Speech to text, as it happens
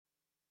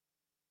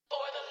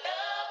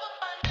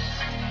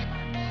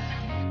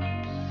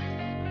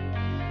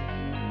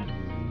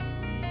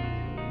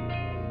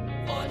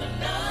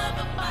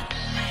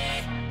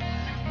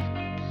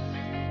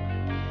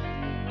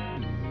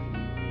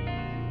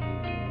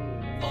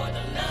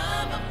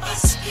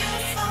It's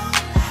beautiful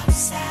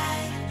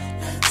outside,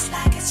 looks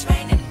like it's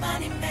raining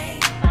money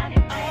made.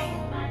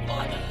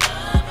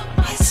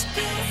 It's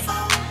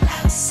beautiful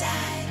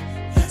outside,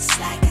 looks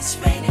like it's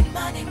raining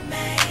money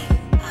made.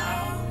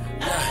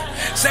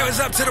 Say what's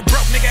up to the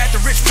broke nigga at the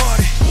rich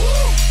party.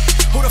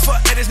 Who the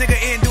fuck let this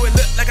nigga in? Do it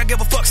look like I give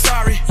a fuck?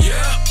 Sorry.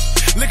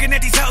 Looking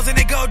at these hoes and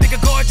they go,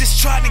 nigga gorgeous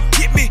trying to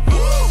get me.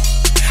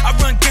 I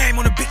run game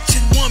on a bitch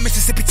in 1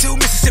 Mississippi, 2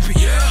 Mississippi.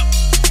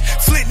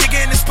 Flit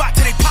nigga in the spot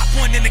till they pop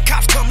one, then the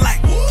cops come like,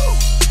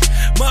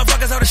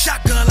 motherfuckers hold a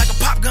shotgun like a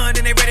pop gun,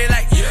 then they ready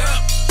like,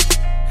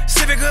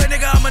 Civic hood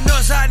nigga, I'm a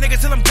north side nigga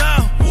till I'm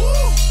gone.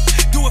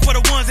 Do it for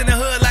the ones in the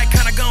hood, like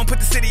kinda gon' put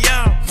the city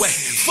on. Wait,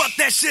 fuck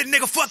that shit,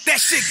 nigga, fuck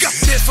that shit. Go.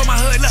 This for my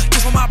hood, look,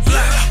 this for my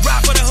blood.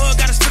 Ride for the hood,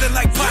 gotta spit it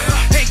like pop.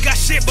 Ain't got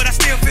shit, but I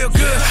still feel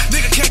good.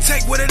 Nigga can't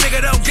take what a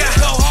nigga don't got.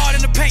 Go hard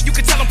in the paint, you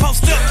can tell them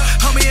post up.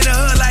 Homie in the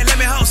hood, like, let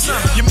me hold some.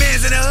 Your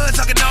mans in the hood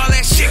talking all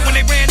that shit. When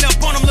they ran up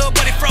on them, little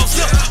buddy froze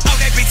up. Oh,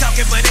 they be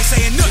talking, but they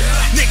saying nothing.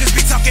 Niggas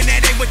be talking,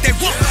 that ain't what they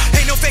want.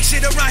 Ain't no fake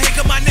shit around here,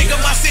 cause my nigga,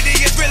 my city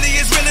is really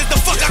as real as the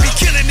fuck. I be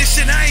killing this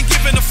shit, I ain't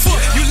giving a fuck.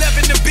 You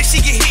loving the bitch, she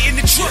get hit in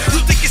the truck.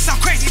 You think it sound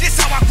crazy, this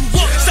how I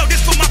grew up. So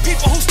this for my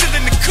people who still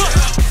in the cup.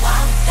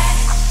 Want that,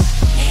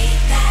 need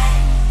that,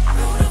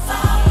 root of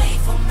all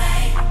evil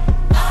made.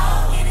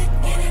 Oh, get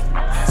it,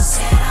 I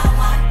said I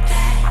want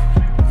that,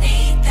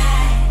 need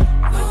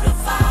that, root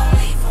of all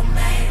evil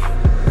made.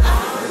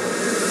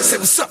 Oh. Say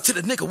what's up to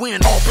the nigga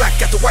wearing all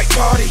black at the white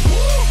party.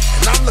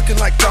 And I'm looking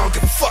like I don't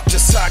give a fuck,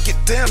 just how I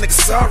get down, nigga,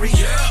 sorry.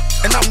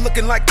 And I'm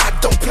looking like I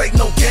don't play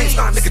no games,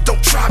 nah, nigga,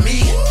 don't try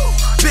me.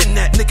 Been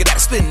that nigga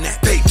that spin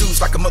that, pay dues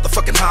like a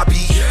motherfucking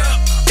hobby.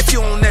 If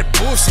you on that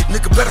bullshit,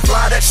 nigga, better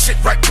fly that shit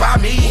right by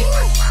me.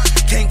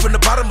 Came from the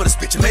bottom of this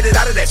bitch and made it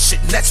out of that shit,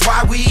 and that's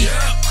why we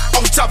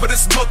on top of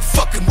this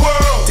motherfucking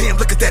world. Damn,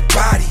 look at that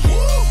body.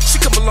 She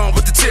come along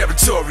with the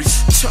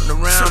territories. Turn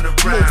around,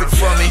 move it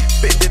for me,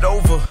 bend it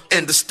over,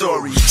 end the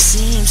story.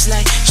 Seems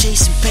like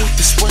chasing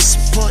papers what's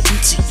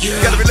important to you.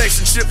 Got a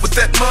relationship with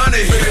that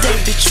money, but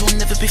that bitch will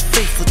never be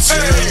faithful to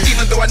you.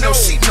 Even though I know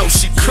she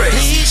crazy.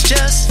 Please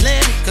just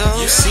let it go,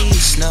 see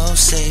it's no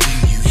saving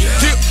you.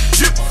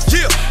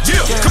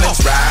 Yeah, come on,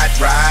 ride,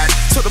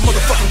 till the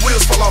motherfucking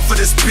wheels fall off of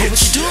this bitch. But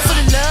what you do for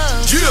the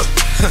love?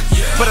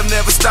 But I'm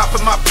never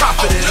stopping my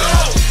profit.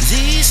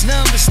 These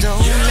numbers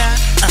don't lie,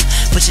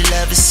 but your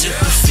love is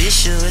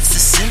superficial. It's the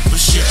simple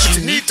shit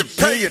you need to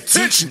pay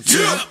attention to.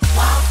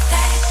 Want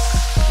that,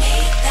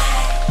 need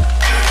that,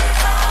 root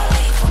of all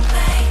evil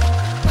made.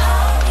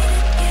 Oh,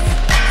 get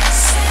it, I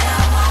said I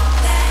want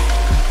that,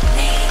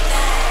 need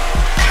that,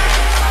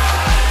 root of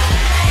all evil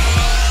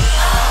made.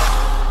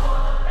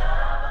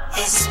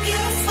 Oh, it's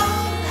beautiful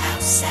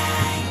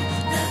outside,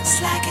 looks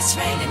like it's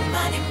raining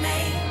money made.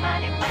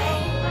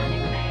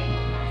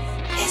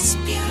 It's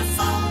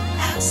beautiful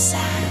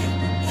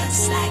outside,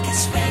 looks like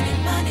it's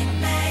raining money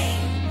made.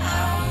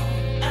 Oh,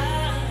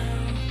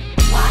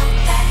 want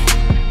that,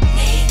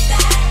 need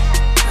that,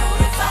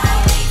 root of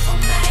all evil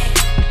made.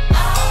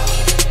 Oh,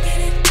 get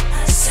it,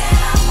 I said I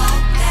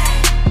want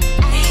that,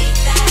 need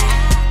that,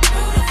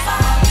 root of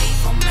all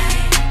evil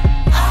made.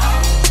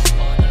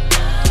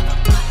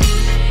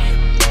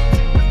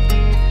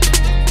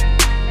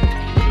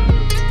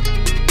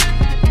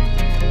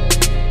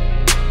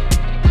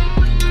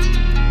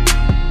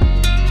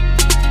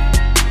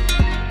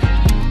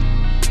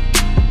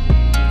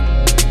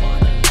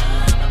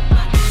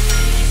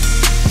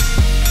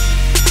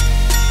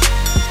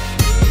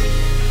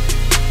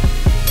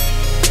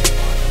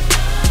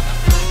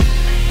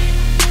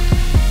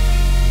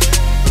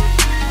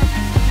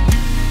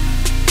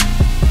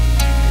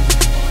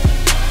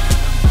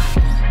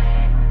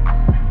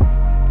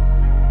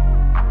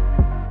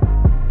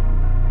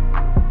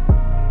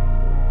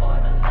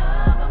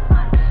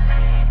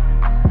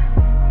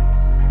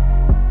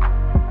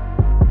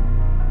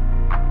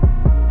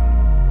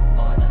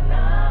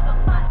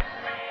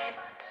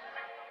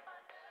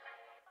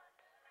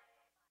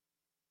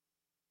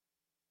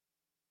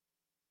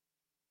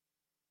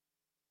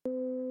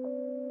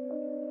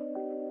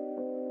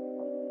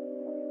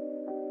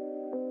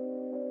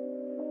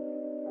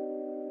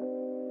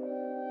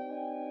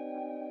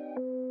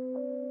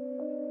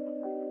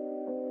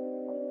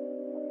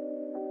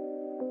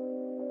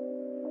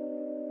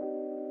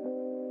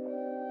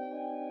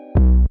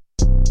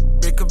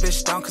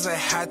 Bitch down cause I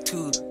had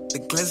to. The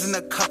glizz in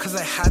the cut cause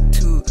I had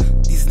to.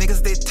 These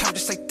niggas they time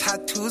just like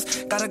tattoos.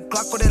 Got a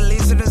Glock with a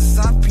laser to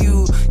zap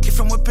you. Keep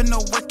from whipping the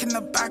work in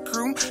the back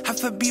room.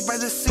 Half a beat by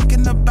the sink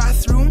in the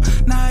bathroom.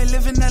 Now I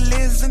live in LA,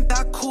 isn't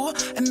that cool?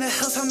 And the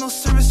hills have no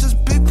service, just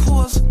big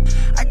pools.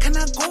 I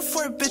cannot go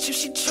for a bitch if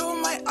she chill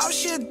with my out,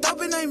 she a dub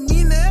and I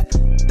mean it.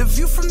 The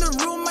view from the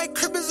room, my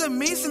crib is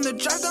amazing. The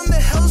drive down the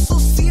hill is so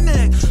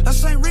scenic.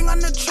 Last night ring on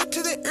the trip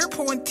to the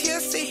airport. When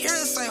TSA hear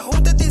us, I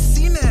hope that they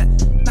seen it.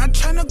 Not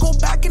trying to go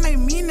back and I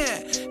mean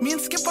it. Me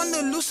and Skip on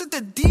the loose with the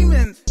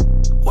demons.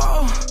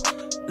 Whoa,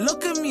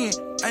 look at me.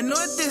 I know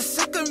it that they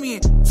sick of me.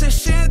 Say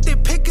shit that they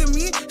picking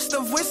me. It's the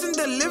voice and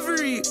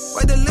delivery.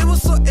 Why the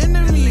label's so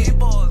into me?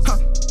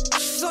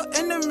 She's so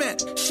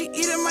intimate. She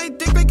eating my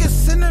dick like a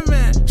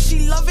cinnamon.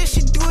 She love it,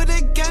 she do it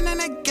again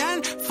and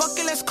again. Fuck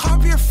it, let's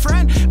copy your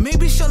friend.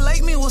 Maybe she'll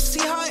like me, we'll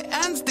see how it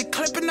ends. They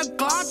clipping the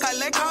Glock, I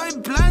like how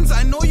it blends.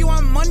 I know you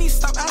want money,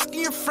 stop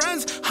asking your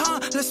friends.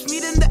 Let's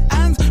meet in the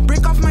ends.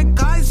 Break off my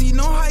guys, you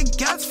know how it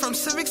gets. From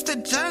civics to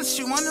gents,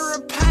 she wanna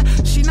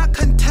repent. She not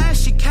content,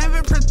 she can't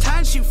even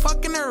pretend. She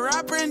fucking a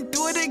rapper and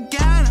do it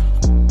again.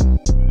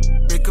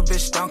 Break a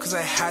bitch down cause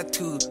I had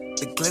to.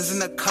 The glizz in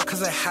the cut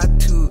cause I had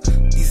to.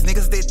 These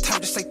niggas they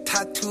tempt just like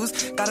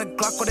tattoos. Got a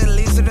Glock with a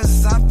laser to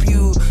zap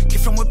you.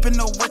 Keep from whipping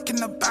the work in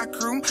the back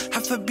room.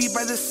 Have to be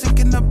by the sink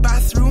in the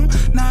bathroom.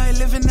 Now I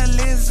live in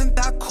LA, isn't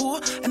that cool?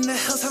 And the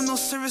hills have no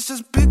service,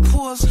 just big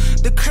pools.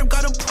 The crib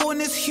got a pool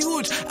and it's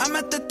huge. I'm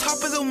at the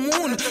top of the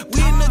moon. We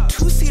in a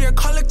two-seater,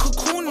 call it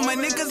cocoon. My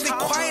niggas they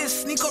quiet,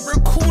 sneak up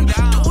raccoon.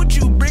 Told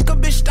you, break a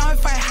bitch down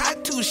if I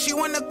had to. She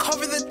wanna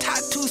cover the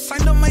tattoo.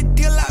 Signed up my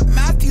deal at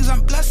Matthews.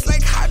 I'm blessed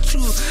like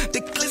Hachu.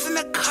 The glizz in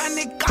the cut and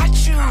they got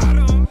you.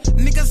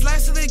 Niggas lie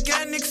so they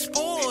getting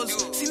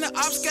exposed. Seen the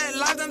ops get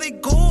live and they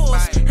goals.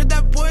 Heard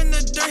that boy in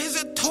the dirt,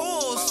 he's a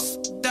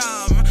toast.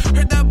 Damn.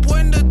 Heard that boy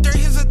in the dirt,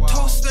 he's a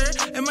toaster.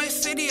 In my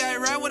city, I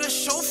ride with a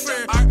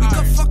chauffeur. We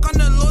can fuck on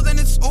the low, then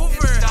it's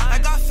over. I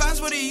got fans,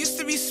 but it used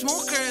to be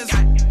smokers.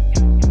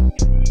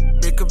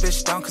 Break a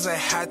bitch down cause I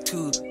had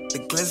to.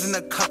 The glizz in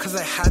the cut cause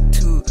I had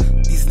to.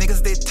 These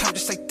niggas they tempt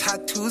just like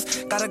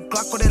tattoos. Got a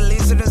Glock with a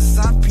laser to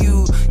zap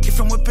you. Keep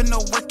from whipping the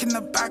work in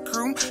the back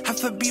room. Have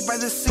to be by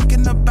the sink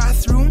in the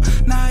bathroom.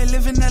 Now I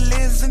live in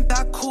LA, isn't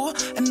that cool?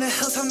 And the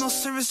hills have no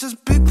service,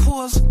 just big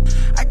pools.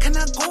 I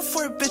cannot go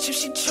for a bitch if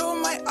she chill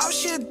with my out,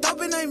 she a dub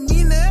and I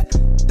mean it.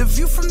 The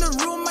view from the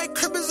room, my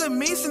crib is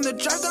amazing. The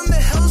drive down the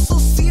hill is so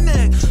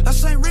scenic.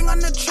 That's why I ring on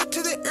the trip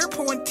to the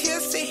airport when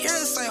TSA hear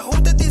us. I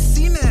hope that they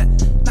seen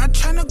it. Not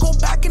trying to go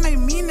back and I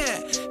mean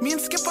it. Me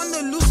and Skip on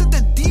the loose with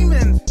the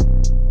demons.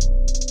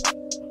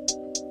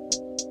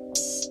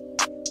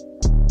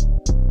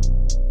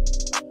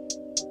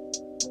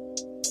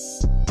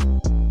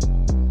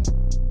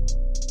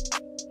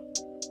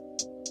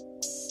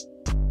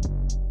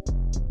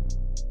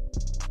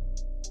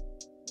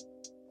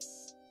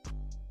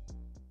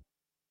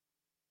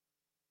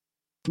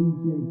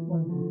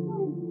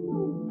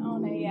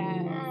 On a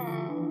yacht,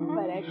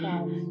 for that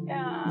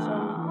cash.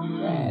 Show me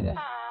bread.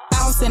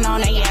 Bouncing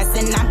on a ass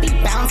and I be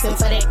bouncing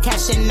for that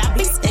cash and I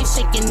be stay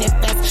shaking it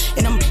fast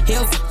in them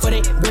hills for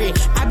that bread.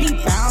 I be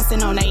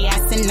bouncing on a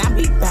ass and I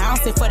be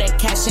bouncing for that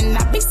cash and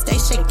I be stay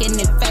shaking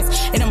it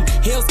fast in them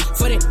hills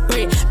for that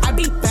bread. I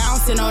be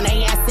bouncing on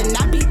a ass and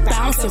I be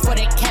bouncing for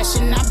that cash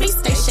and I be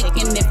stay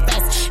shaking it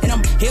fast in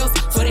them hills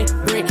for that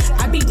bread.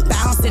 I be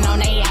bouncing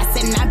on a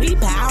ass and I be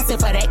bouncing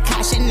for that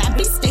cash and I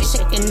be stay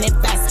shaking it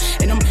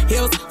fast in them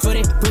hills for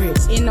that bread.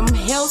 In them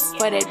hills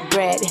for that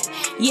bread.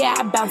 Yeah,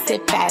 I bounce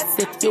it fast.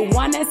 If you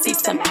wanna see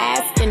some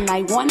ass, then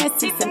I wanna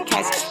see some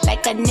cash.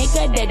 Like a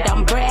nigga that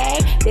don't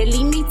brag, they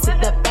lead me to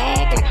the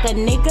bag. Like a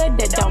nigga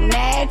that don't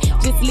nag,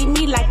 just leave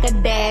me like a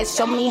dad.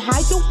 Show me how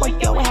you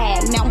work your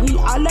hat. Now he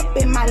all up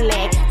in my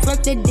leg.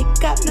 First the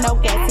dick up, no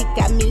gas.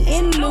 He got me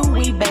in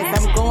Louis bags.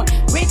 I'm going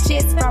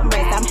riches from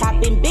rest. I'm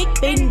popping big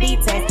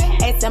Fendi tests.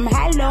 Ask him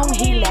how long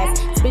he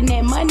lasts. Spend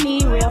that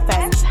money real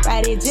fast.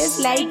 Ride it just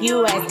like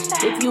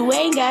US. If you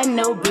ain't got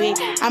no bread,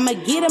 I'ma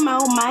get him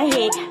on my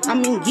head.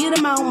 Get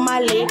him on my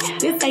leg.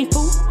 This ain't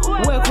food,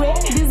 work quick.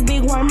 This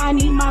big worm, I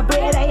need my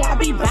bread. Hey, I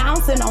be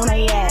bouncing on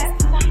they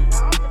ass.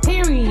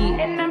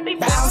 Period.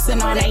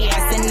 Bouncing on they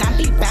ass and I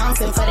be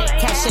bouncing for that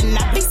cash and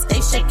I be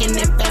stay shaking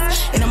it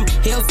fast in them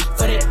hills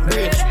for that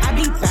bread. I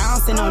be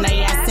bouncing on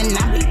they ass and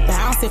I be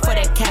bouncing for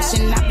that cash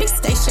and I be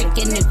stay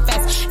shaking it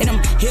fast in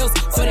them hills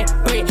for that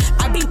bread.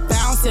 I be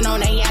bouncing on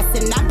they ass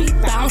and I be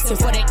bouncing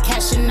for that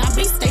cash and I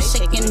be stay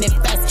shaking it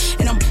fast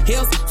in them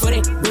hills for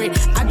that bread.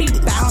 I be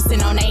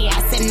bouncing on they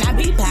ass and I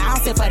be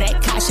bouncing for that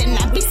cash and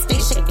I be stay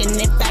shaking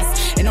it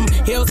fast in them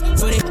hills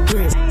for that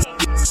bread.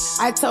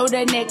 I told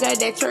a nigga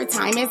that your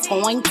time is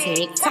going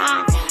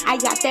TikTok. I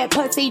got that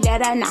pussy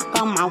that I knock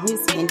him out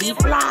his Fendi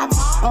flops.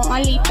 On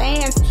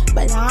OnlyFans,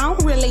 but I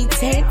don't really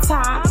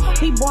TikTok.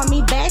 He bought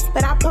me bags,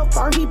 but I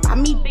prefer he buy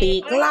me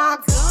big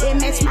locks. It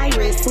match my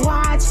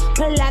wristwatch.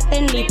 Pull up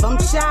and leave him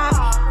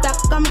shop.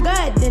 Fuck him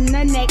good, then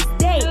the next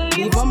day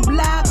leave him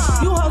blocked.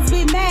 You hoes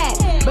be mad,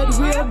 but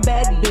real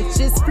bad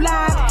bitches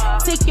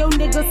flop. Take your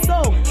nigga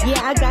soul, yeah,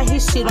 I got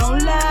his shit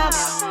on lock.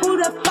 Who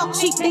the fuck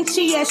she think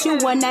she is? You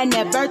one I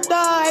never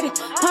thought.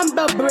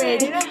 Humble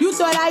bread, you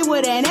thought I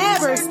wouldn't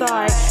ever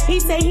start. He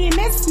say he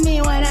missed me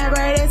whenever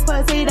this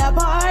pussy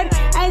depart.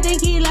 I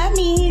think he love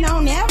me, he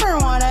don't ever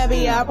wanna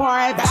be a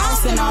part.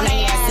 Bouncing on the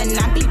ass and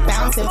I be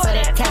bouncing for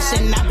that cash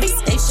and I be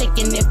stay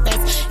shaking it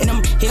fast in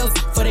them hills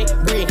for that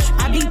bread.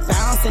 I be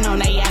bouncing on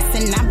the ass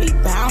and I be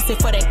bouncing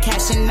for that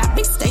cash and I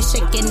be stay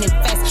shaking it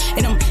fast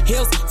in them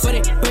hills for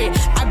that bread.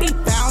 I be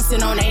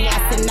bouncing on the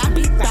ass and I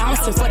be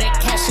bouncing for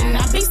that cash and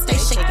I be stay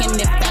shaking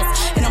it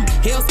fast in them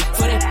hills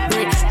for that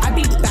bread. I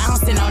be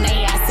bouncing on the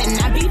ass and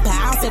I be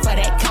bouncing for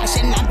that cash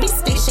and I be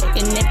stay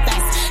shaking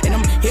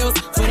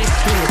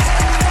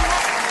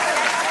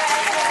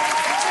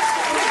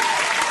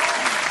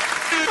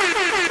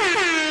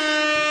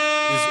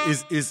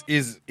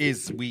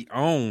Is we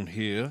on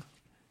here?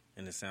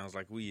 And it sounds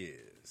like we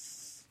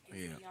is.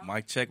 Yeah.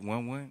 Mic check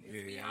 1-1.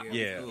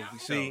 Yeah. Cool.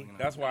 See,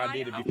 that's why I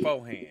did it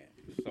beforehand,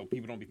 so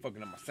people don't be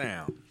fucking up my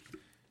sound.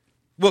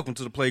 Welcome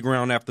to the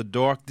Playground After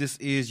Dark. This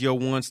is your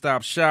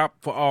one-stop shop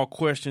for all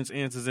questions,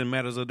 answers, and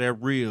matters of that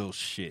real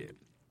shit.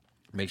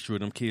 Make sure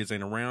them kids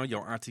ain't around,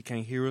 your auntie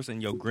can't hear us,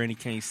 and your granny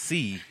can't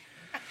see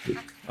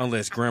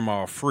unless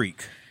grandma a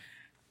freak.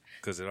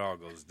 Because it all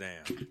goes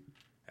down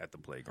at the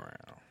playground.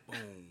 Boom.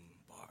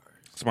 Bars.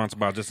 Sponsored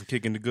by Justin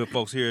Kicking the good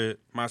folks here at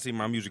My See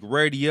My Music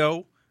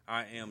Radio.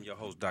 I am your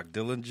host, Doc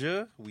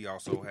Dillinger. We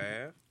also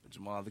have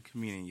Jamal the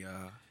comedian,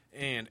 y'all.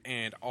 and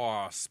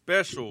our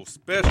special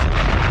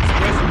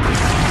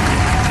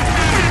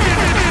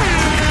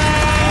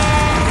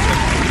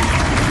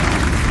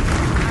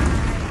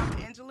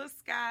I'm Angela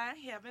Sky,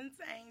 Heaven's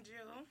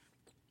Angel.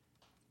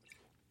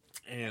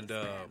 and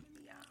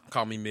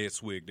call me Med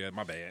Swig. That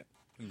my bad.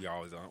 We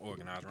always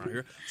unorganized around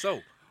here.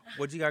 So,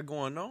 what you got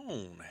going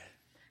on?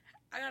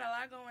 I got a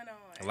lot going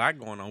on. A lot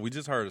going on. We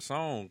just heard a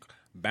song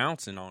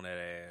bouncing on that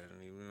ass.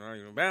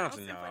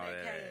 Bouncing on for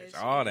that that ass.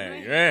 cash. All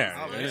that. Yeah.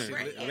 Oh, that's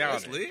lit. Yeah.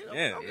 That's lit.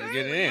 Yeah. Let's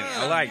get it in.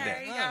 I like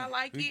Okay, that. y'all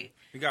like it?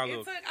 We got a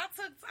little. I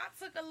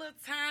took a little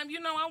time. You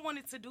know, I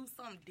wanted to do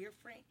something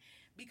different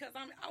because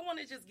I want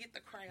to just get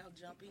the crowd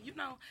jumping. You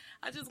know,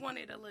 I just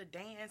wanted a little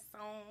dance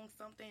song,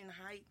 something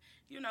hype.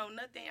 You know,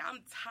 nothing.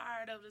 I'm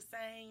tired of the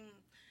same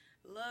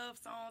love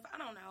songs. I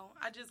don't know.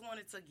 I just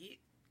wanted to get.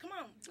 Come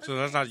on. So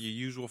that's not your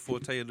usual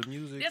forte of the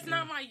music? That's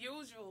not my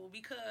usual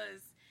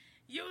because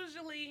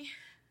usually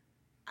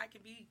I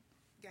can be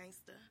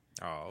gangster.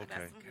 Oh, I got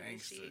okay. some good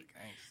Gangster. shit.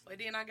 But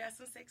then I got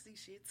some sexy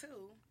shit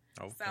too.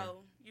 Okay. So,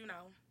 you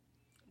know.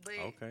 But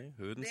Okay.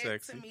 Hood and that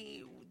sexy. to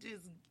me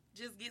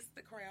just gets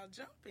the crowd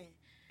jumping.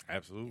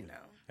 Absolutely. You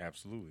know.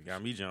 Absolutely.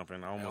 Got me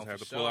jumping. I almost Oh, had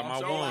to for pull out sure. my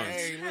I'm sure. ones.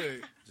 Hey,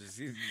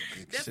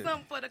 look. That's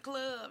something for the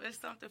club. It's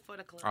something for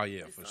the club. Oh,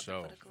 yeah, It's for something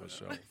sure. the For club.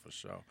 sure. For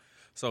sure.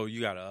 So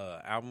you got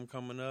a album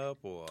coming up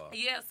or?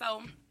 Yeah,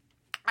 so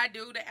I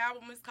do. The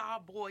album is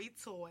called Boy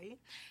Toy.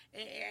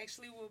 It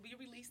actually will be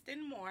released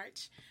in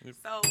March.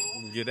 So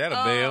Get that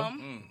a bell.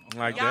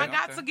 Like y'all that.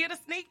 got to get a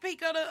sneak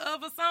peek of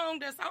a song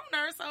that's on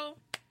there. So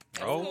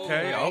that's cool,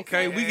 Okay, right?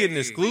 okay. We getting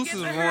exclusives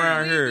We get to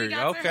around hear- here. we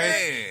got to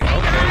Okay. hear-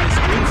 Okay,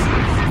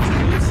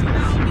 exclusives.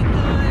 You know,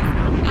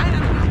 because I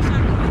have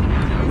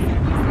a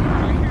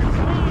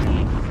right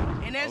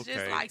here, and that's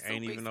just like super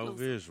Ain't even no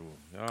exclusive. visual.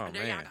 Oh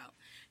There y'all man. go.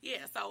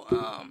 Yeah, so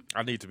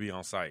I need to be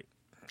on site.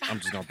 I'm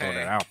just gonna throw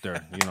that out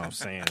there. You know what I'm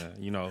saying?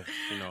 You know.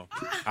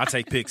 I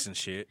take pics and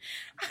shit.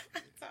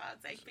 so I'll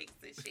take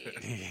pics and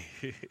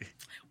shit.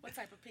 What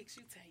type of pics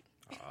you take?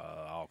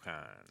 All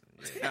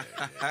kinds.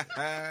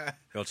 Yeah.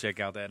 Go check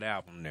out that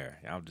album there.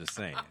 I'm just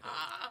saying.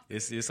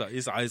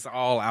 It's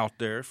all out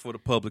there for the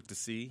public to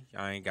see.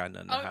 I ain't got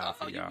nothing to hide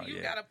for y'all. You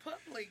Yeah. got a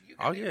public.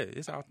 Oh yeah,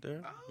 it's out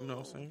there. You know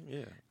what I'm saying?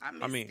 Yeah. I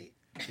missed mean,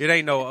 it. it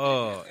ain't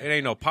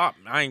no pop.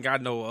 I ain't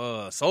got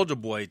no Soldier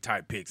Boy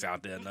type pics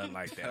out there, nothing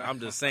like that. I'm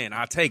just saying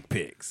I take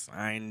pics.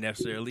 I ain't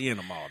necessarily in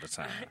them all the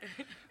time.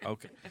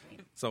 Okay.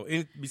 So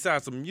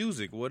besides the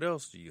music, what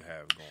else do you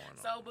have going on?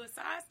 So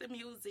besides the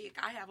music,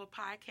 I have a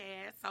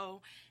podcast.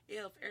 So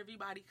if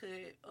everybody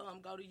could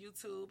go to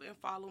YouTube and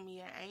follow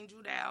me at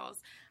Angel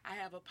Dowls, I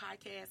have a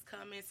podcast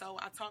coming. So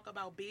I talk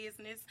about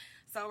business.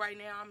 So right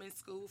now I'm in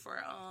school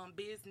for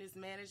business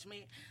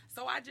management.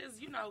 So I just,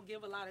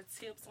 give a lot of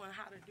tips on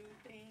how to do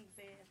things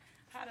and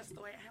how to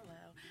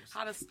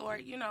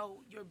start,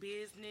 your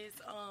business.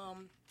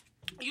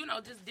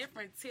 Just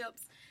different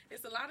tips.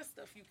 It's a lot of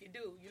stuff you can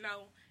do,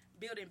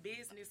 building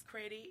business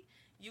credit,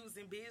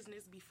 using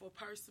business before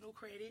personal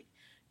credit,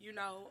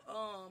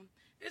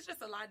 it's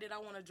just a lot that I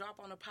want to drop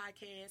on a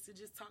podcast and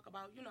just talk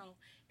about,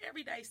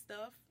 everyday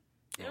stuff,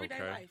 everyday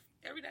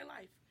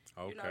life.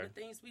 Okay. The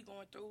things we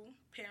going through,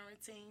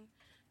 parenting,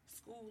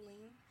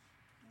 schooling,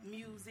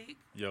 music.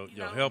 Your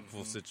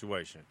helpful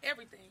situation.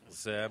 Everything.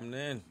 What's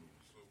happening?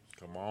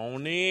 Come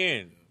on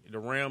in. The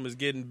realm is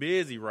getting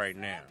busy right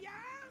now. Yeah.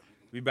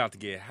 We about to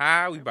get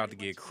high. We about to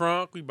get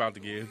crunk. We about to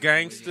get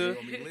gangster.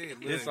 Gonna be lit.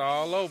 It's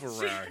all over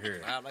around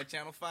here. Out like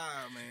Channel 5,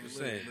 man.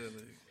 saying. Look.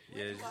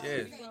 Yes.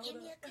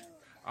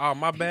 Oh,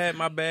 my bad.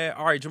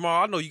 All right,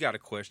 Jamal, I know you got a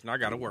question. I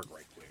got to work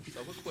right quick.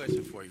 So, quick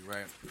question for you,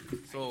 right?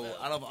 So,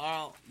 out of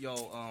all your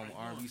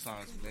R&B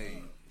songs you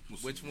made,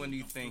 which one do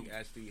you think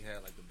actually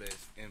had like the best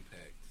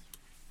impact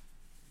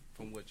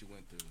from what you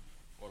went through,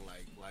 or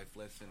like life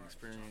lesson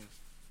experience?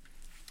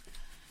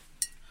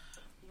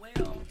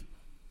 Well,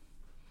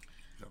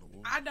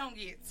 I don't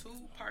get too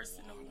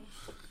personal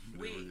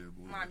with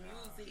my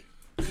music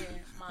and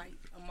my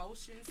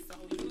emotions. So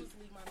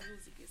usually my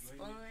music is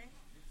fun,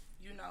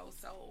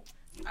 so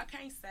I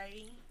can't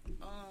say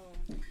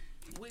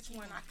which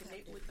one I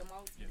connect with the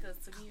most, because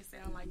to me it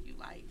sounds like you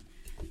like,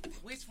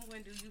 which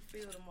one do you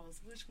feel the most?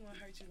 Which one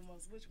hurt you the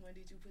most? Which one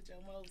did you put your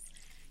most,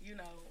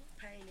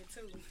 pain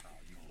into?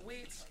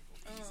 Which,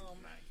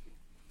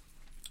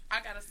 I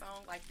got a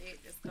song like that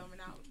that's coming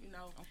out,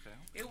 Okay.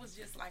 It was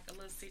just like a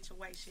little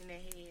situation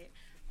that had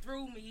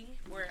through me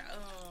where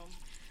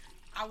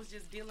I I was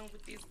just dealing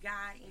with this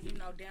guy, and you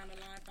know, down the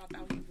line, found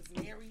out he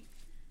was married,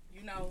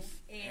 you know,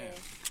 and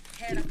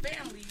had a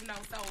family, you know.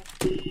 So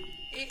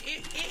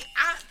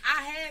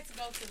I had to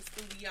go to the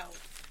studio.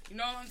 You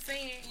know what I'm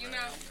saying? You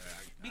know,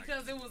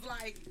 because it was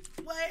like,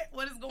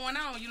 what is going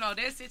on? You know,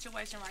 that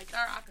situation right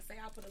there, I could say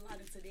I put a lot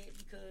into that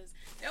because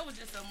that was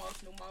just an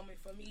emotional moment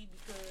for me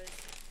because.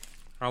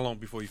 How long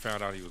before you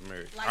found out he was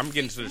married? Like I'm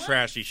getting to the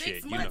trashy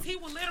shit, you know. He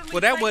would literally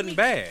well, that wasn't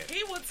bad.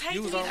 He would take me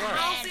was to all right.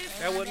 houses.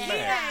 That wasn't He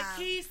bad. had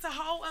keys to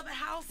whole other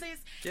houses.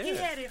 Yeah. He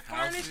had it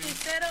furnished and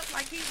set up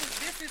like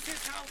this is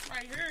his house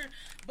right here.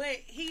 But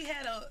he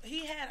had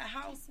a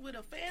house with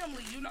a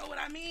family. You know what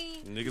I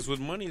mean? Niggas with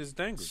money is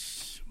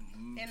dangerous.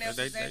 And that's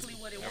exactly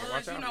what it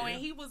was, you know. Yeah.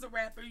 And he was a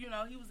rapper, you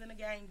know. He was in the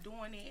game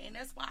doing it, and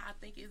that's why I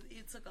think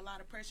it took a lot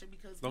of pressure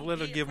because Don't let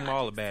her give them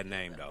all a bad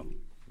name though.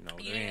 No,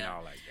 yeah. It ain't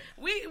all like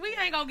that. We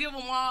ain't gonna give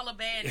them all a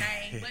bad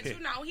name, but you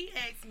know, he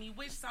asked me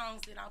which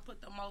songs did I put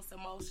the most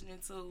emotion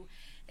into,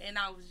 and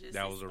I was just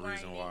that was the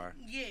reason why.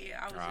 Yeah,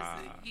 I was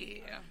just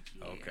yeah.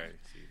 Okay,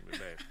 see, we're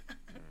back.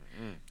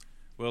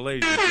 Well,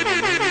 ladies and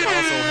gentlemen, we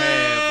also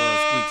have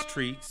Squeak's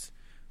Treats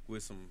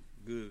with some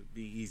good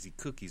Be Easy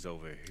cookies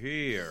over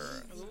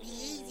here.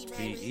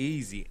 Be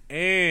Easy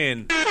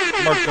and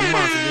Merc the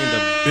Monster in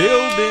the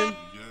building.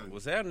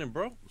 What's happening,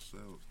 bro? What's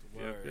up?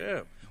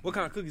 Yeah. What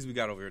kind of cookies we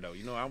got over here, though?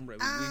 You know,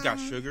 we got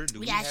sugar.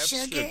 Do we got have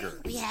sugar?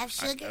 We have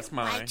sugar. That's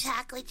mine. White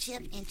chocolate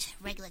chip and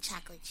regular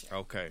chocolate chip.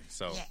 Okay,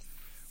 so yes.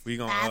 we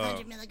gonna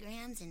 500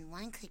 milligrams and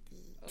one cookie.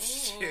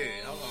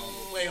 Shit, hold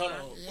on. Wait, hold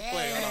on. Yes.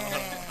 Wait,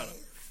 hold on.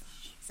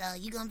 So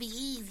you gonna be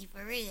easy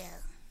for real.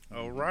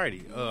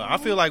 Alrighty. I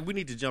feel like we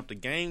need to jump to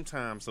game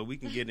time so we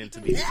can get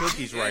into these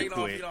cookies right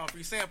quick. You know,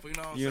 free sample, you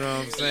know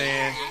what I'm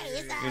saying?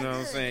 Yeah, you know what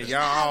I'm saying?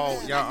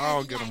 Y'all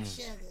all get them.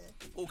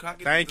 Ooh,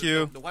 Thank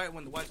you. The white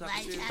one, the white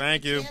chocolate chip.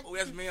 Thank you. Oh,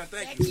 yes, man.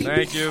 Thank you.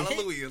 Thank you.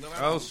 Hallelujah.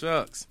 Oh,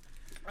 shucks.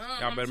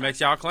 Y'all better make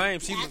y'all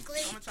claims. I'm gonna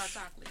try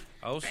chocolate.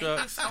 Oh, Thank you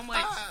shucks. so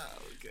much.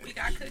 We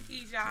got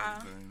cookies,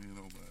 y'all.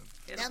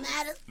 Don't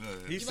matter.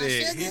 He You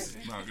said want he's,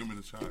 Nah, give me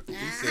the chocolate.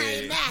 he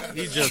said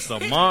he's just a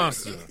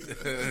monster.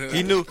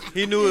 He knew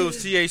it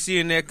was THC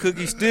in that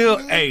cookie. Still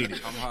ate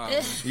it. I'm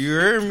high. You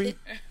heard me?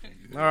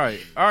 All right.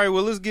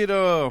 Well, let's get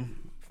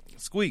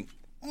Squeak.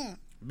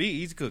 Be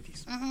Easy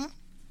cookies.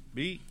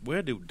 B,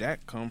 where did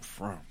that come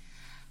from?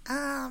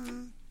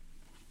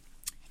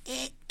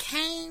 It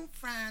came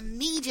from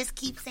me. Just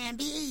keep saying,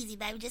 "Be easy,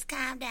 baby. Just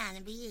calm down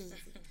and be easy,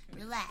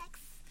 relax."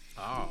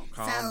 Oh,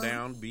 calm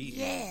down, be easy.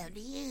 Yeah,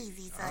 be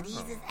easy. So these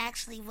is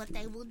actually what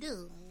they will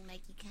do: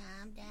 make you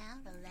calm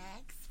down,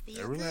 relax, feel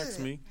They relax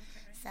good. me.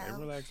 So, They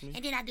relax me.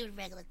 And then I do the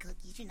regular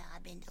cookies. You know,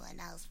 I've been doing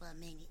those for a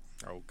minute.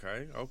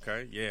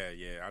 Okay.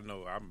 Yeah. I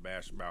know I'm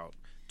bashed about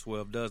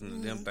 12 dozen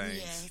of them things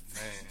Yes.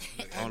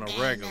 on a Bang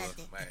regular.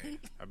 nothing.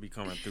 I be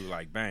coming through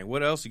like bang.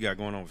 What else you got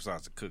going on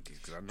besides the cookies?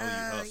 Because I know you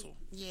hustle.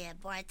 Yeah,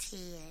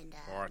 bartend.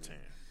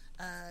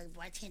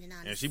 Bartending on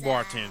And the she side.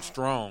 bartend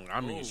strong.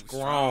 I mean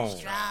strong.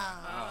 Strong.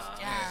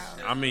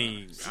 I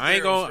mean,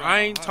 I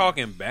ain't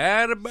talking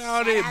bad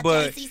about Shout it, out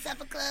but JC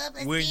Supper Club.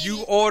 Let's when get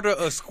you it. order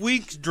a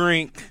Squeaks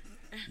drink,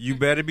 you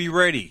better be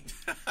ready.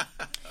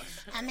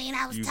 I mean,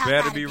 I was You taught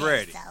better by be the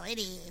ready. best, so it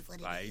is what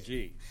it Like, is.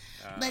 gee.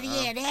 But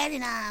yeah, that and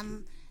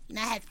you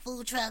know, I had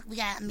food truck. We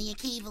got me and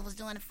Kiva was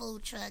doing a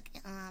food truck,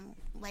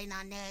 waiting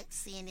on that,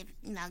 seeing if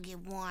get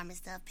warm and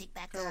stuff, pick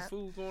back What kind up. of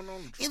food going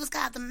on? It was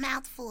called the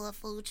Mouthful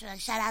Food Truck.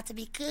 Shout out to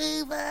Big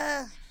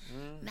Kiva,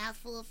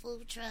 Mouthful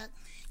Food Truck,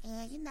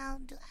 and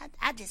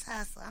I just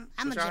hustle.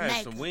 I'm a Y'all had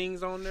Jamaican. some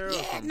wings on there?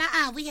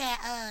 Yeah, we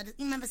had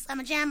you remember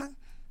Summer Jammer,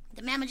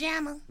 the Mama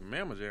Jammer?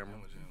 Mama Jammer.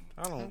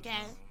 I don't. Okay.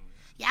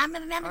 Y'all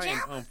remember Mama I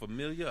Jammer? am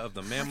unfamiliar of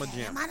the Mama Am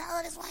Jammer. I the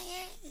oldest one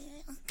here?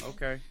 Yeah.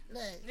 Okay.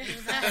 Look, it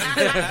was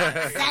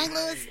St.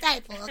 Louis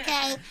staple,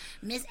 okay?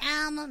 Miss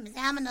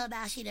Alma know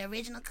about she the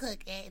original cook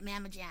at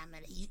Mama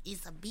Jamma.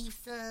 It's a beef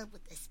sub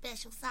with a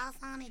special sauce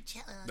on it. The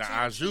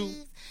cheddar au jus?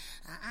 cheese.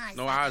 It's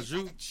No like, au it's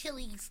like jus? a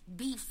chili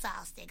beef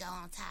sauce that go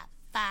on top.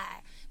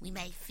 Fire. We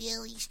made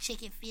Phillies,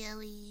 chicken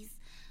Phillies,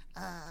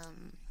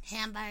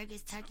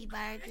 hamburgers, turkey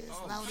burgers,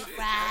 loaded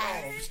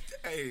fries.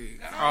 Hey.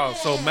 Oh,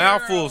 so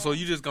mouthful. So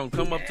you just gonna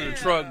come up to the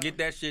truck, get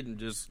that shit, and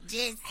just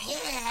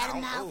Had a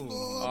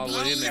mouthful. all Be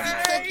in easy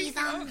there. cookies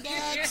on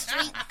deck.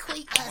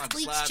 Squeak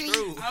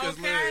Street.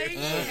 Okay.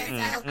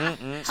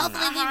 Yeah, so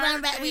hopefully we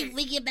run back.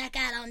 We get back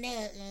out on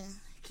there and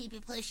keep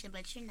it pushing.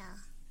 But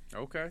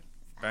okay.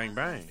 Bang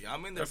bang. Yeah,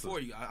 I'm in there for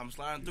you. I'm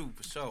sliding through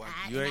for sure.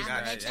 You ain't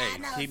got got. to Hey,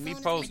 keep me soon as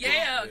we posted.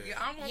 Yeah,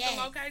 I want Yeah.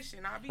 the location.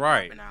 I'll be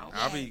Right. popping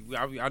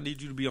out. I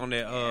need you to be on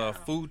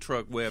that food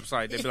truck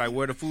website. They be like,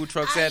 where the food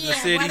trucks at in the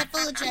where city. the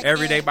food truck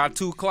Every at. day by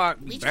 2:00.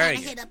 We trying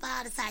to Bang. hit up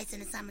all the sites in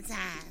the summertime,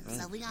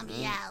 so we gonna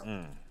be out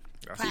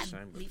That's a probably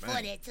shame. But before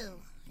bang. that too,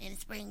 in the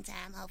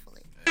springtime,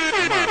 hopefully.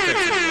 I'm not affected.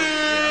 Yeah,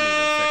 I need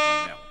an effect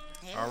on that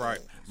one. Hell All right,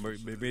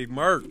 yeah. Big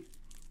Merc.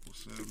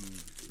 What's happening?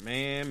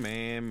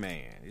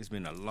 Man. It's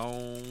been a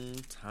long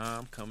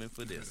time coming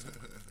for this.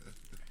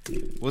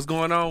 What's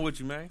going on with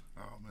you, man?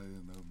 Oh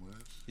man, not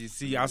much. You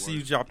see, I see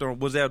you dropped on.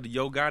 Was that the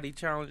Yo Gotti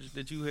challenge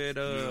that you had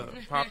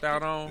popped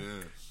out on?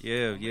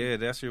 Yes. Yeah.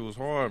 That shit was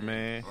hard,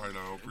 man. All right,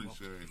 I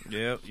appreciate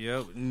it.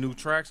 Yep. New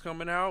tracks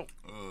coming out.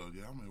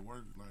 Yeah, I'm at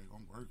work. Like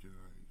I'm working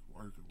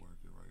right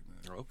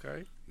now.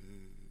 Okay, Yeah.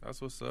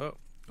 that's what's up.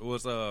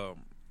 What's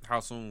how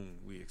soon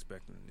we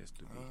expecting this to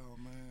be? Oh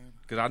man.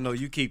 Because I know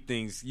you keep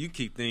things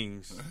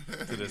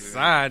to the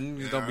side, and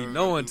you don't be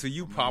knowing until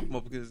you pop them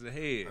up against the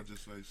head. I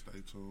just say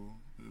stay tuned.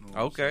 You know what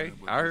Okay, I'm saying?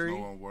 But I just heard know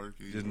you. I'm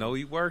working. Just know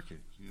he working.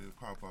 Yeah,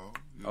 pop out.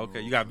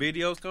 Okay, you got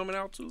videos coming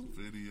out too?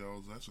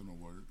 Videos, that's in the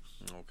works.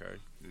 Okay,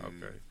 Yeah.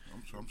 okay.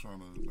 I'm trying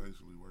to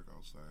basically work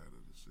outside of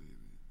the city.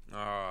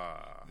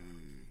 Ah, Yeah.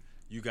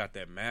 you got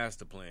that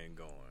master plan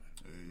going.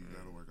 Yeah, you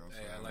gotta work outside.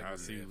 Hey, I like I what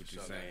see you what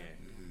you're said.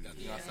 saying. Got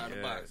you outside the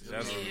Yeah, box.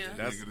 that's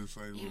Nigga in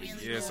St. You Louis. really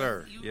yes, do.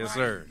 sir. You Yes, right.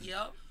 sir.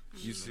 Yep.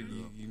 You see,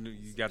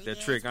 you got that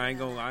trick. I ain't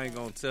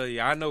gonna tell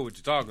you. I know what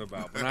you're talking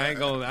about, but I ain't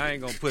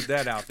gonna put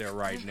that out there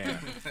right now.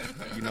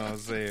 You know what I'm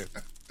saying?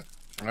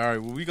 All right,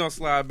 well, we gonna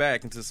slide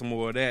back into some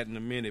more of that in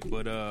a minute,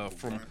 but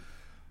from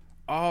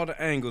all the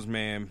angles,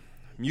 man,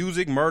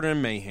 music, murder,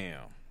 and mayhem.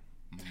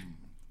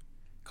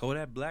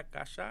 Kodak Black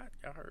got shot.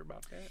 Y'all heard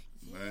about that?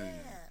 Yeah,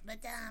 but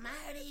I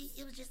heard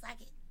it was just like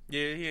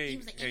Yeah, he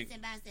was an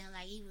innocent bystander.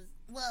 Like he was.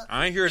 Well,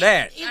 I ain't hear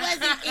that. It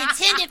wasn't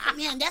intended from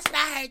him. That's what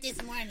I heard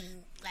this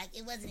morning. Like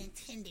it wasn't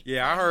intended.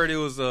 Yeah, I heard it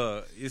was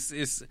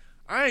it's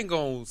I ain't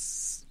gonna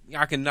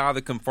I can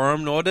neither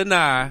confirm nor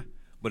deny,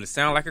 but it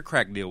sounded like a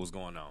crack deal was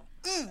going on.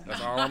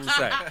 That's all I'm gonna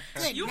say.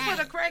 Good You night.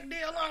 put a crack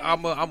deal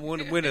on. I'm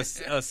when a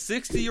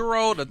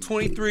 60-year-old, a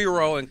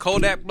 23-year-old, and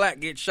Kodak Black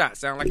get shot.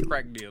 Sound like a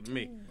crack deal to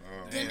me.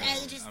 Them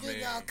ages do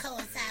go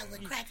coincide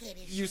with crackhead and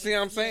You shit. see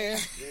what I'm saying?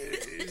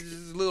 It's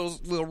just a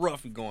little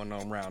roughy going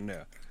on around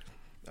there.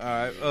 All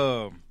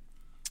right,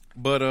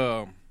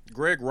 but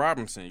Greg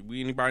Robinson.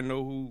 Anybody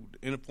know who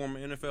the former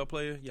NFL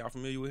player? Y'all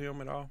familiar with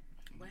him at all?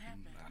 What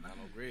happened? Nah, not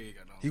no Greg.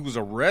 I know. He was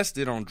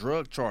arrested on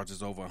drug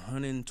charges over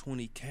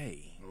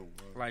 $120K. Oh, wow.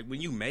 Like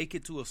when you make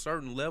it to a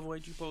certain level,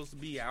 ain't you supposed to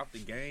be out the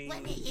game?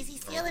 What, is he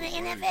still in the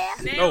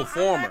NFL? Now, No,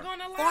 former. I'm not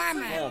gonna lie to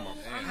you. Former.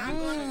 I'm not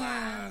gonna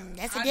lie.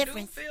 That's a I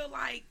difference. do feel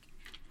like,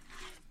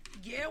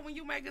 yeah, when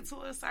you make it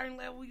to a certain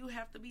level, you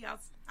have to be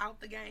out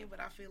the game. But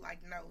I feel like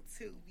no,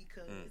 too,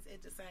 because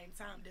at the same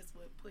time, that's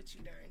what puts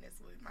you there, and that's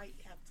what might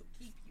have to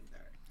keep you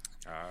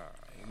there.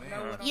 You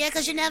know what I'm Yeah,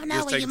 because you never know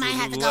Just when take you it to might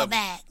a have to new go level.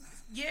 back.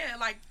 Yeah,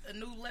 like a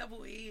new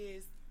level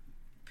is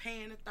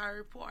paying a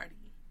third party.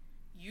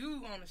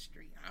 You on the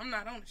street. I'm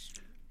not on the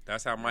street.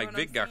 That's how know Mike what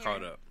Vick I'm got saying?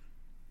 caught up.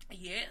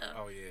 Yeah.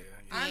 Oh yeah.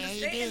 I Yeah, he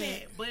understand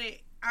did. that, but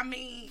I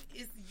mean,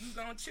 it's you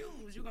gonna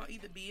choose. You gonna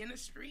either be in the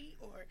street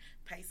or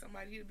pay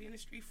somebody to be in the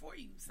street for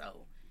you. So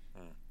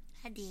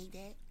I dig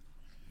that.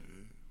 Yeah,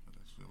 but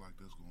I feel like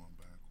that's going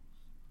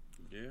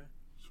backwards.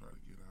 Yeah. Try to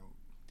get out.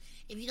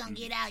 If you're going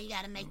to get out, you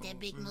got to make that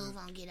big move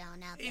on get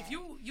on out there. if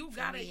you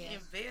gotta real.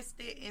 invest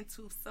it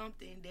into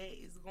something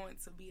that is going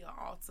to be an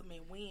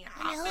ultimate win.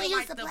 I mean, who I he feel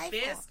used like to the play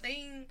for? best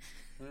thing.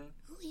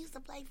 Who he used to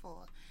play for?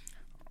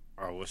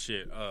 Oh well,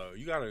 shit.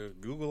 You got a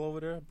Google over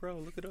there, bro?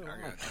 Look it up. I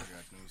got. Let me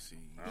see.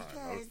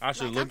 Because I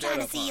should like, look I'm trying that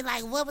to up, see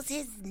like what was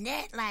his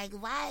net like.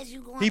 Why is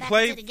you going He back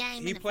played. into the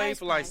game? He in the played first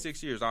for like place?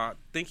 6 years. I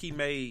think he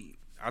made.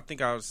 I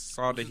think I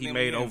saw that his he name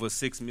made again? over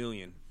 $6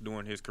 million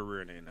during his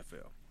career in the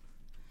NFL.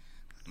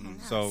 No,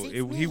 So 6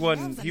 he million,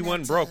 wasn't that he was wasn't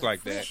enough broke to like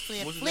flip, that.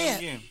 flip, What's his flip. name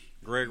again?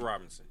 Greg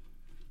Robinson.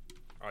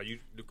 Are you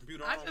the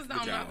computer? I on? just Good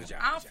don't job, know. good job,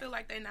 I don't good feel job.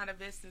 like they're not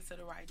investing to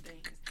the right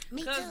things.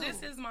 Me Because too.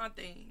 this is my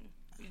thing.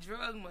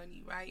 Drug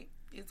money, right?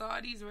 It's all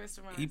these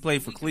restaurants. He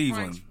played for We can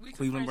Cleveland. we can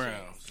Cleveland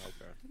franchise. Browns.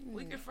 Okay.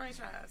 We can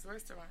franchise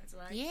restaurants,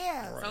 right?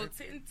 Yeah. So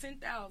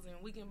 10,000,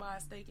 we can buy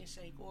a steak and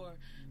shake. Or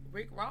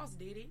Rick Ross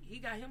did it. He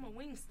got him a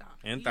wing stop.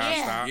 And He- thigh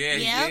Yeah. stop. Yeah,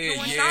 Yep. yeah,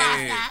 Doing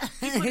yeah. stop.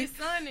 He put his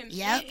son in,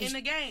 Yep. in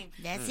the game.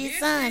 That's his This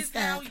son is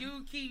how stuff.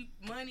 you keep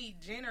money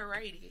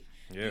generated.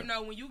 Yeah. You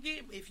know, when you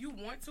if you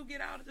want to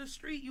get out of the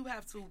street, you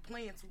have to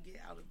plan to get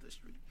out of the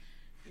street.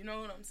 You know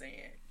what I'm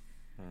saying?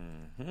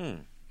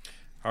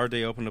 Heard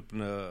they opened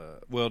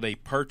up they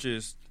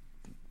purchased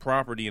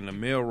property in the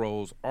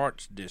Melrose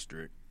Arts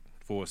District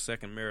for a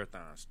second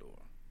marathon store.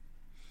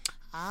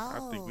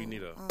 Oh, think we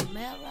need a- on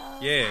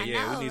Melrose? Yeah, I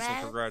yeah, know, we need some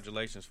right?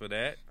 congratulations for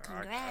that.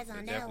 Congrats I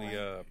on that definitely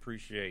one.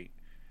 appreciate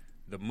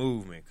the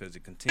movement because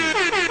it continues.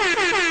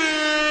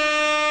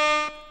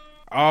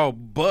 Oh,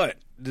 but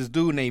this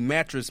dude named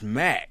Mattress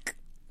Mac,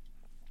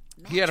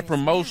 he had a Mattress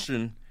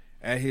promotion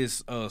at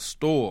his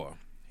store.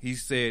 He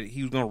said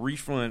he was going to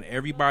refund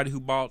everybody who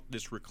bought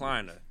this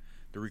recliner.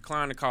 The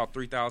recliner cost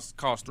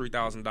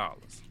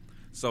 $3,000.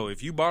 So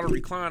if you bought a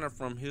recliner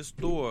from his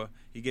store,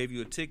 he gave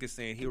you a ticket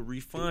saying he'll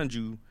refund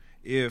you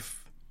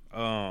if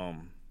the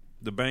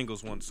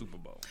Bengals won the Super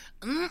Bowl.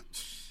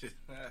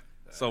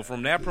 So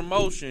from that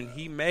promotion,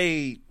 he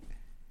made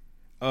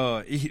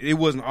it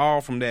wasn't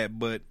all from that,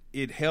 but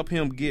it helped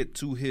him get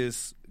to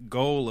his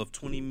goal of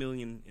 $20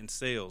 million in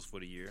sales for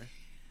the year.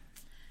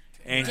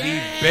 And he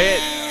bet.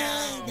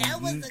 That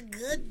was a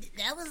good.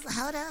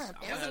 Hold up.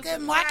 That was a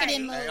good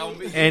marketing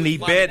move. And he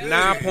bet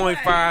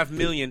 $9.5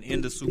 million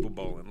in the Super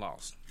Bowl and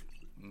lost.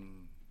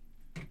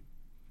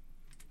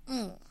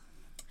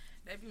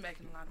 They be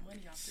making a lot of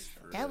money off this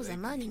stuff. That was a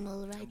money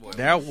move right there.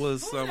 That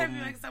was Who they be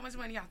making so much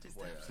money off this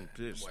stuff?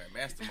 Boy,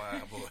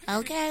 mastermind, boy.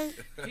 Okay.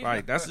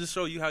 Like that's to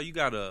show you how you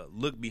gotta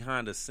look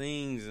behind the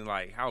scenes and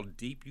like how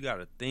deep you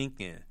gotta think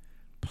and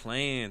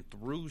plan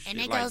through shit.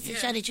 And it like, goes to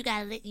show that you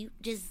gotta you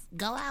just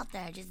go out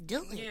there, just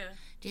do it. Yeah.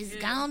 Just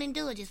go on and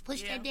do it. Just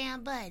push that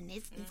damn button.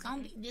 It's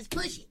gonna be just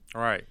push it.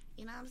 all right.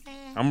 You know what I'm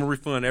saying? I'm gonna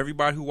refund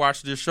everybody who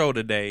watched this show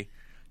today.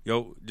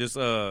 Yo, just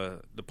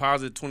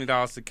deposit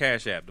 $20 to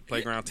Cash App, the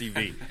Playground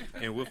TV,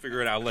 and we'll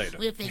figure it out later.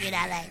 We'll figure it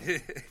out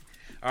later.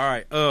 All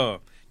right,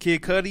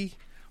 Kid Cudi.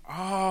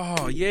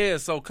 Oh yeah,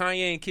 so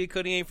Kanye and Kid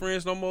Cudi ain't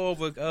friends no more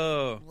over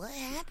What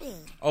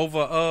happened?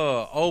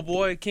 old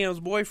boy Kim's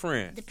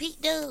boyfriend. The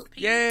Pete dude.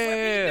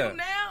 Yeah. What he do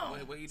now?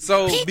 What you do?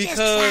 So Pete because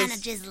just trying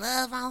to just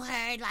love on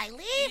her. Like,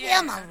 leave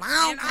him alone,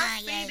 And I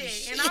Kanye.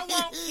 see that. And I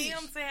want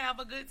Kim to have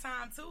a good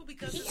time too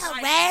because He it's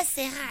like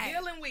harassing her.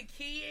 dealing with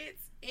kids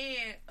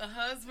and a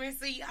husband.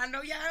 See, I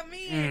know y'all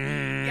men.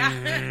 Mm.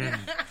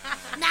 Y'all-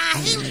 Nah,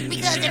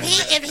 because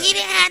if he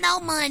didn't have no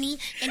money,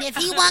 and if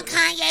he wasn't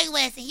Kanye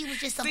West, and he was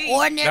just some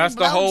ordinary that's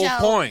the whole blowjob,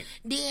 point.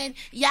 then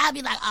y'all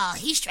be like, oh,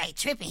 he's straight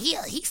tripping. He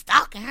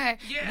stalking her.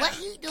 Yeah. What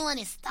he doing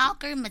is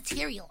stalker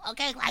material.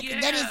 Okay, like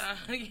that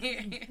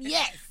is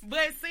yes.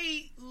 But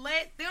see,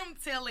 let them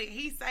tell it.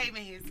 He's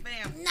saving his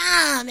family.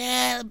 Nah,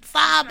 man,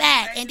 fall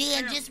back and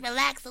then him. just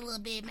relax a little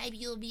bit. Maybe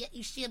you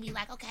should be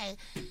like, okay,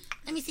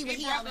 let me see what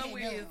He he broke over up there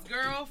with doing. his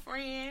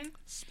girlfriend.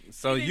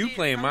 So He you did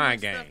playing so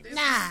mind much stuff games? this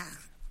Nah,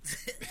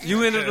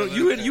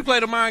 You play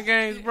the mind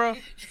games, bro? No,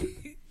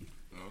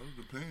 it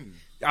depends.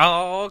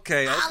 Oh,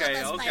 okay. All of us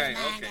play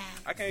mind games.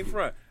 I can't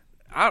front.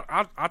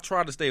 I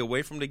try to stay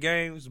away from the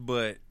games,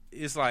 but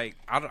it's like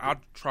I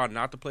try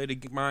not to play the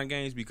mind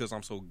games because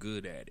I'm so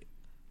good at it.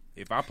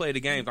 If I play the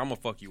games, I'm gonna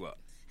fuck you up.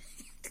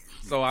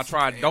 So I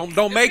try.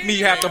 Don't make me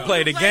have to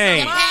play the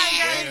game.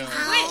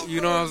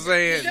 You know what I'm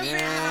saying?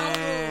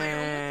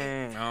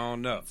 I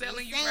don't know.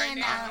 Telling you right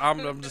now.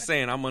 I'm just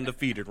saying I'm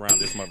undefeated around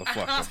this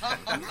motherfucker.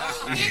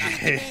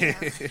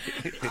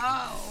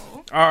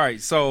 Oh. All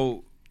right,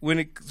 so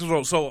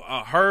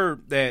I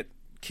heard that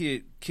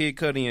Kid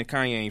Cudi and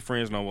Kanye ain't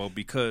friends no more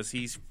because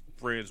he's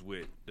friends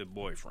with the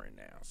boyfriend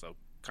now. So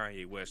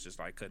Kanye West just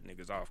like cutting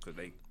niggas off because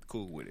they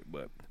cool with it.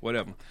 But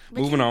whatever.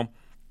 Moving on.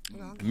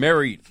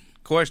 Married.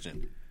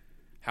 Question: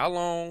 how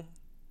long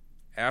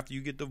after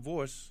you get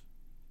divorced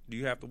do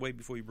you have to wait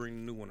before you bring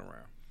the new one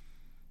around?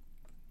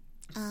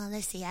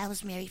 Let's see. I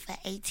was married for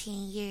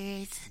 18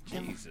 years.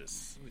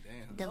 Jesus.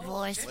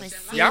 Divorced for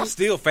 6. Y'all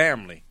still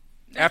family.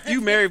 After you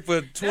married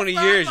for 20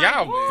 years,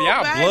 y'all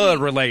blood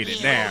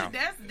related now.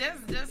 That's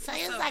So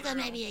it was like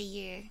maybe a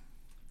year.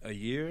 A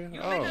year?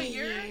 You Oh. think a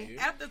year?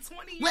 After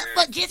 20 years? Well,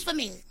 but just for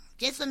me,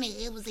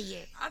 it was a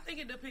year. I think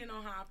it depends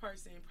on how a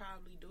person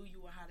probably do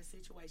you or how the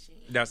situation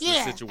is. That's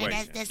Yeah, the situation.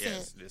 and that's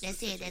Yes, it. this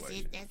That's is it. the That's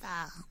situation. it. That's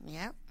all.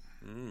 Yep.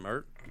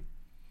 Mert,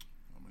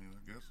 I mean,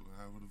 I guess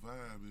however the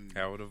vibe is.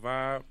 how the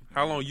vibe?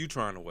 How long you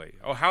trying to wait?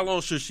 Oh, how long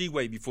should she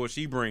wait before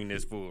she bring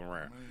this fool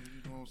around? Man,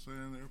 you know what I'm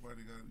saying?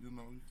 Everybody got,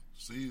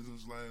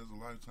 seasons last a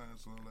lifetime,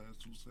 some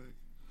last 2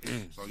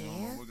 seconds. So you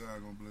don't know what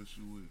God gonna bless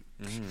you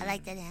with. I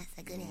like that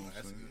answer. Good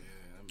answer.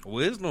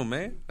 Wisdom,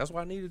 man. That's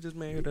why I needed this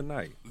man here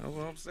tonight. That's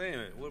what I'm saying.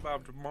 What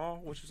about tomorrow?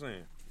 What you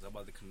saying? It's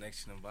about the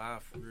connection and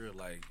vibe for real.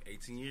 Like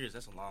 18 years,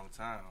 that's a long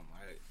time.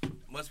 Like,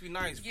 must be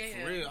nice Yeah.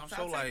 for real. I'm so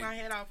take like, my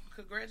head off.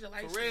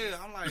 Congratulations. for real.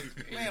 I'm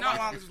like, man, my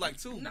longest was like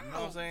 2. You know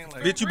what I'm saying?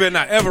 Like, Bitch, you better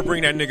not ever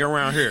bring that nigga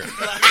around here.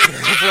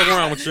 What's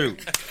wrong with you?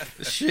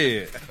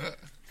 Shit.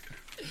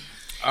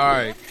 All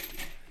right.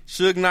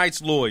 Suge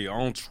Knight's lawyer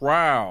on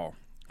trial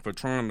for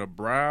trying to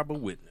bribe a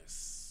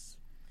witness.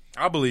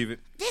 I believe it.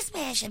 This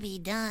man should be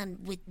done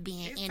with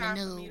being It's in the time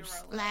for me to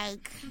news. roll.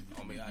 Like,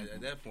 I mean,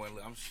 at that point,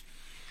 I'm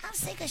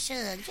sick of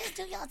Suge. Just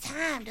do your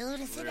time, dude,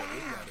 and sit down.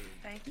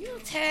 Thank You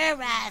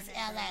terrorize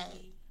LA.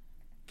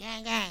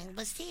 Gang, gang.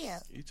 But still,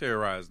 You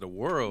terrorized the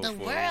world. the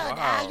for world, a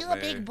while, dog. You a man.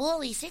 big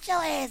bully. Sit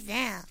your ass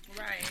down.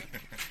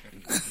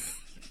 Right.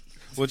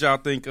 What y'all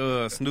think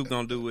Snoop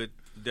gonna do with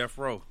Death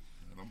Row?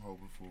 And I'm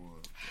hoping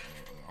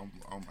for,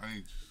 I'm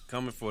anxious.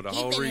 Coming for the He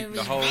whole finna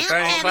the whole revamp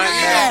thing. that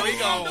Like, mug.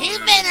 we He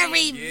gon' finna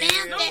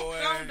revamp Don't,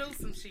 it. don't do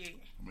some shit.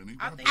 I mean,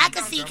 I think I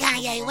could see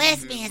Kanye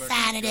West being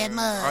signed to that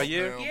mug. Oh,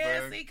 yeah?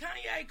 Yeah, see,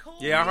 Kanye cool.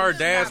 Yeah, I heard He just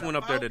Daz gotta went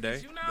up there focus,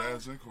 today. You know?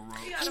 That's incorrupt.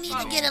 He need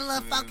to get a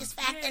little focus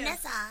factor, and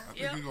that's all. I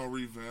think we're gonna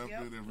revamp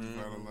Yep. it and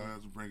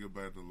revitalize and bring it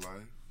back to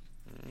life.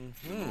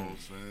 You know what I'm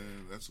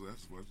saying? That's where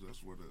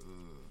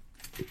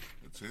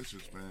the attention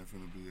span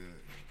finna be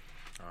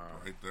at.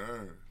 Right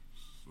there.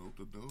 Snoop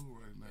the dude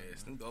right now. yeah,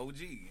 Snoop the OG.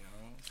 You know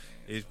what I'm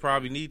saying? it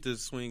probably need to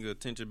swing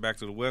attention back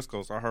to the West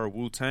Coast. I heard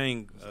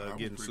Wu-Tang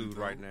getting pretty sued dope.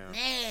 right now.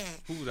 Man,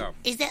 Who's out?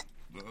 is that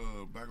The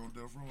Back on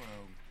Death Row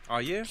album. Oh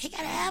yeah, he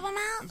got an album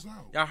out? It's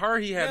out. I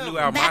heard he had a new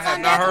album. Back I have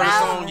on not Death heard a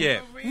Row? song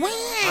yet. When?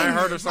 I ain't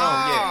heard a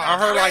song yet. I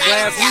heard like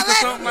last week or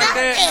something like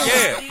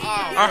that.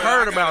 Yeah, I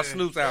heard about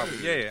Snoop's album.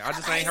 Yeah, I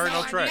just ain't heard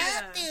no track.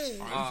 Nothing. It's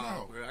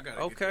out. Bro, I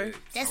gotta Okay. get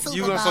that. That's Super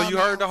You Bowl so you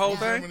heard the whole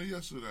now. I thing?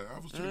 yesterday. I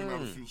was checking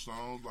out a few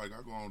songs. Like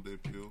I go on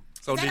that pill.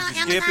 So Is did that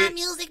you on skip Amazon it?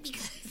 Music?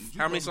 Because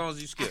How many songs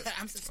did you skip?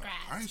 I'm subscribed.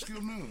 I ain't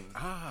skipped none.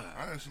 I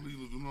actually,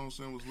 you know what I'm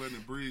saying, was letting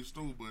it breathe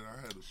too, but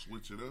I had to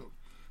switch it up.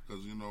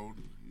 Because, you know,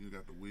 you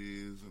got the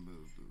Wiz and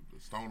the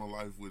Stoner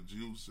Life with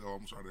Juice, so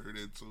I'm trying to hear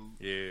that too.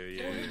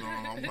 Yeah. So, you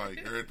know, I'm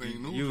like,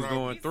 everything new. You was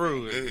going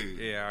through it.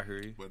 Yeah, I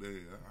hear you. But hey,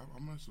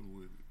 I'm messing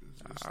with it.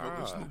 It's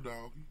Snoop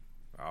Doggy.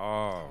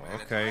 Oh,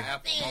 okay.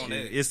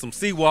 It. It's some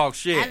Seawalk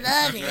shit. I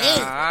love it.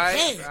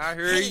 I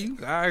hear you.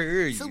 I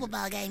hear you. Super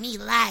Bowl gave me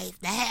life.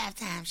 The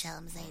halftime show, I'm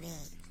going to say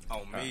that.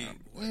 On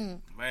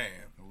me. Man.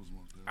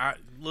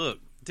 Look,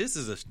 this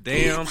is a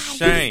damn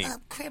shame.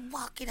 Up, crib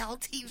walking on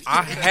TV.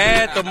 I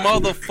had the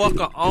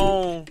motherfucker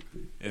on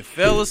and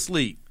fell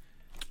asleep.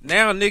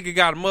 Now nigga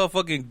got a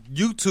motherfucking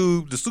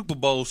YouTube, the Super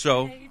Bowl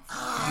show.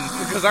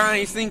 Because I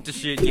ain't seen the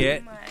shit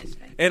yet.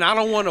 And I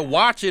don't want to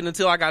watch it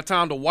until I got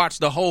time to watch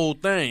the whole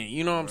thing.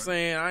 You know what I'm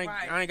saying?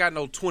 I ain't got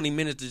no 20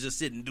 minutes to just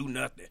sit and do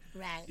nothing.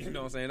 Right. You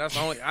know what I'm saying? That's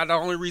the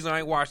only reason I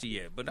ain't watched it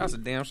yet. But that's a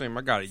damn shame.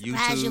 I got a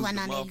YouTube, you the went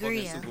on that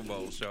grill. motherfucking Super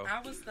Bowl show.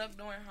 I was stuck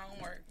doing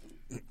homework.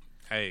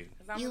 Hey.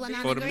 You went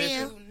on for the the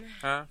grill? mission.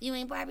 Huh? You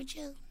ain't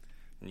barbecue?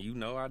 You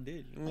know I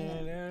did.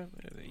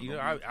 You know,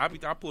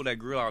 I pulled that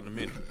grill out in a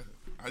minute.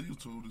 I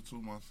YouTubed it to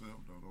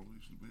myself, though. Don't we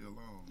should be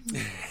alone.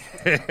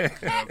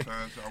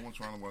 I wasn't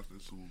trying to watch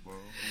that Super Bowl.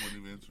 I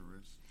wasn't even interested.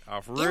 Oh,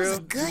 for It was real?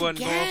 a good You wasn't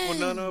going for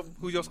game. none of?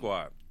 Who's your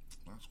squad?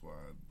 My squad,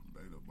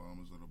 they the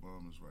bombers of the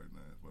bombers right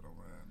now, but I'm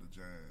riding the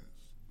Giants.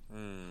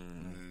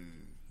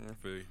 Yeah. I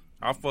feel you.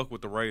 I fuck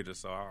with the Raiders,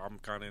 so I'm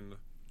kind of in the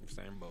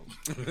same boat.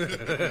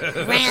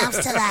 Rams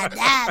till I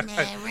die,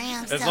 man.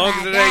 Rams As till long I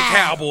as it die. ain't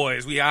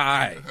Cowboys, we all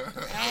right.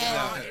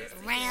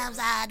 Rams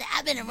all day.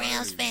 I've been a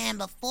Rams fan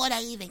before they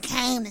even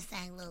came to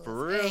St. Louis.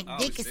 For real? Eric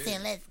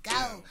Dickerson, let's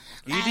go.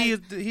 He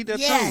that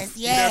Yes,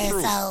 too. yes. He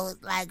that So,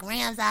 like,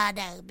 Rams all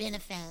day. Been a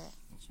fan.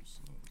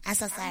 I'm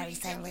so sorry,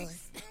 St.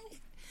 Louis.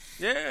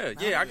 Yeah,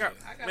 I got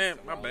man,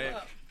 my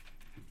bad.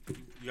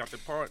 You got the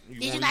part.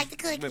 Did you like the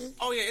cookie?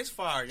 Oh, yeah, it's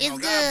fire. It's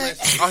God good.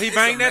 bless you. Oh, he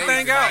banged that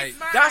thing out. Like,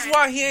 That's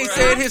why he ain't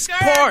said his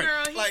part.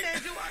 Like,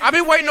 I've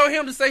been waiting on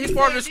him to say his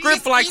part of the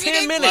script for like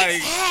 10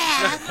 minutes.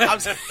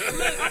 Yeah.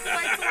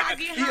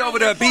 He over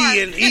there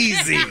being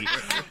easy.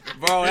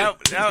 bro,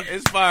 that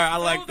it's fire. I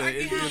like that.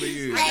 It's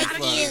really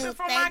good.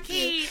 Thank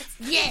you.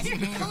 Yes,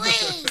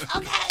 please.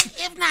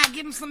 Okay. If not,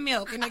 give them some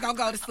milk and they're going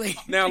to go to sleep.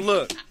 Now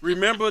look,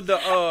 remember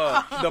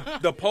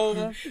the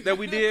poll that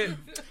we did?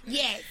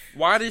 Yes.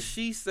 Why did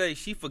she say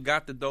she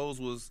forgot that those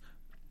was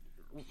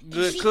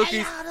good She cookies?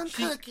 ate all them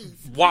cookies.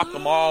 Whopped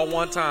them all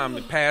one time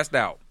and passed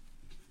out.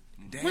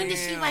 When did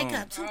she wake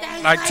up? 2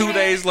 days Like later? 2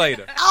 days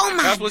later. Oh,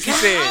 my That's what she God.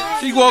 said.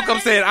 She woke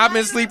up saying, I've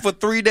been asleep for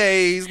 3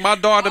 days. My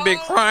daughter been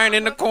crying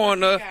in the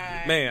corner.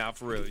 Man,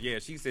 for real. Yeah,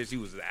 she said she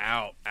was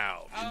out.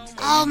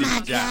 Oh,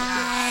 my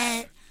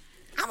God.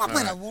 I'm going to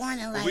put a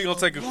warning light. We're going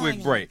to take a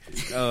quick break.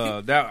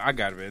 I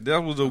got it.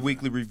 That was a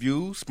weekly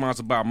review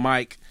sponsored by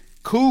Mike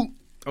Coop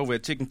over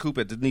at Chicken Coop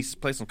at Denise's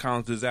Place on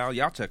Collins Desal.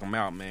 Y'all check him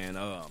out, man.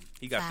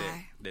 He got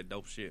that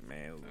dope shit,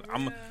 man.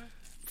 I'm going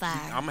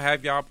to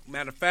have y'all,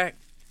 matter of fact,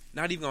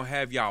 not even going to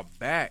have y'all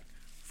back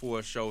for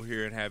a show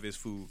here and have his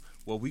food.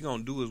 What we going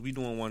to do is we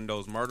doing one of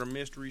those murder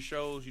mystery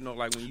shows. You know,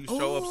 like when you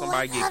show up,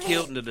 somebody get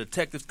killed and the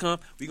detectives come.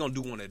 We going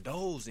to do one of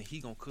those and he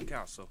going to cook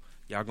out. So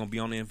y'all going to be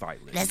on the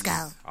invite list. Let's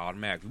go.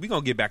 Automatically. We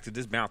going to get back to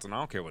this bouncing. I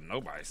don't care what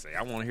nobody say.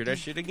 I want to hear that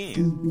shit again.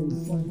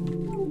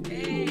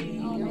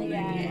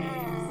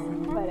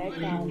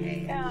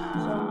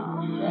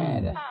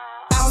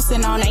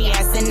 Bouncing on their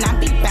ass and I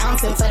be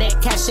bouncing for that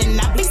cash and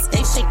I be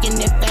stay shaking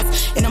it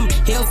fast in them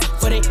hills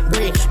for that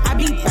bread. I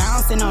be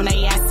bouncing on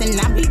their ass and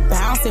I be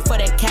bouncing for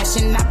that cash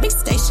and I be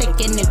stay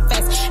shaking it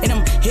fast in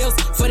them hills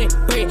for that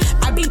bread.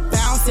 I be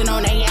bouncing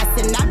on their ass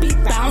and I be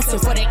bouncing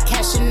for that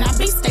cash and I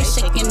be stay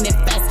shaking it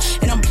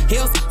fast in them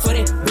hills for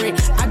that bread.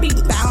 I be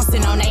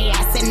bouncing on their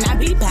ass and I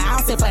be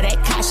bouncing for that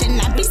cash and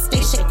I be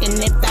stay shaking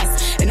it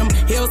fast in them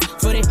hills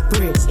for that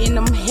bread. In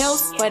them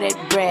hills for that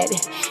bread.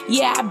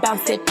 Yeah, I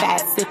bounce it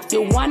fast. If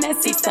you wanna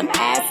see some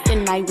ass,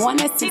 then I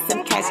wanna see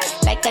some cash.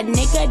 Like a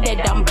nigga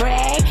that don't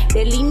brag,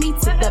 they lead me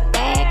to the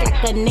bag.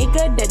 Like a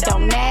nigga that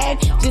don't nag,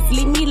 just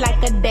leave me like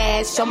a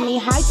dad. Show me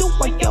how you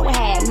work your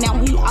hat. Now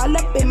he all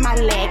up in my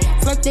leg.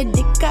 First the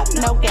dick up,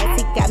 no gas.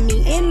 He got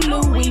me in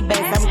Louis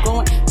Bass. I'm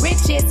going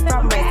riches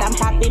from rest. I'm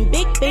popping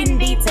big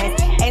Bendy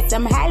tests. Ask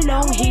him how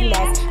long he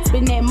lasts.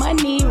 Spend that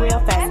money real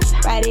fast.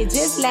 Ride it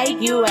just like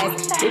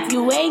US. If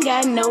you ain't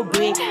got no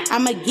bread,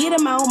 I'ma get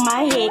him on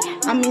my head.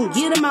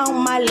 Get him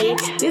on my leg.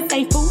 This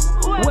ain't food.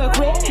 Well,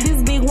 quick,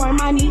 this big worm,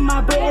 I need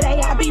my bread. Hey,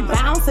 I be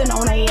bouncing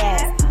on their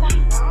ass.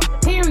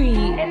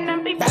 Period.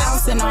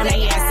 Bouncing on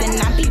their ass and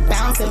I be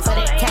bouncing for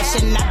that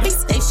cash and I be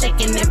stay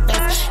shaking it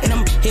fast in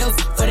them hills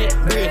for that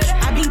bread.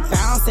 I be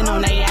bouncing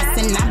on their ass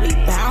and I be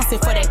bouncing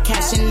for that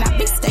cash and I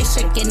be stay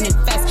shaking it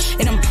fast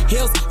in them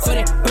hills for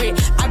that bread.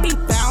 I be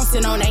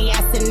bouncing on their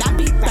ass and I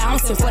be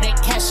bouncing for that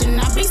cash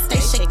and I be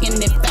stay shaking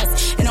it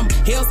fast in them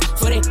hills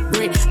for that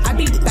bread. I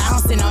be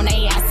bouncing on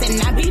their ass and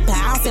I be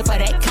bouncing for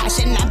that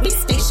cash and I be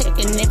stay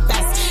shaking it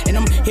fast in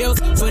them hills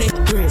for that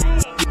bread.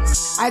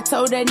 I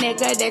told a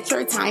nigga that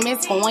your time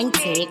is going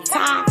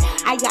TikTok.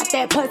 I got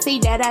that pussy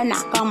that I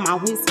knock him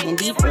out his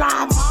Fendi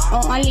flops.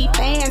 On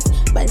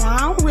OnlyFans, but I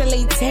don't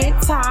really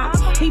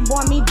TikTok. He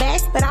bought me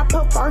bags, but I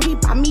prefer he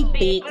buy me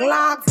big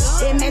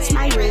locks. It match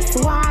my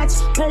wristwatch.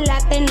 Pull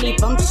up and leave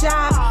him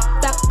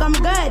shop. Fuck him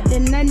good,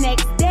 then the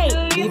next day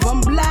leave him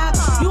blocked.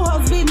 You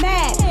hoes be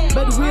mad,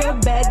 but real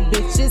bad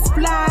bitches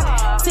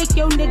flop. Take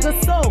your nigga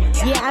soul,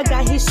 yeah, I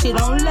got his shit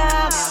on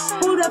lock.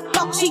 Who the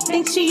fuck she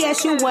think she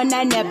is? You one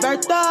I never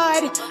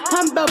thought.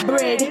 Humble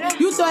bread,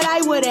 you thought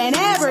I wouldn't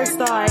ever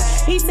start.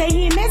 He say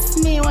he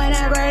missed me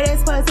whenever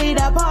this pussy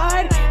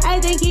depart. I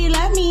think he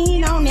love me,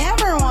 he don't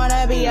ever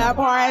wanna be a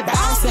part.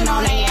 Bouncing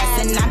on the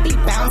ass and I be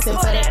bouncing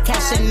for that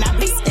cash and I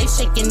be stay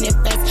shaking it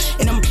fast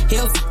in them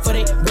heels for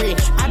that bread.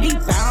 I be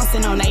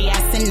bouncing on the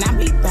ass and I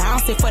be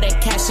bouncing for that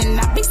cash and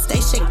I be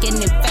stay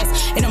shaking it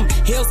fast in them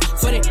heels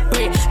for that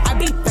bread. I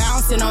be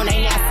bouncing on the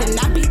ass and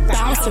I be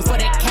bouncing for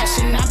that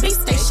cash and I be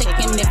stay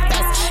shaking it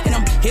fast in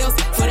them heels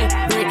for that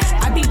bread.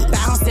 I be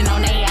bouncing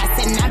on the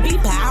ass and I be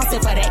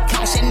bouncing for that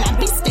cash and I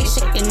be stay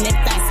shaking it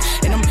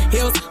fast in them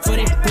heels for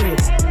that bread.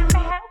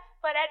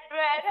 For that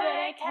bread, for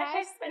that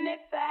cash, spin it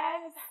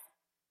fast.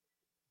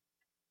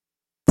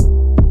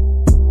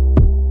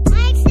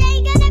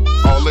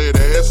 All that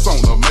ass on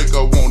her, make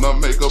her wanna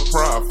make a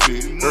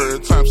profit. Every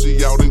time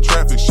she out in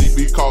traffic, she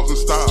be causing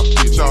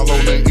stoppage. All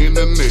on the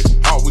internet,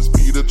 always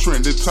be the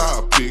trending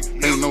topic.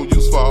 Ain't no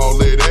use for all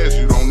that ass,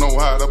 you don't know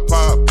how to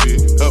pop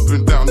it. Up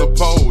and down the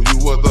pole, you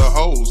other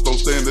hoes don't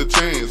stand a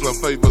chance. Her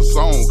favorite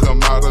song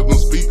come out of them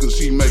speakers,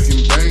 she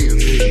making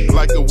bands.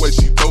 Like the way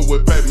she throw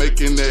it back,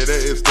 making that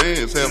ass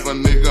dance. Have a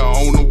nigga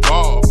on the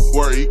wall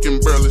where he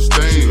can barely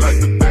stand. Like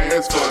the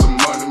dance for the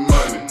money,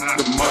 money,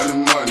 the money,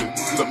 money.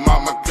 The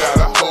mama got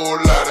a whole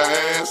lot of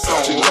ass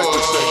on. She like to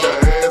shake her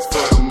ass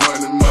for the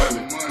money,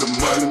 money, the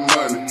money,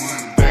 money.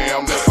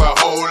 Damn, that's a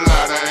whole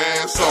lot of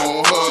ass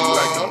on her. She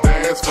like to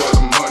dance for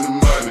the money,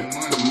 money,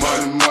 the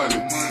money, money.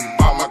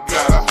 Mama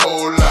got a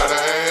whole lot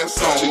of ass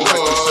on. She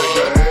like to shake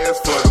her ass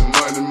for the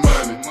money,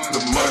 money, the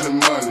money,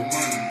 money.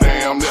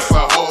 Damn, that's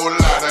a whole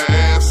lot of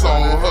ass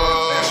on her.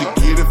 She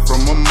get it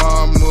from her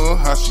mama,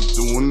 how she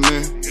doing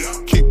that?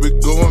 Keep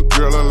it going,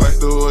 girl, I like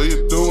the way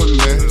you doing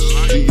that.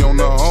 She on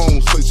her own,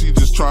 say she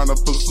just tryna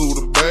pursue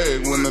the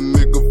bag. When a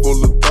nigga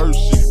full of thirst,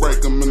 she break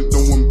him and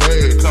doing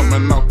bad.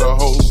 Coming out the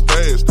whole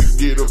stash to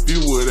get a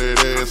view of that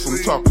ass. I'm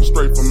talking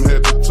straight from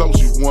head to toe,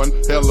 she one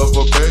hell of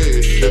a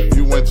bag. If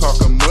you ain't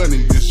talking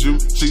money, it's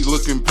you, she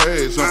looking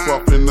past. Jump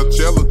off in the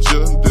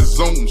Challenger, the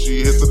zoom,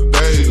 she hit the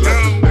day. Like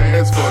the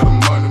dance for the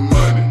money,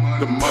 money,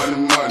 the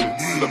money, money.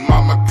 The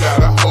mama got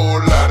a whole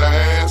lot of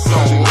ass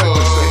on. She like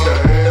to shake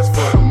her ass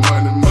for the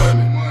money,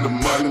 money, the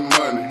money,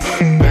 money.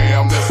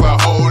 Damn, that's a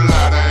whole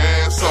lot of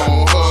ass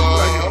on her. She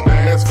like to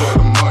dance for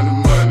the money,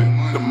 money,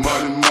 the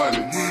money,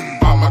 money.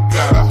 Mama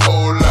got a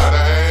whole lot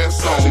of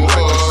ass on her. She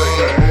like to shake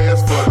her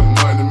ass for the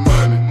money,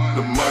 money,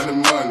 the money,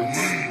 money.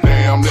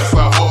 Damn, that's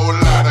a whole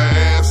lot of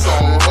ass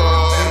on her.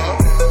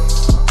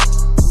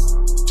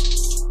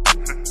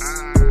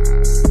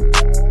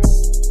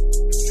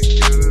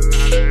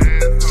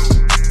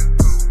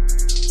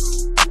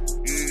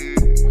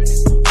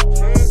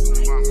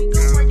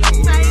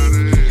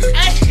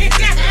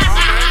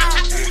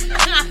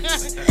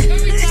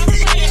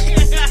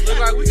 Look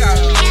like we got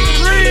a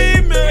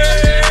remix.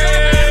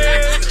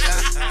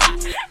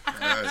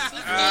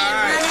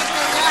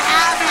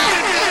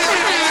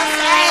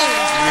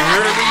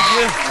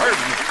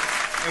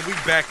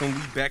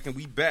 And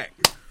we back.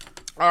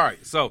 All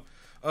right, so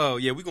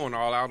yeah, we going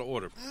all out of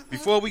order.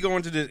 Before we go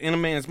into this In a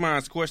Man's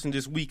Mind's question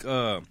this week,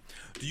 do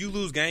you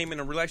lose game in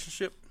a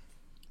relationship?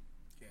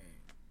 Game.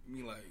 You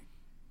mean like?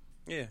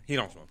 Yeah, he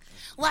don't smoke.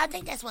 Well, I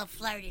think that's what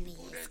flirting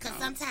is. Because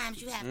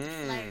sometimes you have to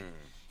flirt,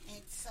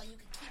 and so you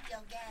can keep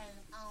your game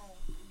on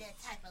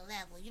that type of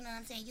level. You know what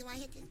I'm saying? You want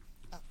to hit this?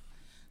 Oh.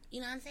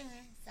 You know what I'm saying?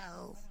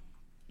 So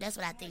that's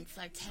what I think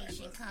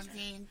flirtation comes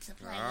into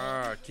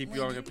play. Keep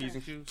you on your P's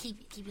and Q's?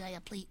 Keep you on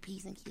your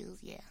P's and Q's,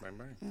 yeah. Bang,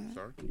 bang.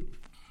 Sorry.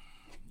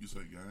 You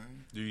say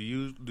game? Do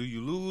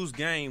you lose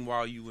game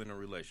while you in a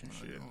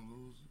relationship? No, you don't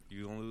lose it.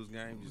 You don't lose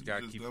game? You just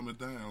got to keep dumb it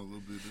down a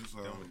little bit. That's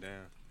all. Dumb it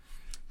down.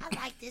 I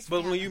like this.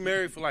 But when you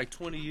married for like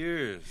 20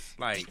 years,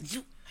 like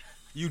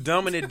you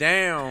dumbing it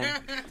down.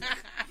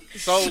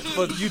 So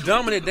you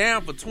dumbing it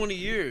down for 20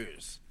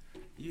 years.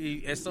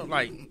 It's something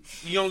like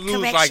you don't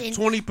lose like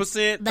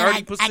 20%,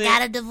 30%. I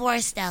got a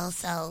divorce though,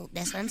 so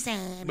that's what I'm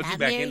saying. But you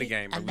back in the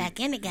game. I'm back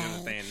in the game.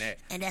 Understand that.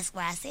 And that's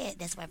why I said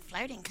that's where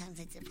flirting comes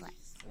into play.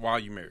 While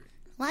you married.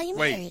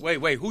 Married.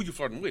 Wait. Who you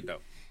flirting with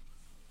though?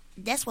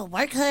 That's what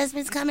work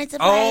husbands come into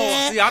play.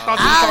 Oh, see, I thought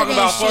you were talking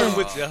about flirting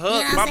with your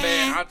husband. You know My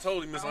bad. I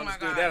totally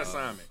misunderstood that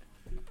assignment.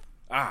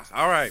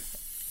 All right.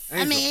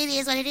 I mean, it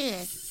is what it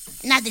is.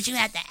 Not that you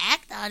have to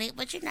act on it,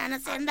 but you know what I'm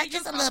saying? Like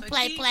just a little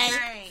play.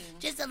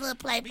 Just a little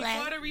play.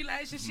 Before the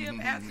relationship,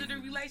 after the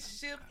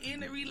relationship,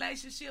 in the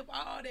relationship,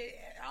 all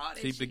that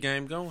Keep the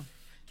game going.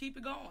 keep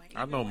it going.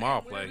 I know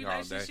Maul play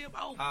all day.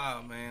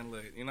 Ah, man,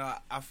 look,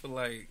 I feel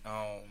like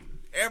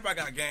everybody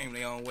got game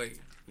their own way.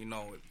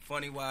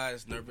 Funny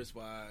wise, nervous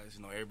wise,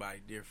 everybody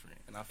different,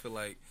 and I feel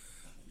like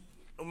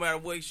no matter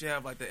what, you should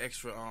have like that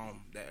extra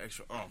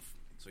oomph.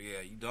 So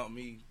yeah, you dump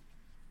me,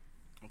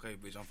 okay,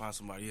 bitch, I'm find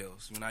somebody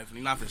else. You're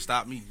not finna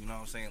stop me. You know what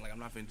I'm saying? Like I'm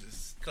not finna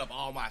just cut up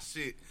all my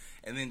shit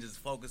and then just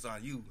focus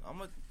on you. I'm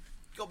gonna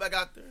go back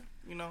out there.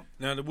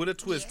 Now with a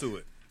twist to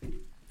it,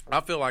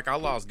 I feel like I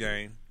lost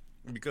game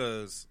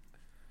because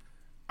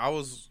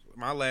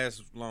my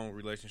last long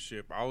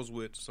relationship, I was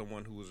with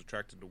someone who was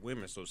attracted to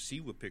women, so she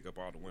would pick up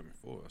all the women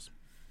for us.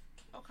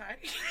 Okay.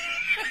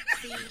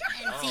 See,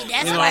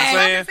 that's You know what why I'm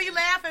saying? I can see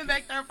laughing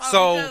back there, folks,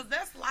 So, because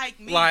that's like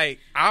me. Like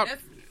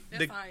that's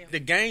the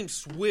game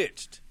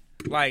switched.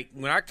 Like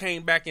when I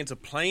came back into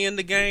playing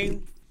the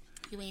game,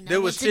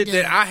 there was shit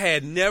that I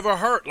had never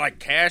heard, like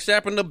cash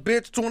apping the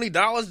bitch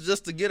 $20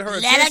 just to get her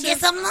attention. Let her get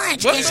some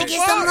lunch. Can she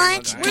get some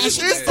lunch? Can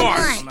she get some I'm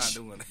not lunch?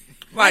 doing it.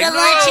 Like, Where no,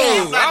 the lunch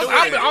is?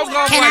 I was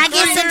gone Can for I like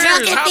get 3 some years.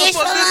 drunken How the fish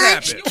fuck for this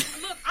lunch?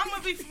 happened? Look, I'm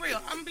gonna be for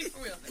real.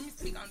 Let me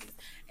speak on this.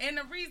 And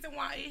the reason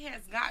why it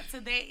has got to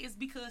that is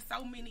because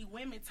so many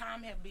women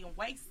time have been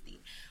wasted.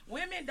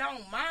 Women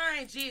don't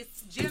mind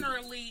just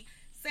generally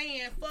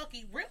saying, fuck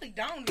it, really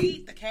don't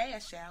need the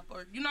cash app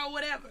or,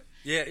 whatever.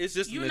 Yeah, it's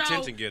just an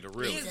attention getter,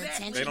 really.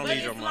 Exactly. They don't But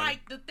need your it's money.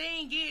 like, the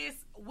thing is,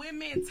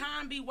 women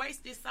time be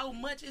wasted so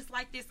much. It's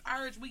like this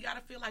urge, we gotta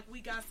feel like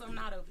we got something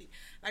out of it.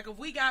 Like if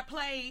we got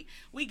played,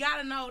 we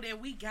gotta know that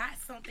we got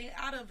something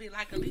out of it.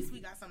 Like at least we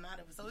got something out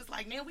of it. So it's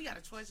like, now we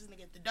gotta trust this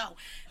nigga at the door.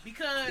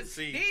 Because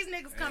these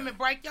niggas come and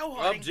break your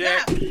heart and go.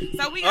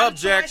 So we gotta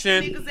trust the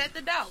niggas at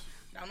the door.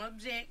 Don't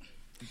object.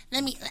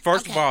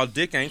 First of all,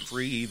 dick ain't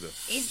free either.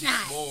 It's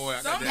not. Boy,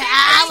 I got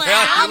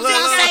I was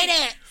going to say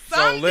that.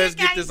 So let's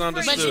get this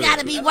understood. But you got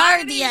to be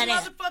worthy of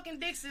that. Motherfucking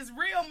dicks is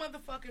real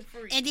motherfucking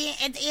free. And then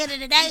at the end of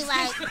the day,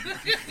 like,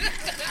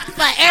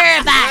 for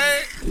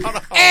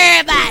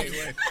everybody.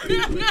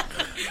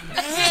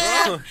 The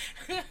hell?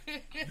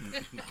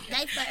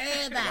 They for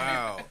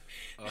everybody.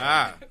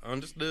 Wow.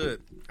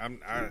 Understood. As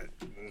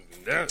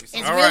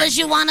real as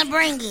you want to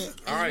bring it.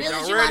 As real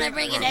as you want to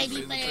bring it, they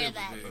be for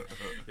everybody.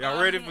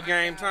 Y'all ready for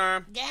game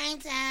time? Game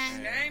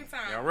time. Game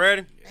time. Y'all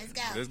ready? Let's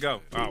go. Let's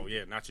go. Oh,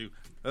 yeah, not you.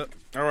 All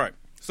right.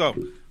 So,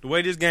 the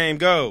way this game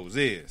goes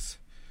is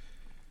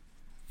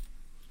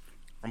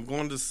I'm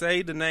going to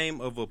say the name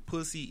of a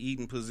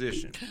pussy-eating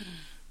position.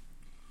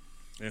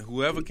 And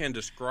whoever can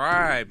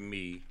describe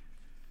me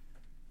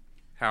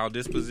how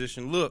this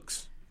position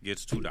looks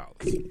gets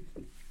 $2.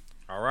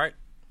 All right?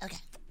 Okay.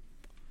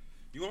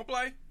 You want to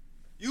play?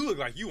 You look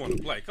like you want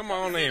to play. Come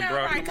on in,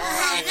 bro. Come on,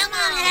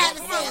 have a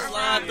seat.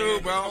 Slide through,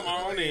 bro. Come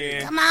on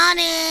in. Come on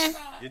in.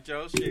 Get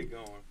your shit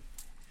going.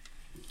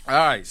 All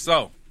right,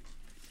 so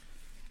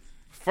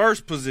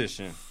first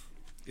position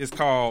is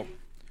called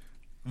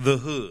the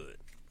hood.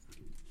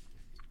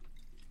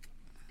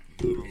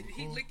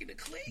 He licking the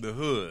click. The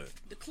hood.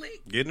 The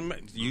click.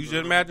 Use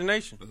your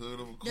imagination. The hood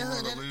of a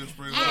car, the lid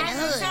spread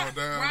hood.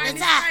 down. Riding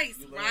his face.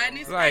 Riding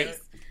his face.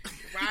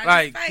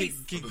 Like,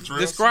 dress.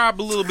 describe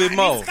a little bit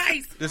more.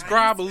 face.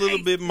 Describe a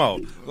little bit more.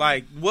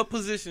 Like, what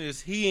position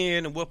is he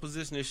in and what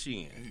position is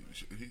she in?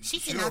 She She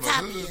sitting on on the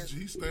top of hood. you.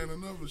 He's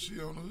standing up, but she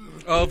on the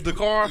hood. Of the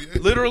car?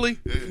 Yeah. Literally?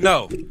 Yeah.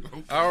 No.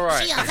 All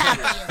right. She on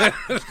top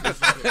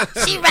of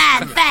you. She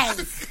riding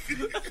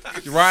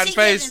face. Riding She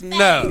face? giving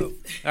No.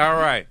 All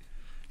right.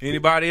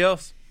 Anybody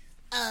else?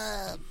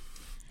 Uh,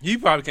 You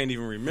probably can't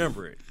even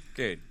remember it.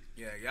 Okay.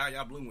 Yeah,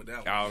 y'all blew with that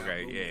one. Oh, Y'all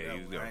okay, blew yeah,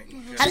 with you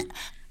that go. one.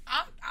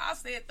 I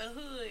said the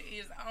hood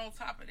is on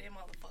top of that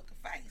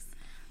motherfucking face.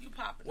 You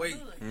popping Wait. the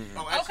hood.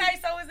 Oh, actually, Okay,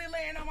 so is it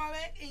laying on my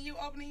back and you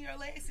opening your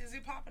legs? Is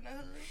it popping the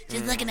hood?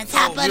 just look at the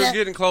top of You're the.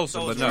 getting closer,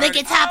 but no. Look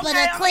at top of Okay,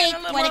 the I'm click.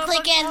 getting a Where the little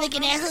click at? Look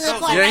at that hood So-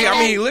 part. Yeah, right I mean,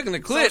 there. he looking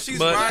at the clip, she's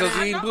but riding- because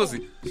he eating I know.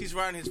 pussy. she's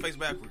riding his face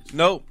backwards.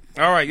 Nope.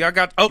 All right, y'all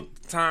got. Oh,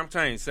 time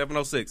change.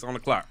 7:06 on the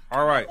clock.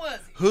 All right. What was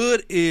it?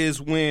 Hood is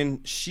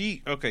when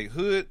she. Okay,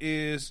 hood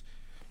is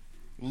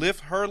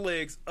lift her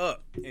legs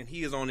up and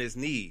he is on his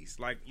knees,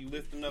 like you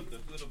lifting up the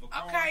hood of a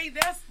car. Okay,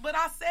 but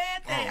I said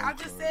that. I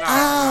just said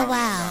Oh,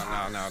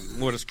 wow. No.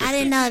 More descriptive. I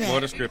didn't know that. More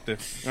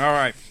descriptive. All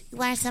right. You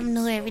learn something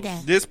new every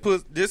day. This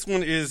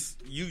one is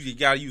you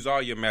gotta use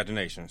all your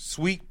imagination.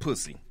 Sweet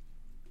pussy.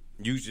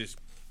 You just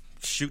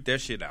shoot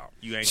that shit out.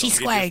 You ain't She gonna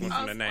get squirting. this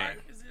one from the name.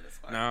 Is it a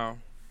squirt? No.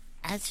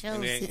 I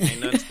chose Ain't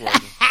nothing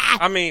squirting.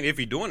 I mean, if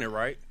you're doing it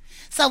right.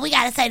 So we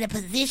got to say the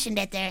position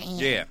that they're in.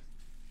 Yeah.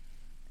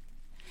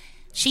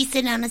 She's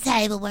sitting on the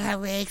table with her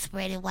legs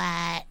spread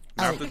wide.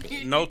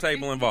 No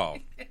table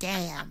involved.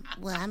 Damn.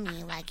 Well, I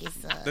mean, like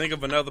it's a Think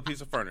of another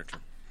piece of furniture.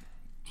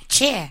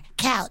 chair,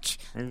 couch,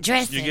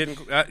 dresser, You're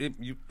getting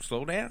you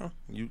slow down.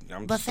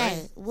 I'm just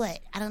saying. buffet. What?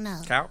 I don't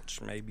know. Couch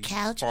maybe.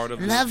 Couch, Part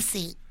of love it.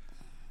 seat,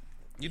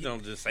 You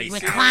don't just say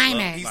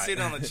recliner, He's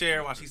sitting on a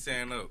chair while she's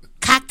standing up.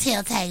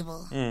 cocktail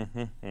table,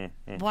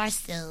 Mm-hmm. bar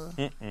stool.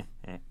 All right,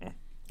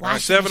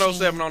 washing 7:07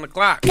 machine. on the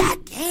clock.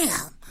 God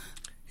damn.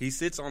 He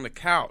sits on the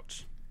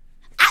couch,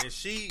 and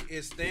she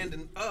is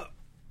standing up.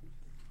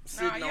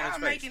 sitting on y'all his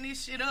face. making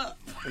this shit up.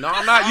 No,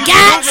 I'm not. You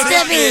Got can to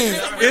Google be.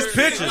 this. It's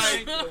pictures.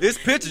 It's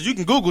pictures. You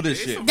can Google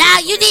this shit.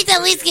 Dog, you need to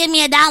at least give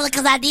me $1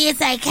 because I did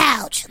say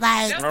couch.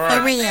 Like, That's for what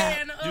I'm real.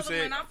 saying. The You other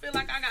said- one, I feel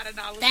like I got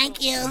 $1. Thank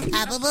too. you.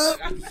 Boo-boo.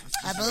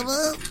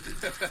 Boo-boo.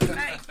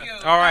 Thank you.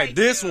 All right, Thank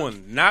this you.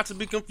 one, not to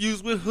be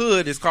confused with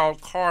hood, is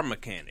called car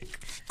mechanic.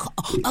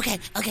 Okay.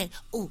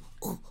 Ooh.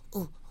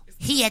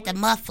 He at the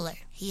muffler.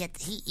 He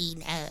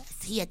eating ass.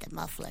 He at the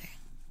muffler.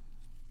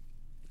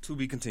 To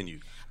be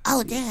continued.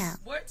 Oh, damn.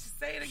 What?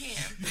 Say it again.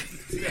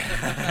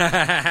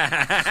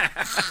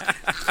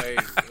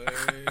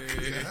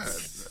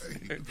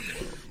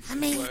 I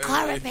mean,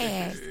 car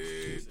repairs.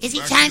 Is he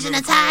changing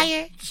a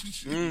tire?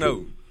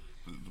 No.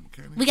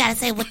 We gotta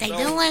say what they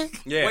doing.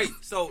 Yeah. Wait,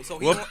 so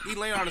he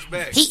laying on his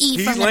back. He eat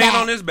He's from the laying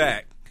back. on his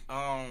back.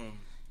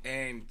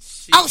 And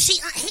she. Oh, he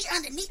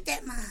underneath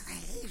that mother.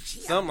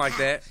 Something like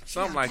that.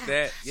 Something like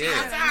that.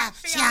 Yeah.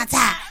 She on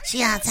top.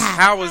 She on top.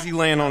 How was he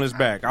laying on his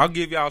back? I'll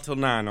give y'all till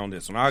 9 on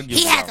this one. I'll give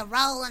He y'all. had to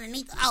roll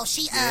underneath. Oh,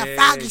 she Yeah,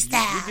 froggy you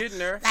style. getting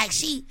there. Like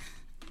she.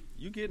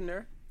 You getting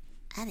there?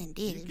 I didn't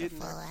did it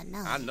before. I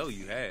know. I know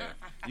you have.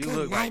 You Good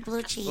look night, like,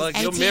 blue cheese. like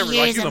your 18 memory,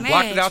 years like you of done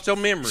blocked it marriage. out your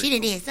memory. She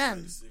done did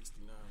something.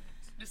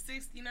 The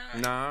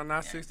 69. Nah,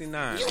 not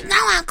 69. You know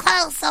I'm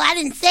close, so I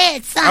didn't say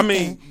something. I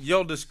mean,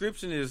 your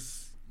description is,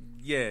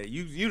 yeah,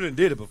 you done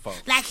did it before.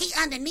 like he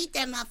underneath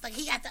that motherfucker.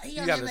 He got the on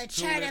got that a little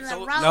chair, that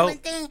little Nope, rolling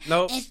thing.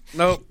 nope. And-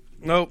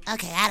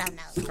 Okay, I don't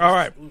know. All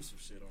right.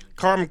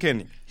 Car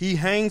mechanic. He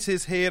hangs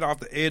his head off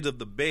the edge of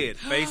the bed,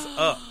 face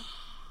up,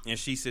 and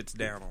she sits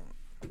down on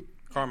it.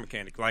 Car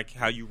mechanic, like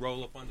how you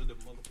roll up under the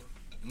motherfucker.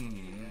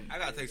 I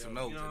gotta take some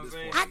notes. At this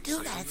point. I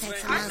do gotta take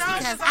some I notes know,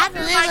 because 'cause I I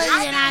feel really like did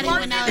not I've even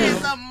been know working as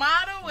that. a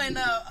model and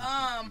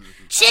a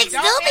Chicks do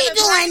adult be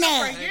doing entertainer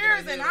that. for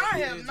years, and I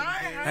have not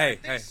heard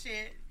this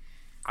shit.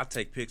 I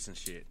take pics and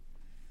shit.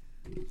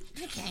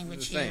 I came with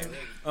Just you. saying.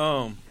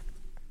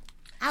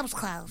 I was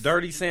close.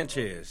 Dirty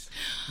Sanchez.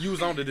 You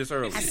was onto this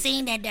earlier. I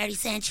seen that Dirty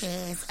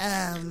Sanchez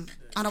on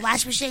the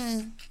wash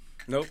machine.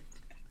 Nope.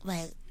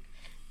 Wait.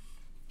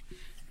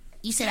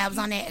 You said I was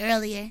on that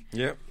earlier.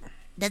 Yep.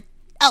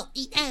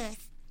 Eat ass.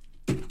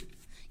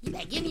 You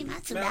better give me my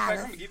 $2. Matter of fact,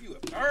 I'm gonna give you a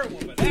third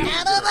one for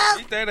that.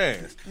 Eat that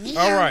ass.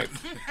 Yeah. All right.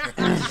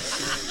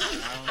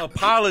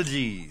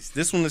 Apologies.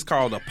 This one is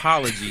called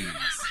Apologies.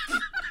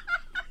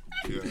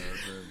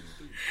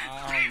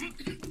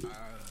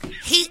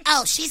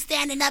 She's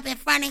standing up in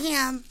front of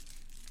him,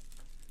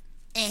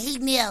 and he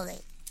kneeling.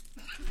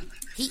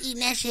 He eating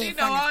that shit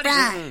from the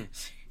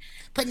front.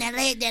 Putting that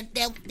leg,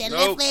 that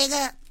left leg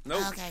up.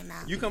 Nope. Okay, no.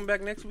 You come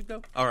back next week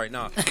though? All right,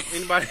 nah.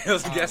 Anybody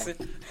else guessing?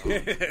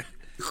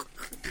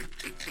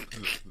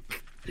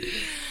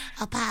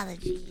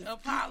 Apologies.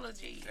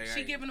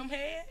 She giving them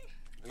head?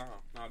 No,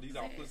 these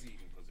are pussy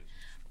eating positions.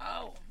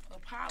 Oh,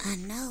 apology. I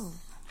know.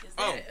 Is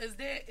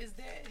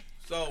that?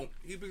 So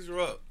he picks her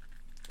up,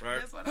 right?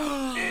 That's what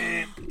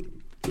I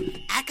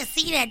I can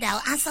see that though.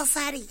 I'm so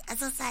sorry.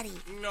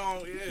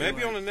 No, yeah.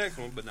 Maybe on the next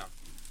one, but no.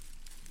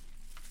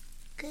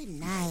 Good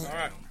night. All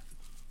right.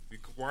 We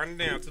winding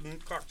down to the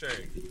clock change.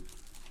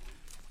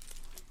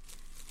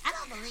 I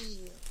don't believe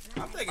you.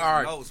 I'm taking All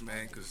right. notes,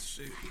 man, because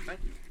shit. Thank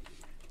you.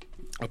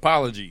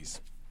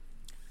 Apologies.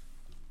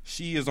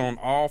 She is on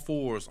all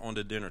fours on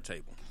the dinner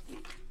table.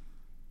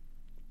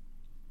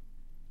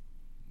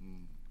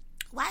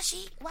 Why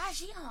she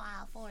on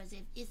all fours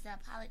if it's a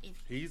apology?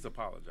 He's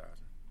apologizing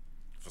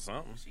for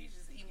something. She's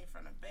just eating it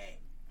from the back.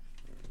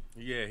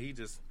 Yeah, he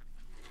just.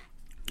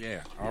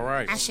 Yeah, all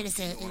right. I should have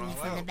said eating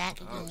from the back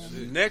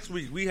again. Next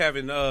week we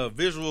having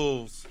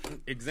visuals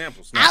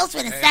examples. I was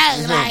finna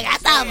say, like, I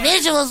thought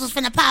visuals was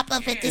finna pop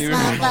up at this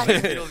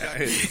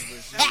motherfucker.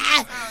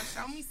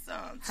 Show me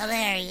some.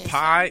 Hilarious.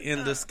 Pie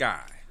in the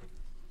sky.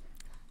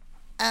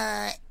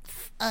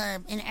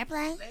 In the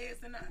airplane? Legs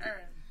in the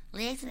earth.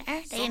 Legs in the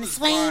earth? They in the Something's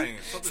swing? flying.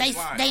 Something's Say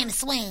flying. they in the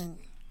swing.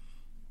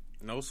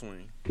 No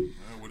swing.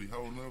 What he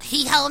holding up?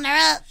 He holding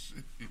her up.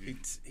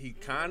 He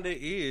kinda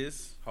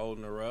is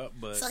holding her up,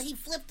 but So he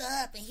flipped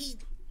her up and he.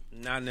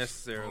 not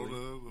necessarily.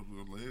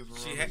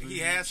 He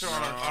has her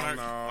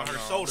on her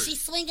shoulder.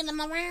 She's swinging him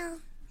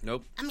around?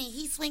 Nope. I mean,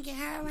 he's swinging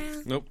her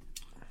around? Nope.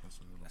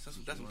 That's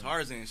some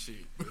Tarzan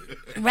shit.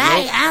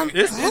 Right. Nope. Who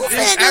It's finna do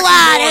actually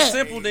all more that?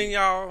 simple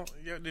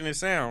than it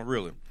sound,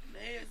 really.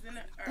 Legs in the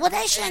earth. Well,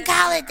 they shouldn't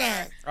call it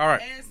that. All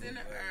right. Legs in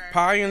the earth.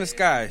 Pie in the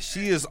sky.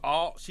 She is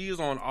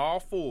on all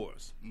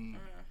fours.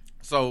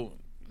 So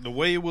the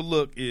way it would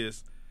look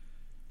is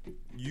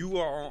you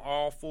are on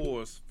all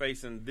fours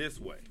facing this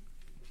way.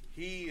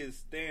 He is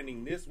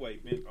standing this way,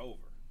 bent over.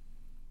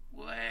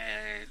 What?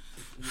 Hey,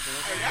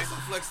 that's some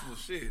flexible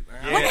shit,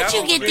 man. Yeah, Where did that's you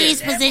what get I'm these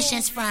saying.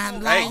 positions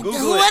from? Like,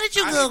 Google what it. did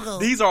you Google?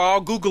 These are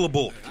all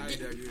Googleable.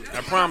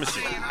 I promise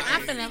you.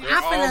 I'm finna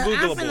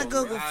Googleable.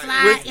 Google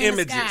fly With in the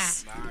images.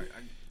 sky.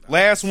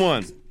 Last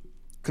one.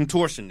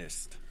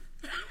 Contortionist.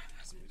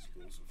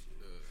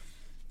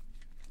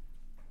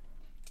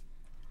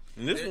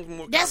 And this one's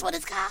more That's what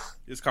it's called?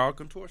 It's called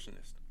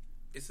contortionist.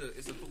 It's a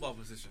football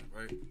position,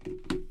 right?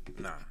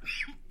 Nah.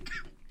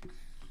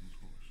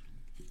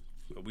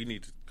 But we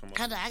need to come up.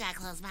 Hold on, I gotta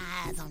close my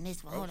eyes on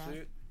this one. Hold on.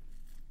 Shit.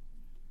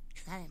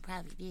 Cause I done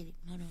probably did it.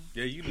 Hold on.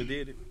 Yeah, you done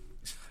did it.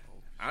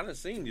 I done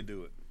seen you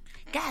do it.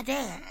 God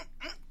damn.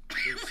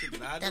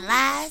 The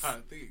lies?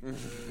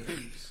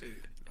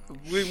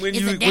 When It's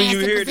you a dancing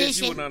hear this,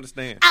 position. you wouldn't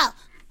understand. Oh.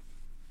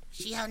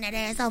 She holding that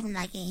ass open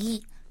like in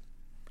heat.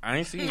 I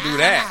ain't seen you do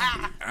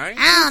that. I ain't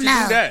I don't seen you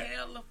know. do that.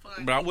 Hella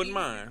fun. But I wouldn't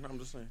mind. I'm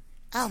just saying.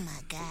 Oh my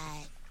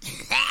God.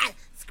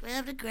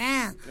 Scrub the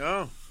ground.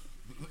 Oh.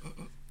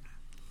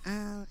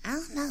 I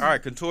don't know. All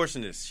right,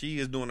 contortionist. She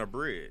is doing a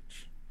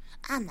bridge.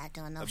 I'm not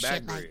doing no A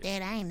shit back like bridge.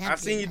 that. I ain't never I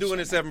seen did you no doing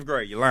it in shit 7th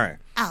grade. You're lying.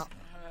 Oh,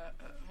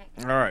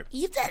 All right.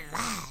 you done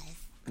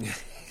lies.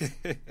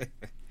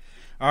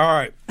 All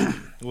right.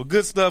 Well,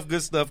 good stuff.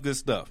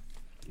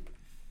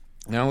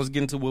 Now let's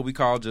get into what we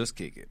call Just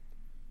Kick It.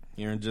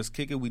 Here in Just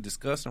Kick It, we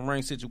discuss and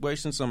rank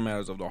situations, some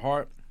matters of the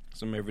heart,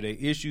 some everyday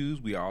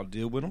issues. We all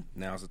deal with them.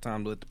 Now's the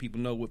time to let the people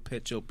know what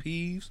pet your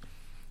peeves,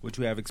 what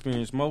you have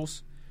experienced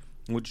most,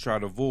 and what you try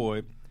to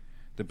avoid,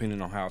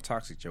 depending on how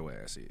toxic your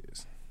ass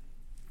is.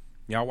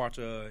 Y'all watch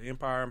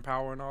Empire and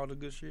Power and all the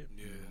good shit?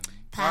 Yeah.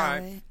 Power, All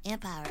right.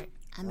 empowered.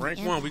 I mean, Rank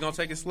one. empowered. We're going to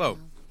take it slow.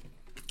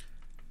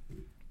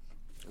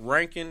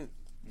 Ranking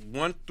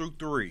 1 through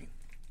 3.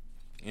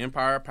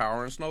 Empire,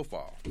 Power, and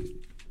Snowfall.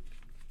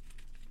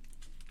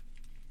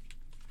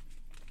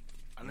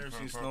 I never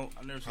seen Power.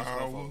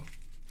 Snowfall.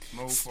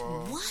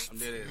 Snowfall. What? I'm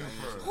dead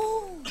ass.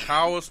 Ooh.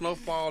 Power,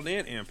 Snowfall,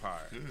 then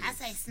Empire. I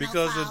say snowfall,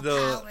 Because of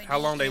the power, how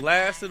long they then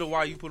lasted, or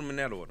why you put them in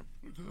that order?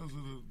 Because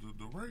of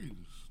the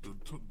ratings,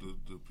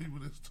 the people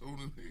that's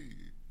tuning in.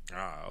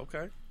 Ah,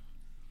 okay.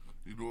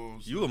 You know what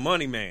I'm saying? You a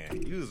money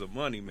man. You was a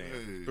money man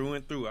Hey. through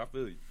and through. I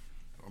feel you.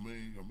 I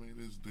mean,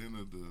 it's then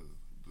the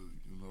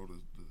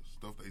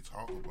stuff they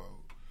talk about.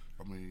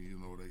 I mean,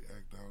 they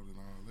act out and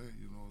all that.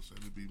 You know what I'm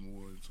saying? It be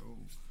more in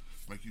tone,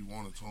 make you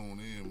want to tune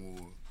in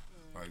more.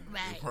 Like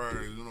Right.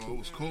 Empire, it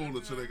was cool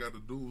until they got to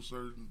do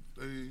certain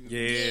things.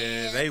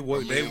 Yeah, they I mean,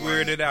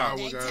 weirded out.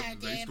 They Power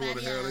turned they everybody sort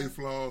of had on. their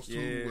flaws too,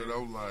 Yeah. but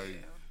I'm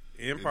like,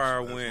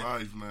 Empire that's went.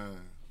 life, man.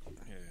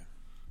 Yeah.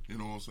 You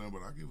know what I'm saying?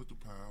 But I give it to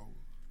Power.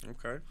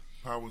 Okay.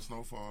 Power and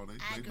Snowfall, I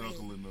they agree.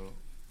 knuckling up.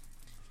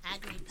 I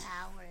agree,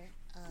 power.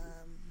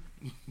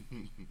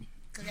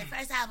 Cause at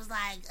first I was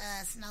like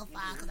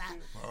Snowfall, cause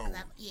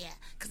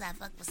I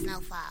fuck with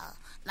Snowfall.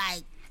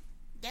 Like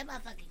that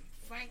motherfucking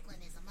Franklin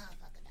is a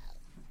motherfucker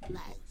though.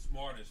 Like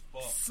Smart as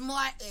fuck.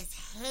 smart as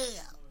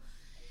hell,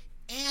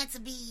 and to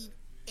be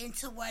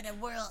into where the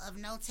world of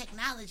no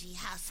technology,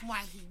 how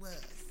smart he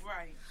was.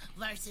 Right.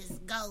 Versus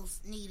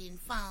Ghost needing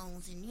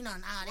phones and and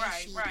all that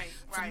shit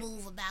to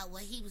move about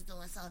what he was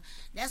doing. So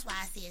that's why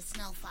I said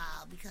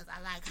Snowfall, because I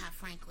like how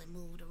Franklin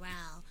moved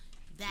around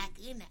back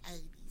in the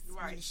 80s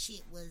when the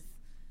shit was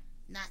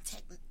not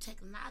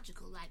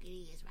technological like it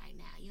is right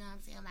now. You know what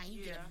I'm saying? Like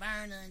you get a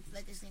burner and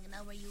let this nigga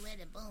know where you at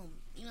and boom.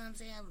 You know what I'm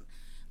saying?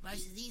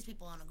 Versus these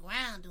people on the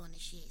ground doing the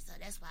shit. So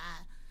that's why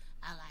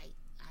I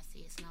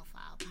said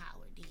Snowfall,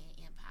 Power, then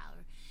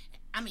Empire.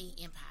 I mean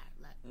Empire.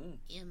 Like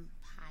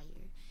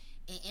Empire.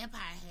 And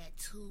Empire had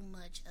too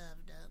much of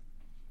the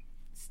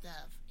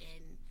stuff.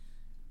 And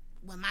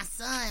when my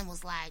son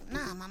was like,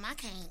 nah, Mom, I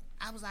can't.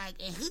 I was like,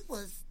 and he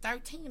was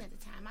 13 at the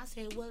time. I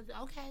said, well,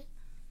 okay,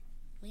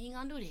 we ain't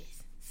gonna do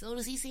this. As soon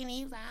as he seen it,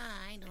 he was like,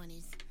 I ain't doing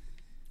this.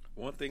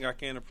 One thing I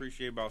can't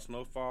appreciate about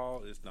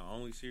Snowfall is the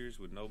only series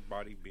with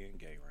nobody being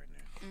gay right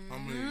now. I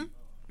mean,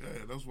 yeah,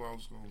 that's what I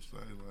was gonna say.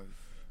 Like,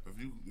 if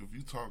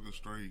you talking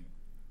straight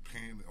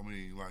panic, I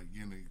mean, like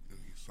getting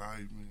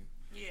excitement,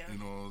 you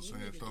know what I'm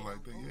saying, stuff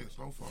like that. Yeah,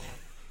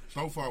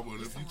 Snowfall.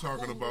 But if you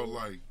talking about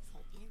like,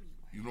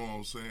 you know what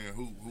I'm saying,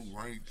 who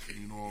ranked,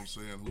 you know what I'm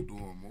saying, who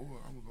doing more,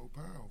 I'm gonna go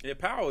Power. Yeah,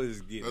 Power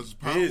is getting That's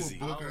Power busy.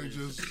 book ain't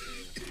just, it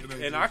ain't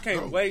And just I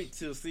can't dope. wait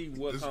to see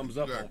what comes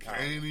up you on got Power.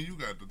 Kaney, you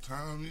got the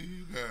Tommy,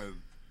 you got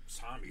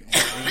Tommy. you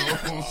know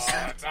what I'm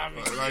saying?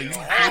 Tommy. Like you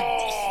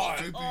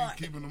 50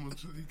 keeping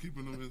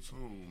them in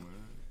tune,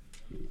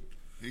 man.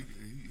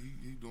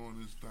 He doing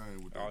his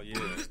thing with that. Oh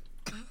yeah.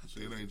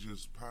 See, it ain't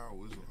just Power,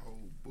 it's a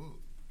whole book.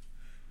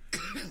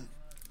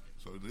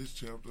 So this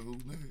chapter, who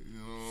next? You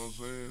know what I'm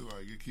saying?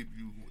 Like it keep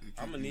you.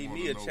 I'm gonna need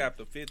me a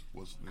chapter 50.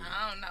 What's next?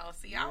 I don't know.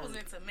 See, I was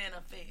into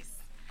Manifest.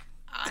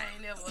 I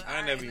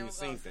ain't never even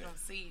seen that.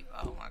 See,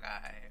 oh my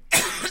god.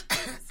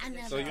 I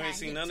never So you ain't got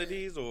seen hip none to of it.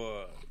 these,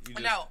 or you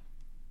just, No.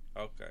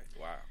 Okay,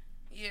 wow.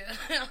 Yeah.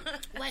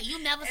 Wait,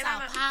 you never And saw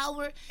I-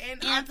 Power,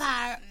 and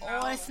Empire,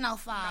 no, or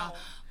Snowfall?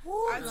 no. Woo,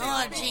 I tell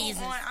Lord people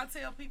Jesus. I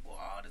tell people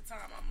all the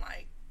time, I'm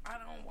like, I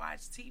don't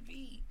watch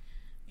TV.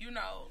 You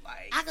know,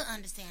 like I can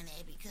understand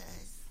that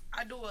because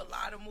I do a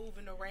lot of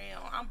moving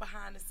around. I'm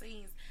behind the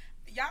scenes.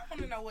 Y'all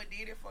want to know what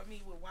did it for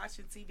me with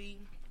watching TV?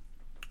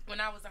 When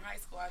I was in high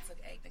school, I took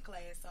acting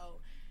class, so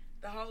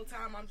the whole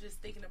time I'm just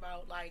thinking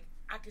about, like,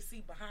 I can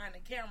see behind the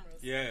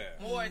cameras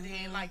more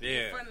than, like,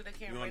 in front of the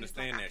camera. You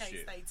understand and it's like,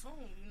 that I can't stay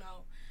tuned, you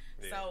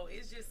know? So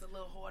it's just a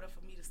little harder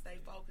for me to stay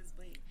focused,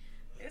 but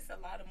it's a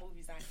lot of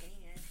movies I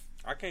can.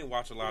 I can't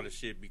watch a lot of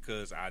shit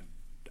because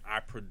I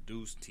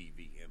produce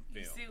TV and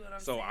film. see what I'm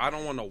so saying? I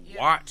don't want to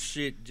watch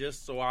shit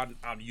just so I'm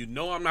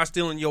not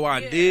stealing your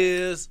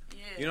ideas. Yeah.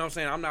 You know what I'm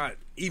saying? I'm not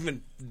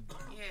even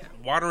Yeah.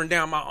 watering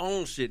down my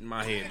own shit in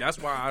my head. That's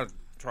why I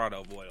try to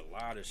avoid a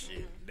lot of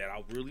shit that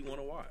I really want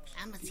to watch.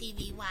 I'm a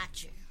TV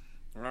watcher.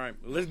 All right,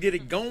 let's get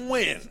it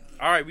going.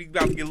 All right, we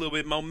about to get a little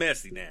bit more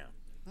messy now.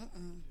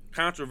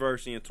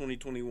 Controversy in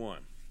 2021.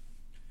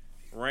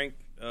 Rank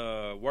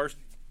worst,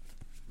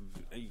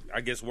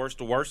 I guess worst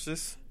to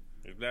worstest,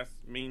 if that's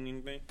mean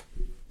anything.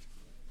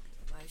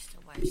 Worst to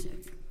worst.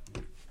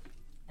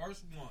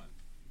 First one,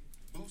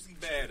 Boosie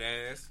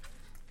Badass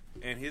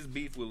and his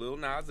beef with Lil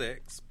Nas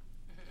X.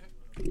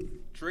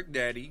 Trick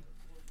Daddy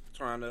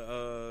trying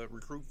to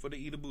recruit for the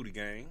Eat a Booty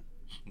gang.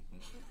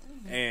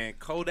 And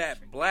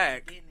Kodak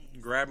Black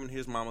grabbing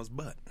his mama's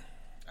butt.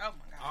 Oh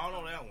my God. I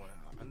don't know that one.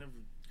 I never.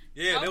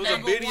 Yeah, there was a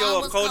Number video one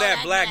of was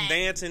Kodak Black Black.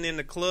 dancing in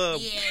the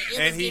club, Yeah, it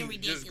and was he getting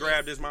ridiculous. just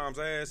grabbed his mom's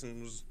ass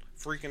and was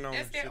freaking on.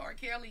 That's shit. that R.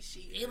 Kelly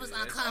shit. It was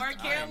R.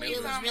 uncomfortable. Kelly It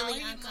was talking really about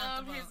he loved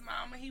uncomfortable. his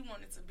mama. He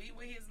wanted to be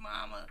with his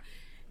mama.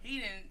 He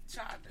didn't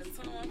try to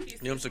tongue kiss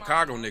Them his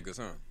Chicago mama. niggas,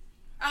 huh?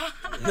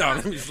 No,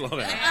 let me slow down.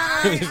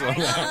 I Let me slow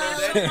down.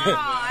 ain't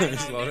gonna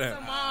Slow miss down.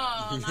 them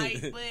all.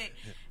 Like, but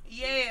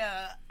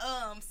yeah,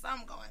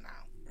 something going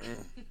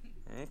on.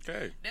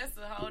 Okay. That's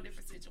a whole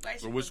different situation.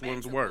 So which But back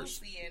one's to worse?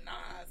 Boosie and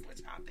Nas, what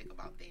y'all think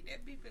about that?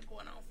 That beef been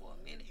going on for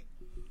a minute.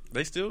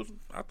 They still,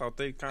 I thought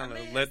they kind of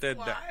I mean, let that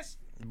squash.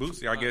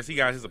 Boosie, I guess he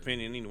got his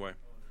opinion anyway.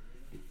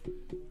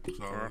 That's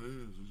all it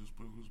is. He just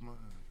put his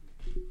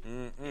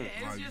mind. Yeah,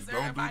 it's Like, just don't do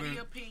everybody's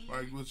that.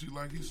 opinion.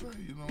 Like he say,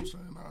 you know what I'm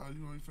saying? Nah,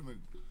 you ain't finna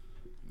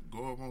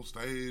go up on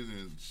stage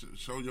and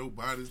show your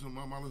body to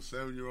my little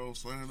 7-year-old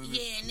son. And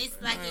Yeah, and it's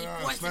like man,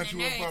 I'll enforcing snatch the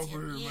you up off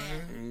narrative. here,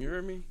 Yeah. man. You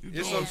hear me? You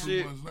It's doing some too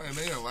shit. much now, and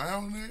they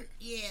allowing that?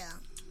 Yeah.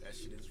 That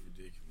shit is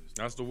ridiculous.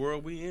 That's the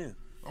world we in.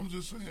 I'm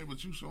just saying,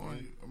 but you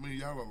showing, I mean,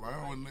 y'all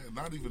allowing that,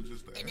 not even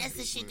just the And that's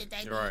the act, shit but, that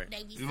they be, Right.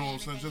 they be you know what I'm saying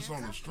saying? that Just they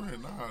on the uncomfortable.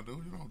 strength. Nah,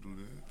 dude, you don't do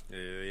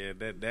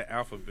that. Yeah, that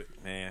alphabet,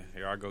 man,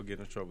 here I go get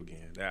in trouble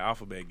again. That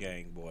alphabet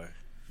gang, boy.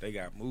 They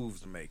got moves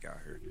to make out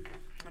here.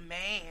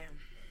 Man.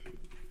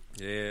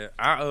 Yeah,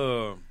 I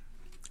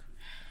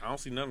don't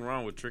see nothing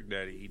wrong with Trick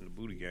Daddy eating the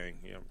booty gang.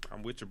 Yeah,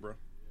 I'm with you, bro.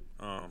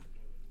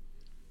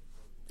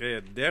 Yeah,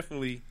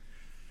 definitely.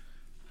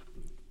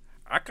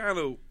 I kind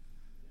of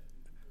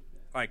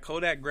like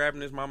Kodak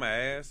grabbing his mama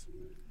ass.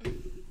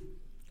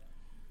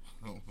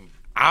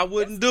 I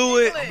wouldn't do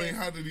it, I mean,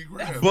 how did he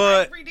grab it?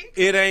 but ridiculous.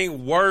 it ain't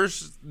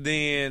worse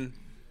than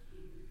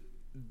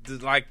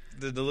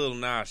the little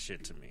Nas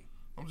shit to me.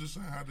 I'm just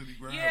saying, how did he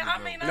grab Yeah, it? I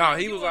though? mean, No, I know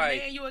he you was a like-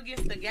 man, you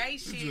against the gay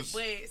shit, just-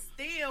 but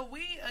still,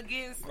 we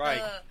against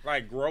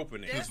Like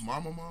groping it. his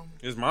mama?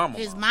 His mama.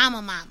 His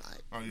mama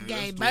Oh, yeah,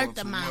 gave that's birth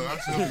to doing too mama. much. I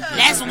said-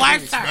 That's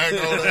worse. Smack on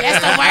that.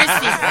 That's the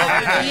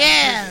worstest.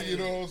 Yeah. You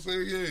know what I'm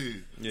saying? Yeah.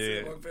 Yeah,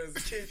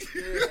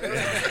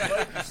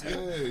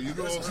 you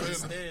know what I'm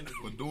saying?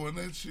 But doing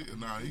that shit,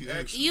 nah, he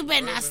actually. You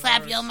better not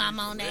slap your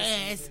mama on the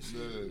ass. Yeah.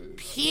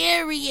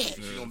 Period.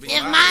 Yeah.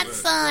 If my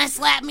son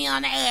slapped me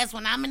on the ass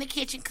when I'm in the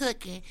kitchen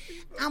cooking,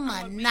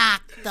 I'ma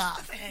knock the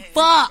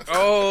fuck.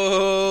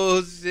 Oh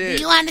Do shit.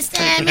 you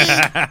understand me? girl,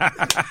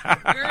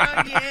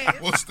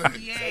 yes. What's that?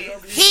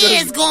 Yes. He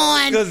is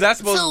going Because that's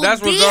to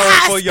that's the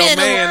reserved for your hospital.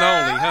 man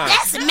only, huh?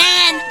 That's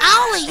man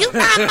only. You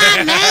not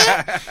my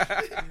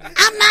man.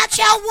 I'm not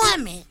your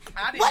woman.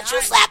 I did What you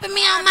not- slapping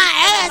me on my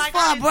ass Like for,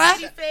 I bruh?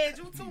 He fed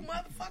you too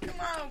motherfucking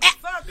long Eh,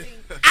 or something.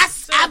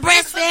 I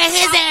breastfed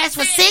his ass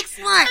for 6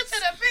 months. To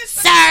the bitch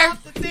Sir,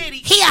 off the city.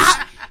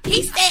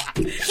 he said,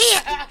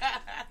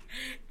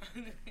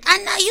 I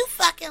know you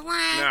fucking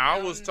lying. Now,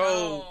 I was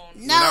told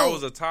No. when I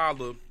was a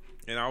toddler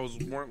and I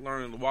weren't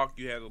learning to walk,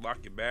 you had to lock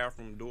your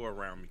bathroom door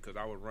around me because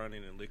I would run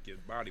in and lick your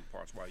body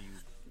parts while you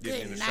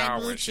getting in Good the night, shower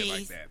blue and shit like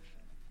cheese. that.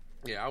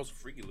 Yeah, I was a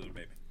freaky little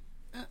baby.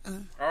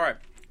 All right,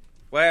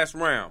 last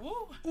round.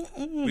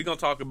 We're going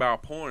to talk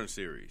about porn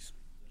series.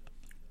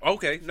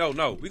 Okay, no.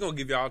 We're going to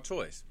give y'all a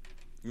choice.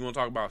 You want to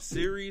talk about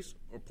series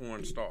or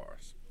porn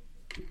stars?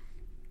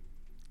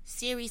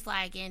 Series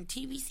like in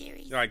TV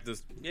series Like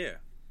this, yeah,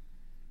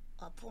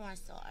 or porn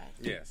star?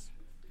 yes.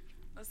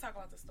 Let's talk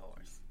about the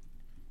stores.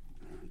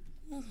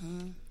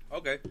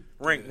 Okay,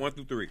 rank 1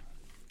 through 3.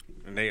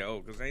 And they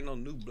because ain't no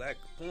new black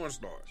porn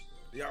stars.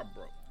 Y'all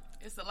broke.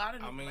 It's a lot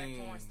of new I mean,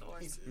 black porn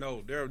stores.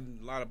 No, there are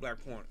a lot of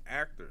black porn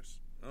actors.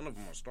 None of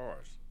them are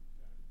stars.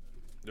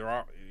 They're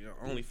all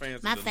only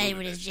fans. My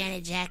favorite is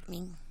Janet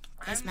Jackman.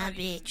 That's my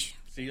bitch.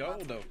 She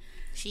old though.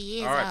 She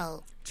is All right.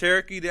 old.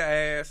 Cherokee the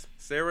Ass,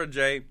 Sarah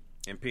J,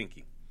 and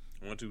Pinky.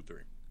 1, 2, 3.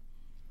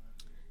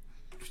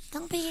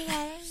 Don't be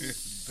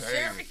ass.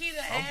 Damn. Cherokee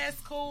the ass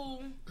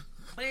cool,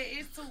 but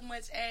it's too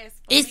much ass. For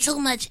It's me. too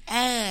much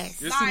ass.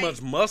 There's too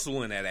much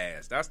muscle in that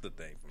ass. That's the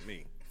thing for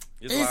me.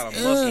 There's a It's- lot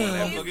of muscle in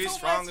that. It's Look, he's too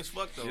strong much- as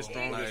fuck though. He's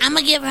strong Like, as I'm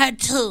gonna give her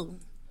 2.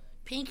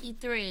 Pinky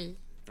 3.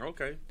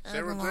 Okay, Other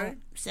Sarah J.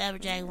 one, Sarah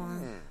J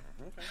 1.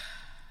 Okay.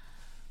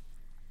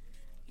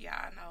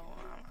 Y'all know,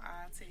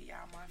 I'll tell y'all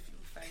my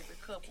few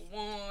favorite couple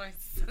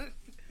ones.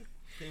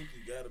 Pinky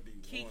gotta be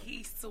one.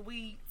 Kiki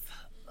Sweet,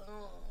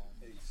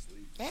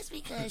 That's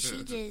because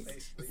she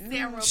just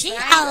Sarah she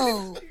Banks.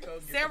 old.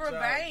 Sarah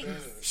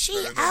Banks. She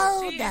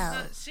old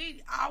though.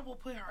 I will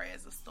put her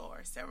as a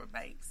star. Sarah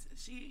Banks.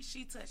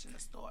 She touching the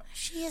star.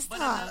 She is But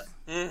star.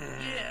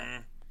 yeah.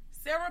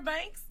 Sarah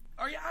Banks.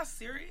 Are y'all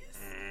serious?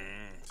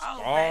 Oh,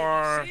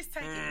 Star. baby, she's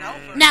taking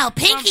over. No,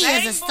 Pinky From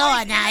is a Bang star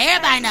Boys now. to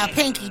Everybody know Bang.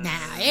 Pinky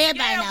now.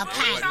 Everybody know We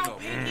Pinky. know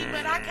Pinky,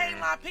 but I can't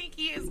lie.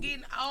 Pinky is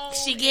getting old.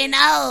 She getting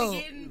old.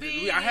 She getting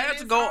big. I had to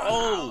It's go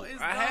all old.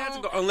 It's I had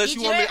to gone. go unless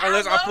you want me. Yeah,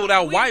 Unless I love- pulled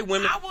out we- white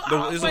women. I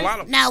will There's a always- lot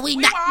of. No, we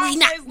not. will We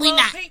not. always We love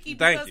not. Pinky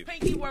Thank because you.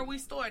 Pinky where we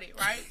started,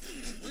 right?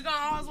 We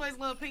gonna always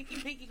love Pinky.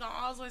 Pinky gonna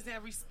always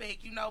have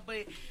respect, you know.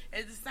 But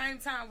at the same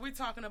time, we're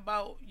talking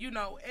about, you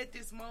know, at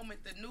this moment,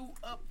 the new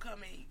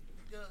upcoming,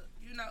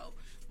 you know,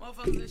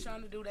 motherfuckers that's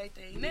trying to do their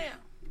thing now.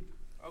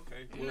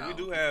 Okay, You well, we know.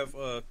 do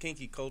have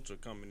kinky culture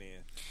coming in.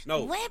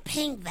 No, Where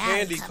Pink Valley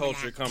candy coming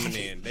culture out? coming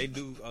in. They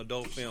do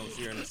adult films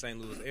here in the St.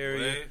 Louis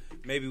area.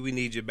 Right. Maybe we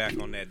need you back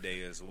on that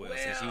day as well,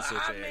 since you Well,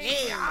 such I a.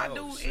 mean, I Oh,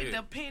 do shit.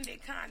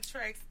 independent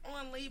contracts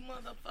only,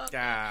 motherfucker.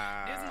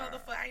 God. This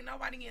motherfucker ain't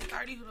nobody getting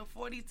 30 to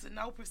 40 to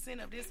no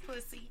 % of this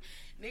pussy,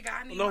 nigga.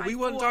 I need No, like we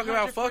wasn't talking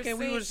about 400%.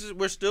 fucking.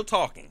 We're still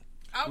talking.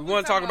 Oh, We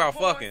wasn't talking about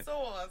porn fucking.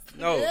 stars.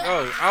 No,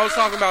 I was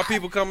talking about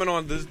people coming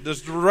on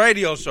this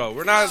radio show.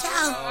 We're not.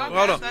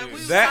 Hold on.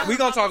 That we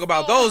gonna talk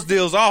about those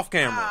deals off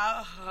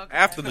camera Okay.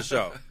 after the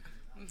show.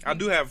 I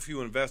do have a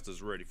few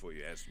investors ready for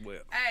you as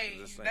well. Hey,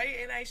 Just saying.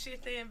 it ain't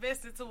shit they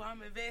invested to.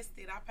 I'm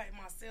invested. I pay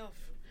myself.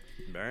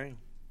 Bang.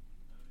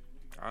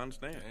 I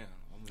understand.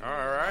 Damn.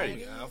 All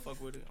righty. Yeah, I'll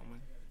fuck with it. I'm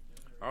in.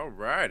 All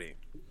righty.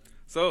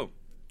 So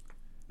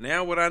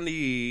now what I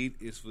need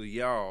is for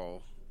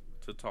y'all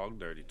to talk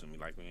dirty to me,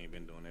 like we ain't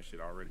been doing that shit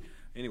already.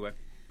 Anyway,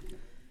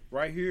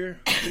 right here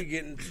we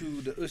getting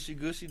to the ushy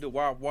gushy, the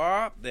wop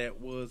wop.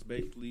 That was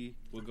basically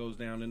what goes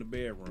down in the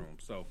bedroom.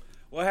 So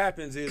what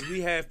happens is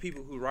we have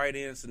people who write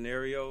in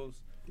scenarios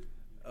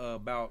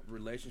about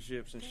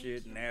relationships and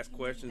shit, and ask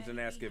questions and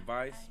ask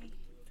advice.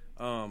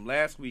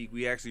 Last week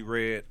we actually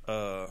read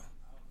a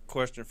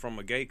question from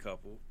a gay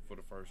couple for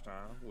the first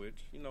time, which,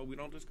 you know, we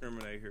don't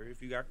discriminate here.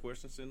 If you got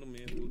questions, send them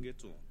in. We'll get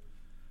to them.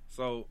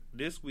 So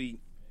this week,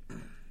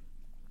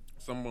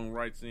 someone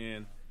writes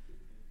in,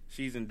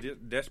 she's in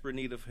desperate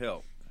need of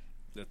help.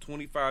 The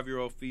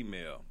 25-year-old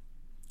female,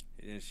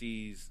 and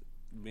she's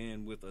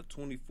been with a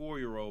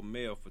 24-year-old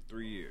male for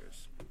 3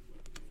 years.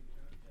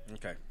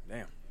 Okay,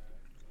 damn.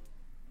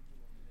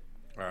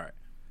 All right.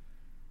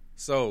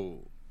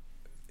 So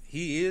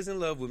he is in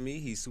love with me.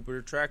 He's super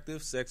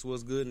attractive. Sex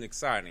was good and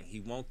exciting. He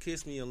won't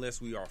kiss me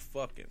unless we are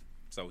fucking.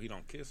 So he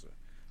don't kiss her.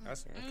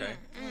 That's okay.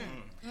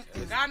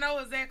 I know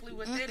exactly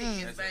what that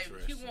is,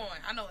 baby. He won.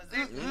 I know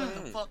exactly what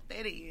the fuck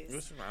that is.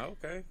 Listen,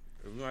 okay.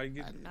 Everybody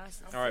get,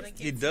 narcissist. all right.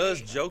 He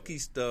does jokey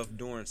stuff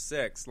during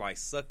sex, like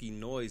sucky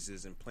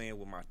noises and playing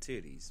with my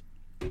titties.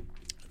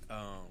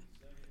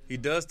 He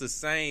does the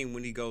same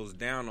when he goes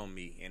down on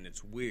me, and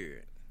it's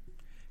weird.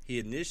 He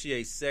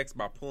initiates sex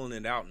by pulling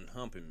it out and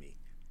humping me.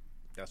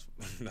 That's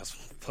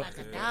what Like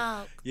a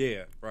dog.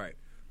 Yeah, right.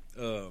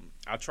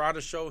 I try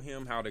to show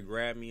him how to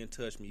grab me and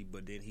touch me,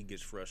 but then he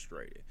gets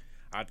frustrated.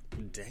 I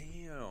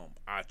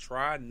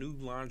tried new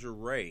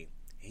lingerie.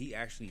 He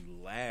actually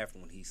laughed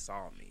when he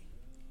saw me.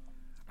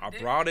 I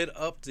brought it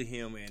up to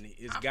him, and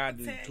it's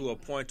gotten to a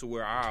point to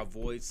where I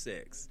avoid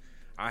sex.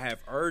 I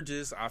have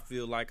urges I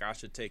feel like I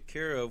should take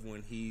care of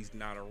when he's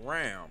not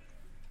around.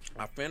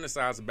 I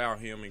fantasize about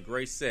him and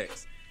great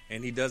sex,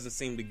 and he doesn't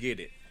seem to get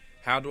it.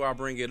 How do I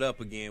bring it up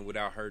again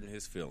without hurting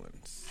his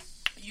feelings?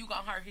 You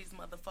gonna hurt his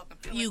motherfucking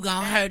feelings. You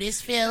gonna hurt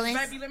his feelings.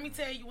 Baby, let me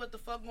tell you what the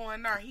fuck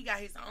going on. He got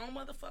his own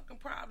motherfucking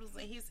problems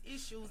and his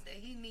issues that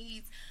he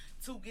needs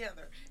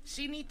together.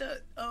 She need to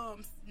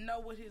know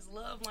what his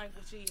love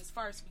language is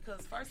first,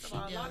 because first of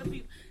all, a lot of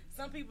people,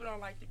 some people don't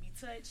like to be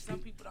touched, some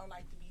people don't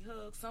like to be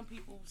hugged, some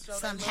people show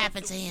Something their love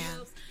happened through to him.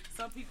 gifts,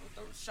 some people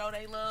show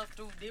their love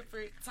through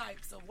different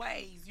types of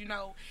ways, you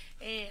know.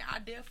 And I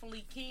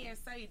definitely can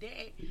say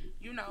that,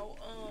 you know,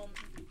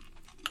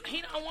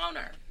 he don't want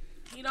her.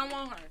 He don't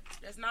want her.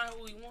 That's not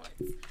who he wants.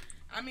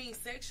 I mean,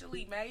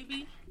 sexually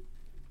maybe,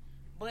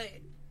 but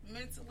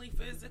mentally,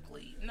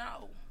 physically,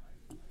 no.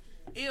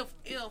 If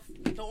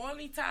the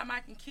only time I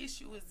can kiss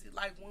you is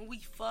like when we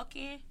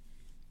fucking,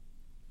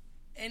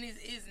 and it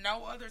is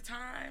no other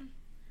time,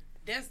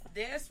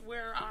 that's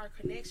where our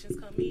connections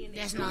come in.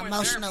 There's During no their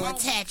emotional moment.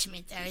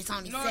 attachment there. It's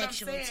only You know what I'm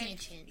sexual saying?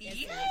 tension.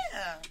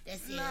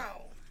 That's it.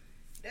 No,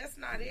 that's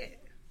not it.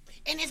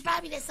 And it's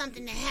probably that's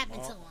something that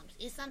happened to him.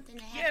 It's something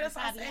that Yeah, happened, that's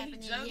why I probably say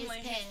happened he in his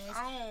juggling his past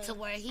own. to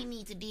where he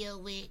needs to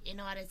deal with in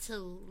order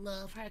to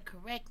love her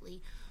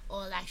correctly.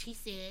 Or like she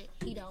said,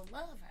 he don't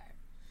love her.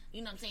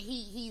 You know what I'm saying?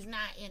 He's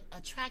not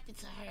attracted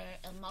to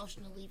her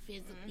emotionally,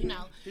 physically. You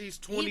know, He's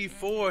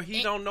 24.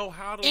 He don't know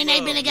how to. and they've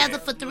love. been together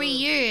for 3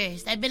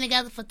 years. They've been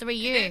together for 3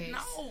 years.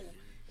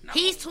 No,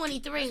 He's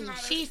 23. That's not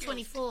She's excuse.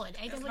 24. Ain't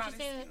that That's what not you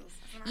said? excuse.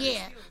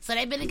 Yeah. So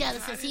they've been together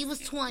since he was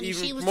 20.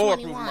 Even She was more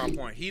 21. proving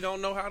my point. He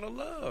don't know how to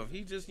love.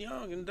 He just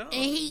young and dumb.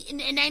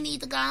 And they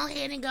need to go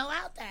ahead and go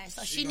out there.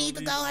 So she need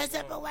to go her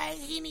separate way.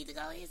 He need to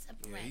go his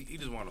separate way. He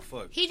just want to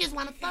fuck. He just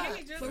want to fuck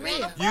for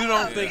real. You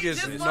don't think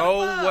it's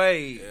no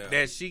way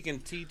that she can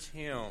teach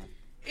him?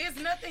 It's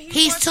nothing.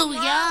 He's too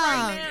young.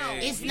 Right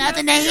It's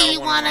nothing that he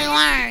want to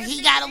learn.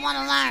 He gotta want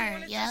to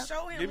learn. Yep.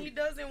 Show him he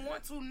doesn't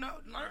want to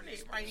learn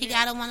it right now. He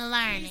gotta want to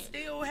learn He's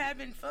still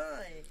having fun.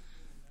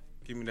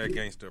 Give me that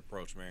gangster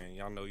approach, man.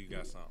 Y'all know you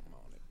got something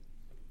on it.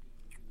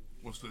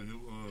 What's that?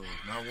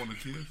 Not want to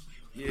kiss?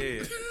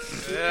 Yeah.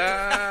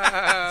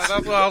 Yeah,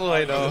 that's what I was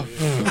waiting on.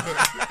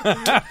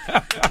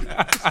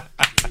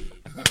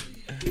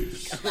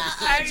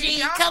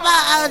 Come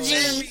on, OG. I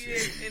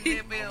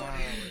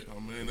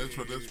mean, that's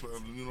you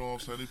know what I'm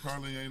saying. He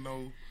probably ain't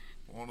want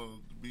to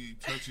be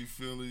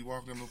touchy-feely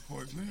walking the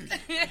porch nigga.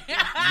 You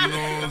know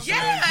what I'm saying?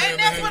 Yeah, and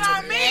that's what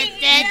I mean.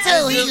 That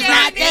too. He's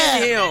not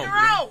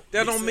there.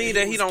 That don't mean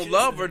that he don't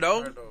love her,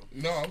 though.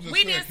 No, I'm just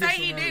we saying, didn't say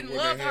he didn't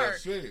love her.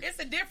 It's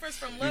a difference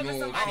from loving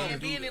somebody and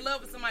being in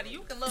love with somebody.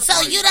 You can love.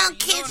 So you don't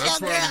kiss your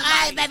girl. All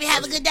right, baby,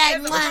 have a good day.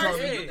 You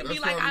can be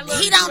like, I love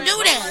He don't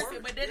do that.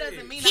 But that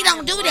doesn't mean He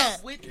don't do that.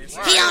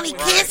 He only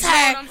kiss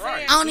her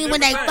only when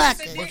they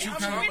fucking. But you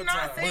we're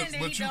not saying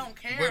that he don't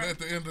care. But at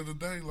the end of the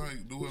day,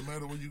 like, do it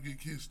matter when you get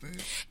kissed? Then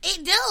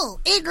It do.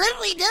 It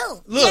literally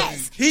do. Look,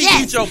 yes. he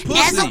yes. eat your pussy.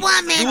 As a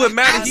woman, Do it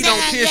matter I'm he don't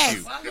saying kiss yes.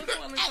 you?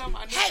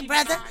 Hey,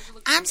 brother,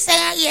 I'm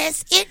saying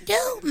yes. It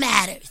do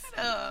matters.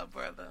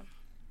 Brother.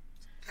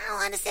 I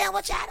don't understand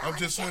what y'all don't I'm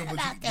just saying,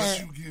 understand but about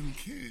you that. getting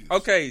kissed.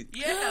 Okay.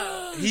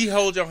 Yeah. He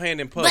holds your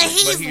hand in public, But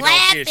he's he don't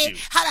laughing. kiss you.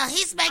 Hold on,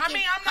 he's making. I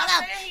mean, I'm not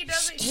hold on. saying he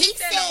doesn't. He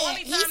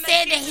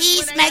said that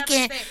he's he's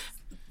making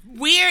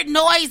weird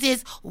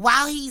noises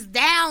while he's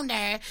down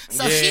there.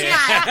 So she's Yeah. like,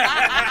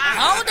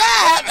 hold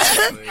up.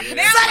 So the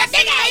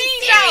nigga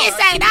ain't serious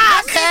at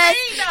all, cuz.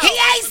 He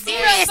ain't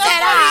serious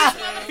at all.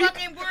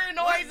 Fucking weird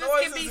noises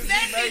can be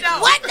sexy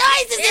though. What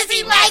noises is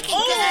he making,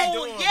 cuz?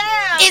 Oh,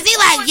 yeah. Is he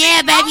like,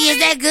 yeah, baby, is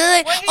that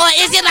good? Or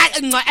is it like,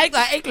 the sound,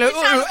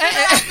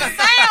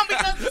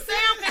 because the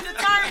sound can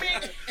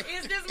determine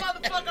is this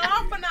motherfucker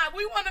off or not.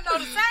 We want to know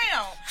the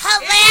sound.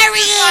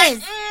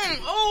 hilarious?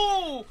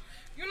 Ooh.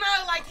 You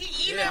know, like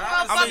he eating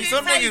motherfucking I mean,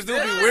 some niggas do be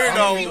weird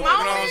though. You know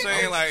what I'm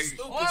saying? Like,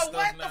 or what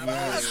the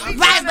fuck?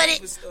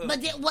 Right,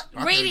 but then what?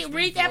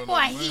 Read that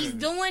part. He's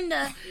doing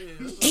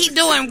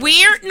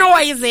weird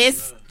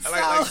noises. I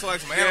like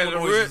some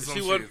animal noises. She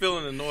wasn't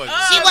feeling the noise.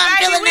 She wasn't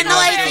feeling the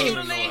noises.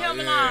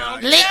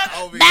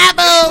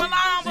 Babu,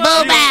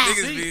 boo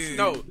bye.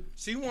 No,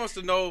 she wants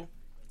to know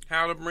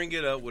how to bring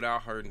it up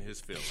without hurting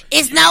his feelings.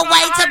 It's no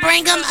way to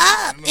bring him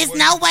up. It's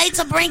no way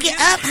to bring it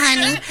up,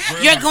 honey.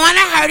 You're going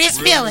to hurt his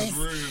feelings.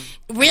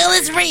 Real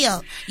is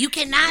real. You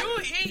cannot.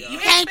 You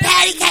can't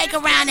patty cake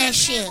around that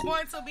shit.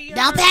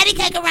 Don't patty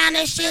cake around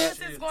that shit.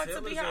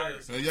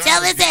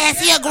 Tell his ass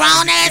he a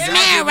grown ass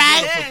man,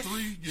 right?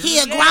 He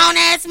a grown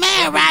ass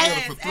man,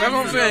 right? That's what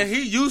I'm saying.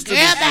 He used to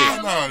this Girl,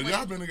 shit. Nah,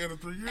 y'all been together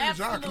 3 years.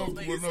 Y'all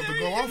comfortable enough to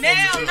go off on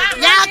each other.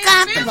 Y'all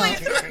comfortable.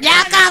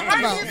 Y'all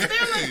comfortable.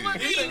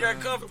 he got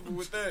comfortable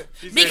with that.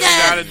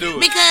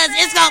 Because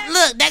it's gonna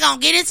look. They gonna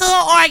get into an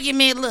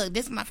argument. Look,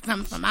 this might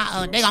come from my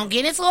own. They gonna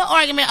get into an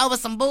argument over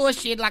some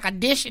bullshit like a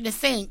dish in the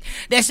sink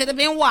that should have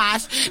been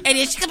washed, and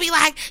then she could be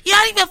like, "You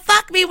don't even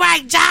fuck me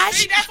right, Josh."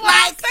 See, that's what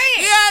like, I'm saying.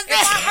 You know what I'm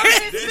If I hurt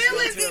saying? his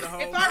feelings, if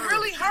I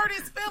really hurt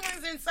his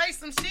feelings and say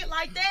some shit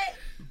like that,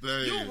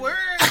 Damn. you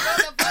worried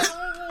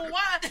motherfucker.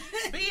 Why?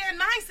 Being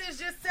nice is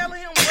just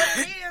telling him what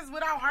it is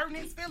without hurting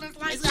his feelings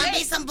like It's that. gonna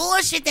be some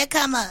bullshit that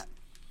come up.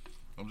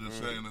 I'm just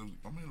saying.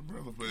 I mean, a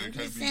brother player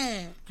just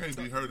saying. can't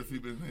be hurt if he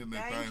been hitting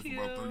that thing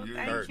for about 3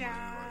 years. Thank Like,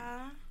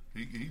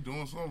 he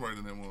doing something right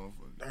in that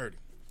motherfucker. Dirty.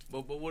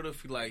 But what if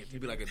he be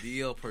like a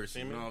DL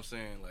person? You know what I'm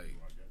saying? Like,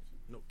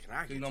 No, can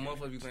I? you know,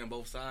 motherfuckers be playing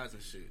both sides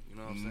and shit. You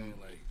know what I'm saying?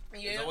 Like,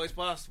 Yeah. it's always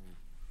possible.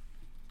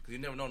 Cause you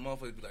never know the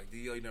motherfuckers be like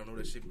DL. You never know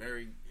that shit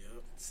married.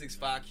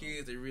 6'5"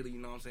 kids. They really, you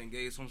know what I'm saying,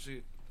 gay some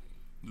shit.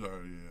 Yeah.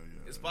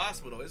 It's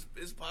possible though.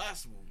 It's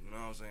possible. You know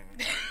what I'm saying?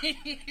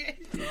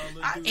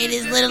 It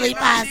is literally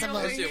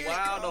possible. That shit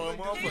wild though,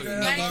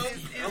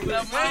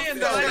 motherfucker. Man,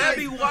 though, that'd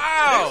be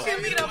wild.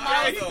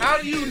 How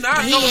do you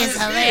not He know is this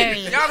shit?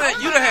 hilarious. You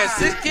done had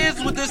 6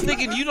 kids with this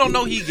nigga and you don't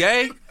know he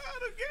gay?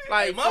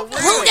 Like, for real.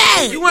 Who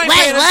gay? You ain't Wait,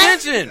 paying what?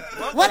 attention.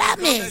 What I That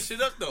missed?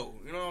 shit up though.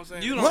 You know what I'm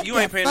saying? What You the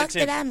ain't paying fuck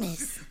did attention. I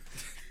miss?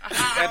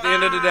 At the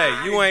end of the day,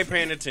 you ain't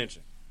paying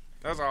attention.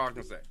 That's all I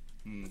can say.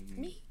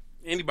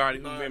 Anybody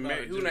who been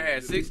married, who done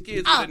had 6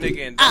 kids with a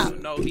nigga and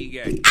don't know he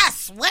gay, I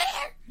swear.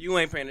 you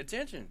ain't paying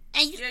attention.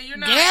 And you, Yeah, you're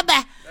not. girl,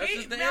 but That's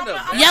just the end of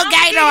it. your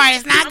gaydar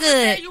is not I'm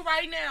good. tell you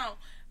right now,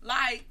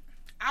 like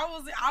I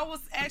was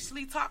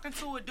actually talking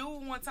to a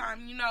dude one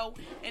time, you know,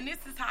 and this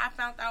is how I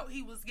found out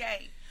he was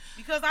gay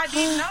because I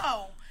didn't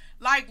know.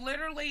 Like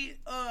literally,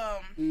 I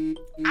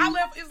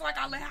left. It's like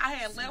I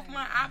had left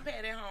my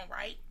iPad at home,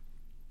 right?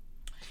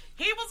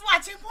 He was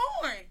watching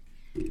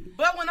porn,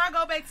 but when I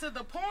go back to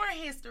the porn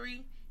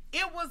history,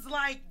 it was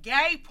like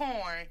gay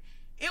porn.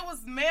 It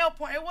was male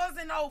porn. It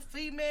wasn't no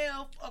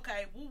female.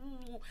 Okay, woo, woo,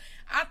 woo.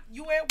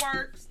 You at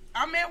work.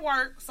 I'm at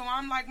work, so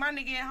I'm like, my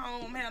nigga at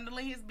home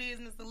handling his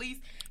business. At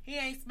least he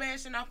ain't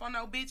smashing up on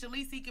no bitch. At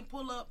least he can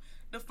pull up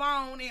the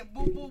phone and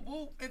boop, boop,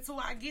 boop until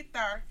I get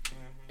there.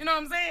 You know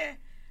what I'm saying?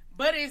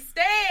 But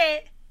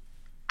instead,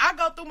 I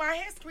go through my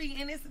history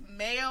and it's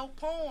male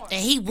porn.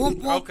 And he whoop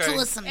to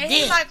us some and dick.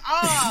 he's like,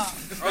 oh,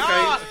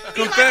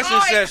 okay.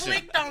 Confession session.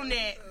 Clicked on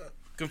that.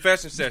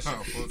 Confession session.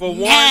 For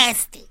one,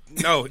 nasty.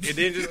 No, it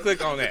didn't just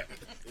click on that.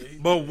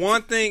 But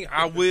one thing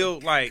I will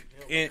like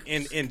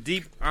in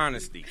deep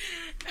honesty,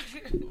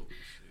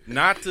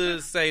 not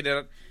to say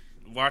that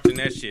watching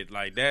that shit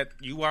like that,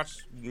 you watch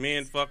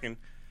men fucking,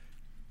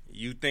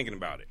 you thinking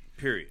about it.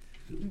 Period.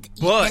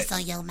 But that's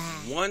on your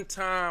mind. One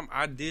time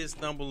I did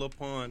stumble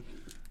upon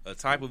a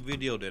type of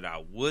video that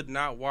I would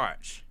not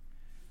watch,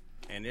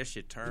 and that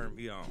shit turned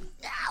me on.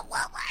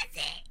 What was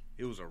it?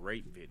 It was a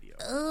rape video.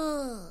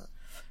 Ugh.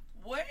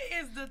 What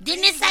is the?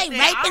 Didn't it say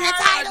rape in the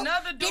title?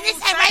 Didn't it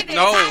say rape in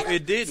the title? No,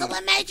 it didn't. So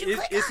what made you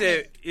click on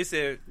it? It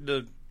said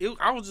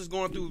I was just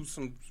going through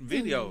some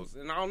videos,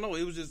 and I don't know.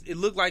 It was just, it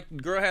looked like the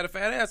girl had a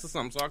fat ass or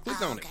something, so I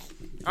clicked on it.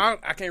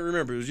 I can't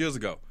remember. It was years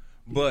ago.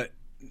 But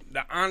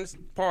the honest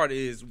part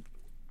is,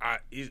 I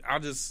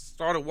just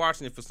started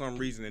watching it for some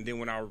reason, and then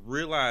when I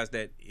realized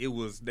that he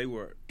was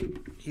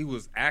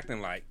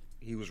acting like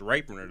he was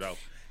raping her, though,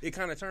 it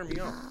kind of turned me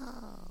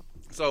on.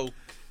 So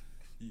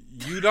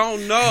you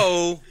don't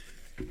know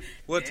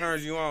what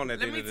turns you on at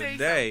the end of the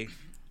day,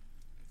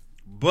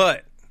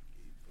 but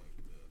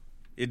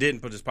it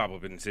didn't just pop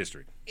up in its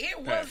history. It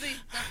wasn't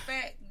the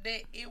fact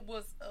that it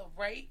was a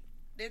rape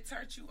that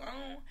turned you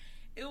on.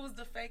 It was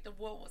the fact of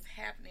what was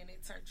happening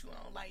that turned you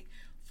on. Like,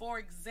 for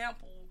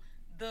example,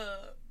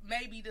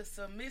 maybe the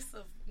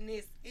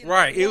submissiveness.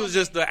 Right. It was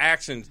just the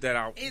actions that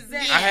I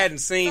hadn't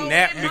seen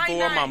that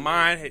before. My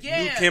mind had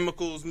new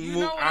chemicals. You know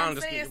what I I'm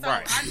understand. saying? So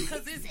right.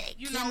 Because it's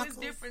it's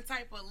different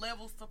type of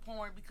levels to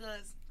porn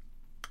because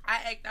I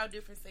act out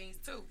different scenes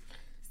too.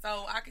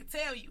 So I can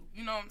tell you,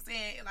 you know what I'm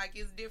saying? Like,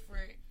 it's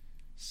different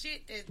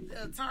shit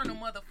that turn a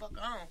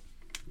motherfucker on.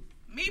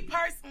 Me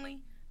personally,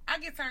 I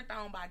get turned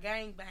on by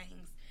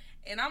gangbangs.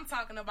 And I'm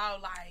talking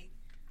about like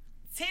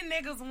 10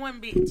 niggas,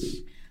 1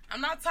 bitch. I'm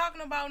not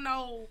talking about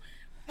no.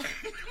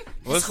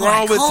 What's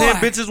wrong with 10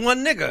 bitches,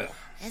 1 nigga?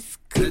 It's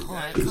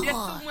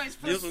hardcore.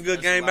 There's some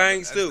good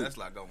gangbangs too. That's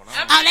like going on.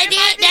 Oh, they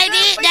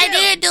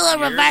did do a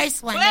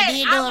reverse one. They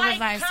did do a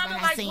reverse one.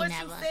 I seen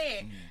that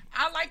one.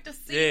 I like to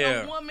see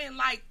a woman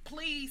like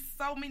please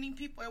so many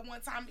people at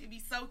one time. It'd be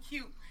so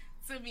cute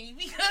to me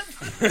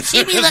because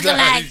she be looking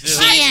like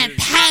she in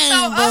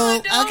pain,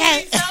 boo.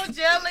 Okay. So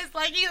jealous,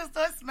 like he'll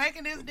start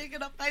smacking his dick in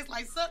the face,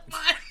 like suck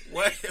mine.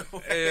 Wait.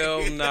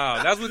 Hell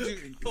no, that's what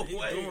you.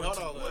 Hold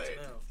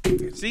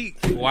on. See,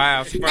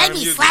 wow, they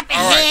be slapping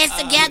heads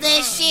together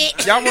and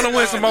shit. Y'all want to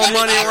win some more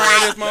money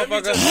around this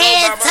motherfucker?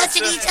 Heads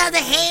touching each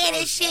other's head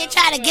and shit,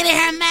 trying to get in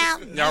her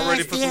mouth. Y'all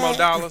ready for some more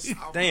dollars?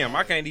 Damn,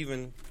 I can't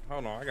even.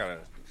 Hold on, I gotta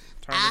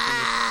turn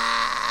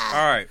this.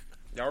 All right,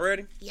 y'all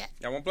ready? Yeah.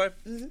 Y'all want to play?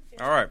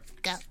 Mm-hmm. All right.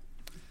 Go.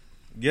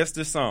 Guess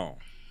this song.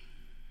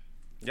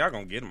 Y'all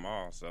gonna get them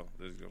all, so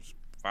let's go.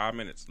 5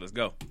 minutes. Let's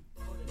go.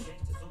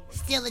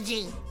 Still a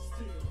G.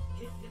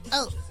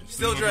 Oh.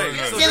 Still Dre.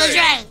 Still a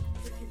Dre.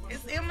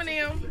 It's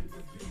Eminem.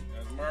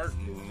 That's Mark.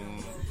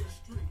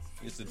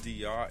 It's a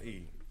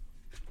D-R-E.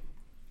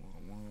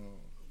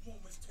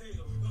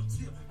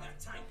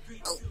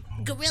 Oh,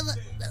 Gorilla.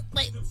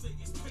 Wait.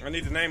 I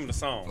need the name of the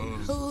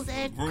song. Who's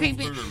that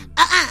creeping?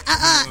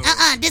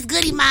 This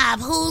Goody Mob.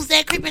 Who's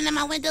that creeping in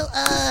my window?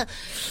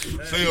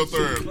 Cell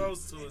Therapy.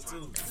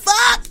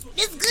 Fuck!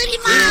 This Goody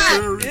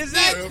Mob. Is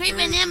That's it?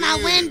 creeping in my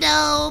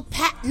window.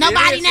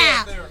 Nobody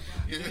now.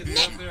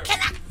 Nick, can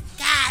I?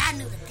 God, I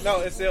knew it.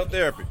 No, it's Cell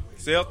Therapy.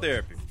 Cell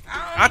Therapy.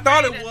 I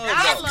thought it was.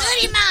 That's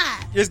Goody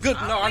Mob. It's good.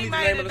 No, I need the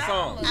name of the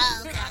song.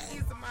 Oh,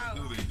 okay.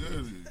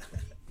 Goody.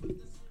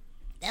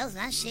 That was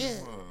my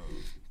shit.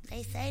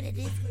 They say that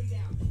this.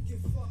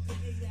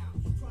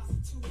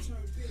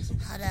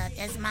 Hold up,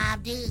 that's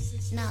Mob Deep.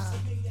 No.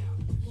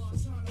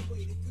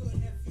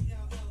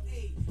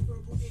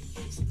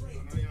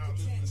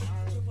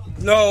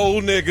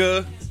 No,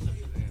 nigga.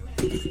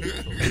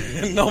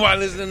 Nobody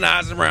listens to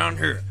Nas around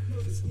here.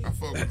 I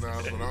fuck with Nas, but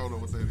I don't know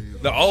what that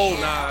is. The old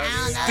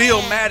Nas.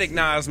 Stillmatic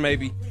Nas,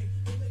 maybe.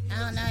 I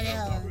don't know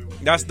that one.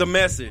 That's the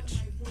message.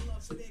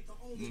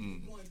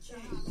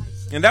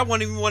 And that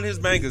wasn't even one of his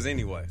bangers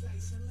anyway.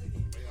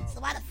 So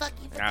why the fuck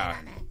you put that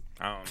on there?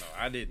 I don't know.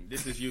 I didn't.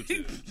 This is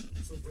YouTube.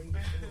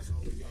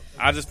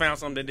 I just found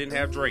something that didn't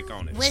have Drake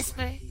on it.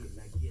 Whisper?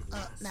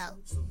 No.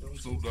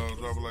 Snoop Dogg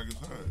drop it like it's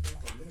hot.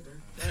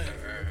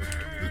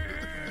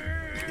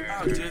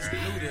 I just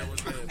knew that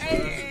was that.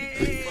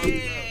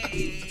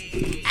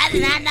 I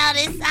did not know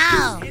this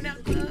song.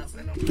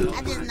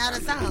 I just know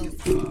the song.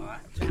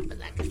 Drop it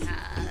like it's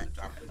hot.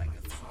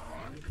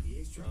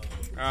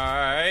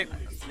 Alright.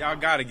 Y'all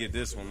gotta get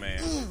this one,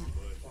 man.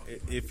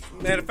 If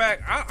matter of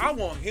fact, I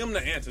want him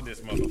to answer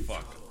this motherfucker.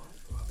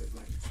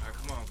 Right,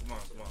 come on.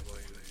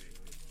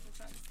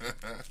 Go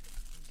ahead.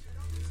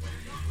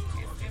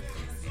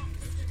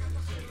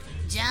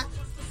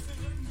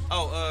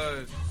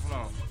 hold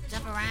on.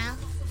 Jump around.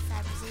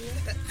 Cypress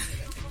Hill.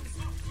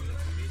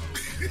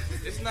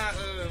 It's not,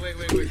 wait.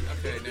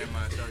 Okay, never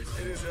mind. Sorry.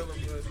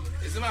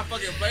 It's in my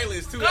fucking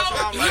playlist, too. That's why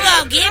I'm You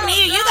gonna give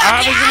me, you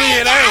gonna give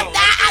me.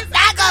 I'm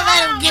not gonna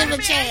let him give him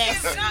a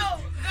chance.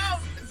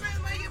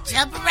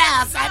 Jump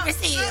around,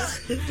 Cypress Hill.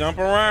 Jump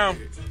around.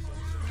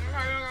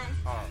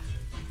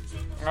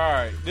 All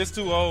right, this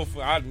too old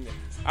for. I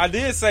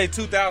did say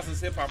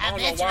 2000s hip hop. I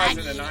don't know why it's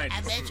in the 90s.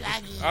 I bet you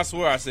I get. I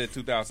swear I said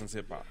 2000s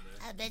hip hop.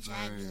 I bet you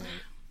I get.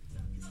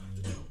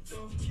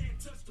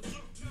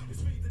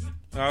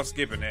 I was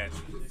skipping that.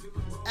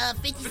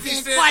 50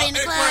 Cent Party in the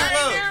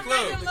Club.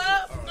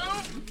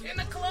 In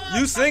the club.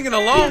 You singing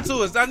along to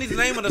us. I need the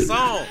name of the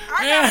song.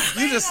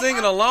 You just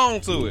singing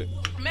along to it.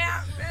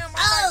 Man,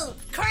 oh,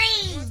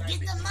 Cream, get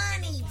the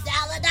money.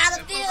 Dollar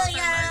bill,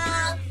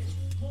 y'all.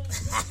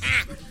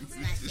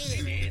 My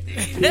shit.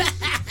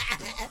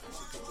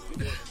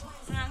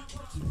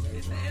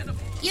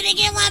 You didn't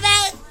get one,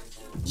 babe?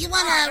 You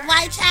want a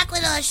white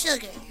chocolate or a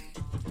sugar?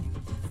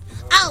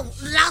 Oh,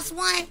 lost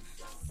one?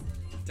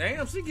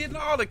 Damn, she getting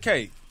all the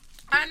cake.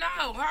 I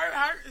know.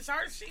 Her,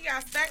 she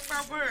got stacks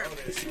over her.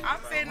 I'm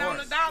sitting on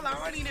 $1. I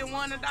only needed $1.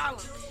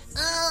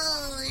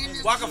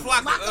 Oh, Waka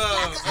Flocka.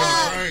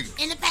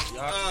 In the pack.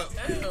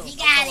 He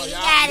got it.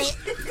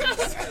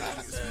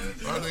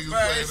 My niggas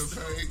playing the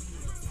paint.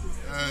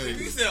 Hey.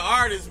 He said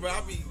artists, bro.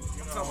 I'm talking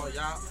about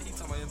y'all. He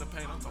talking about in the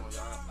paint. I'm talking about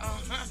y'all.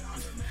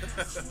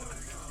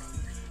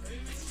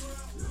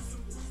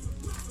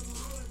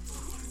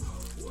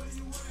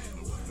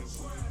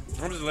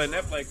 I'm just letting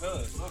that play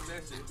cuz. Fuck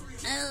that shit.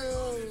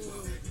 Oh,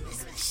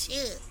 it's my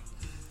shit.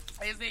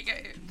 Is it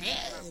good?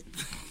 Yeah.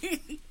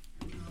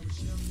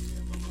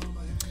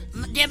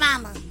 Dear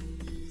mama.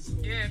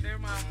 Yeah, their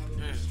mama.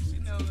 She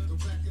knows.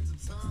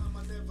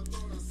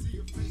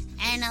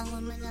 Ain't no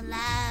woman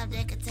alive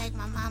that could take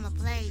my mama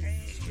place.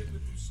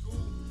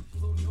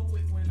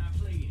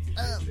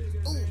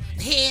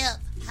 Hip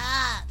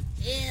hop,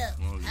 hip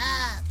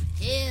hop,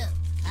 hip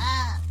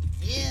hop,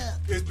 hip.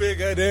 It's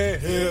bigger than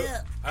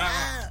hip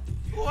hop.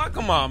 Boy,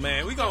 come on,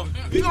 man. We gonna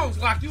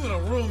lock you in a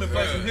room and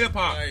play some hip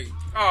hop.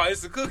 Oh,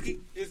 it's a cookie.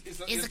 It's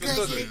a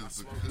cookie.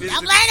 Don't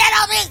blame that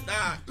on me. No.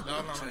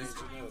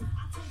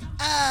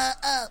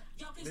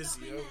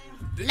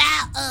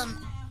 Loud,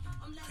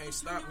 Can't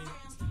stop me.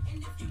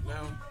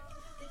 Now.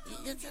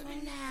 You tell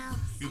me now.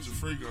 Get your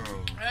freak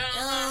on.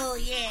 Oh,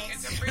 yes.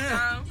 Get your freak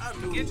on.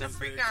 Get your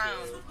freak on.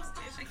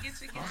 Get your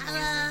freak on.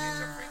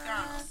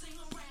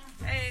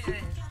 Hey.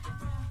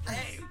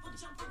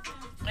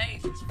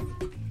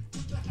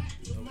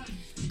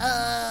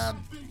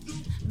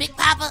 Big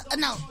Papa,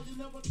 no.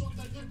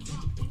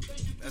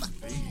 That's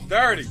big.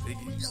 Dirty.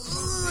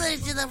 Ooh,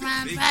 it's just a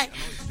rhyme right.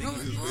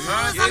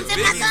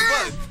 Something my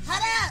son.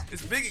 Hold up.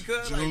 It's Biggie,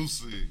 cuz.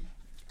 Juicy.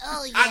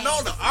 Oh, yeah. I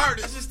know the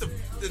artist, just the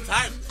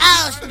title.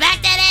 Oh,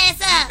 back that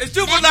ass up. It's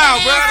Juvenile,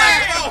 bro.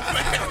 Back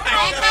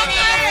that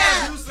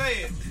ass up. You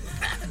say it.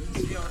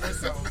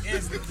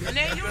 And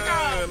then you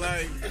know,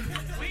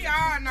 we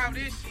all know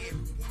this shit.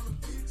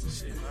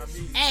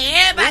 Hey,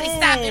 everybody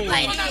stop and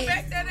play When I this.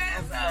 back that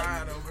ass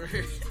up.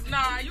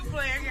 Nah, you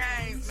playing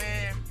games,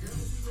 man.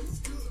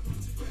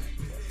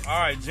 All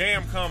right,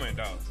 jam coming,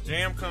 though.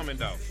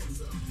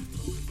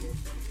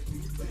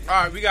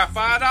 All right, we got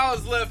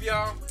 $5 left,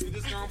 y'all. We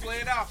just gonna play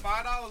it out.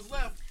 $5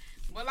 left.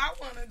 Well, I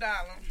want $1.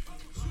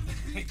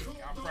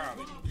 I'm proud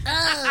of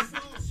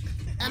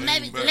you.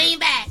 Maybe lean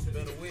back.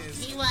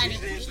 He won it.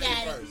 He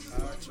got it.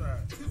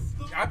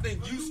 I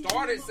think you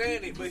started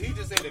saying it, but he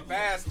just said it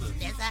faster.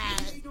 That's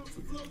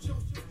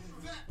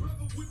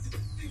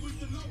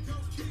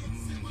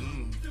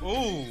all right.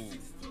 Ooh.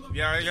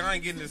 Y'all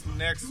ain't getting this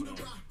next one.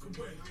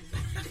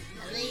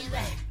 Lean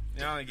back.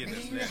 Y'all ain't getting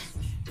this next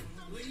one.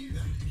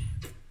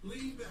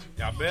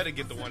 Y'all better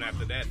get the one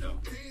after that, though.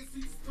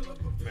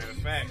 Matter of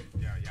fact,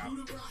 y'all.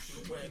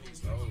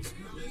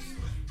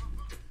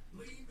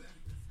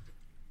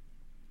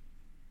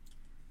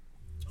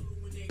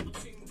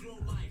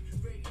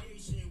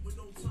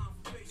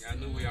 I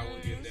knew y'all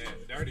wouldn't get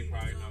that. Dirty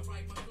probably know.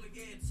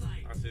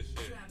 That's his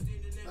shit.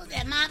 Who's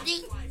that, Mom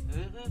D?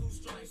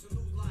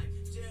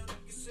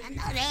 I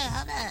know that.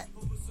 Hold up.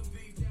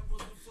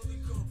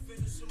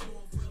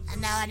 I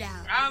know I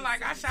don't.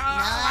 I show No,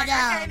 I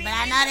don't. But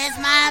I know that's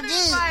Mob D.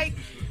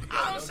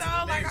 I don't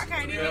show like I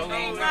can't even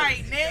think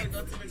right, Nick.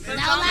 No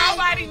life.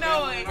 Nobody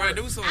know it. Right,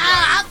 do some.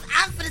 I'm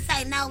finna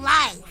say no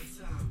life.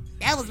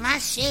 That was my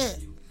shit.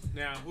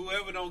 Now,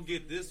 whoever don't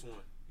get this one,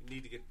 you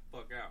need to get the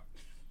fuck out.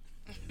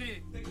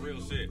 Real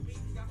shit.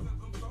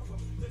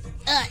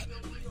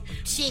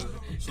 Shit.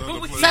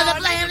 Southern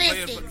Southern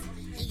Playalistic.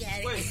 You got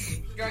it. Wait,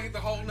 you gotta get the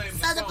whole name.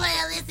 Southern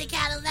Playalistic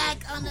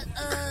Cadillac on the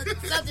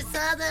something.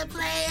 Southern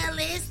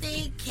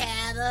Playalistic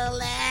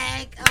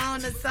Cadillac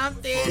on the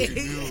something.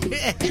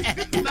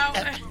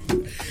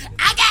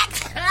 I got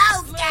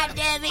close,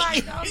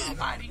 goddammit.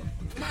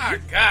 My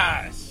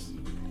gosh.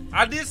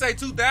 I did say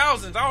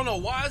 2000s. I don't know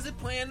why is it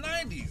playing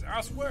 90s.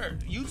 I swear.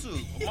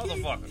 YouTube, a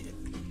motherfucker.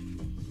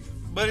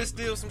 But it's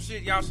still some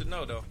shit y'all should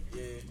know, though.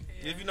 Yeah.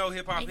 If you know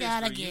hip hop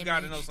gotta history, you get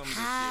gotta me know some of this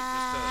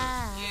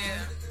high. shit. Yeah.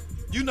 Just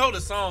 'cause. You know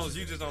the songs,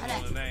 you just don't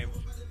know the name.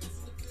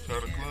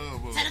 Turn the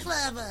club up. Turn the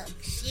club up.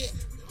 Shit.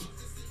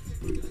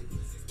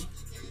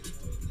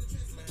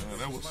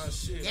 That was my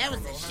shit. That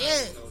was the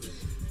shit.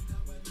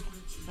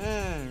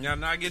 Y'all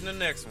not getting the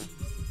next one.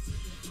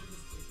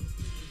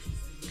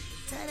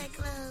 Turn that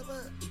club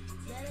up.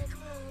 Turn that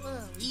club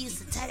up. We used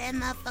to turn that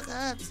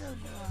motherfucker up too,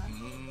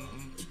 boy.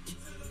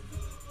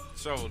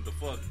 Show the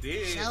fuck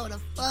did. Show the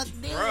fuck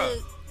did.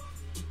 Bruh.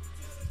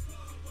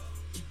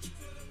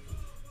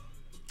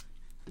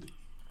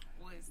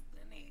 What's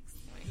the next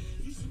one?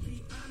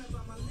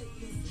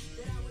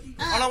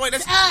 Oh no, wait,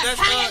 that's Kanye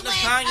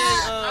Kanye.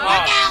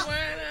 Workout.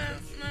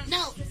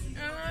 No,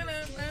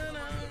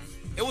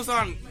 It was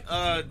on.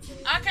 I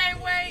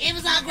can't wait. it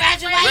was on Red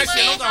shit, graduation.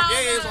 it was on. Yeah,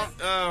 it was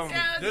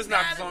on. This is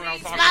not the song I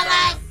was talking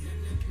Spotlight.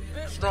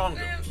 about.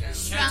 Stronger.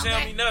 Can't tell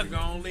me nothing.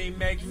 Only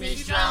make me Me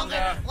stronger.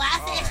 stronger. Why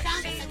I said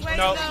stronger?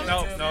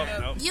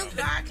 No. You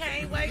I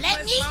can't wait. Let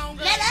much me-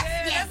 longer. let us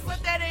Yeah, guess. that's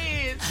what that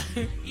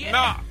is. Yeah.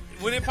 Nah,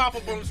 when it pop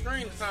up on the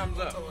screen, the time's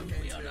up.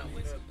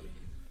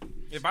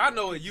 If I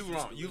know it, you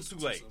wrong. You too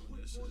late.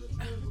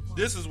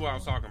 This is what I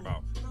was talking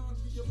about.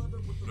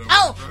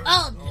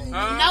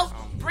 No,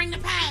 bring the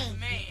pain.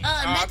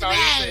 I Make the thought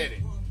you pain. said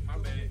it. My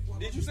bad.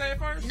 Did you say it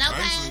first? No I ain't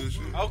pain. saying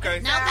shit. Okay.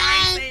 No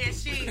I pain. ain't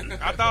saying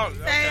shit. I thought.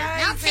 Okay.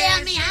 Don't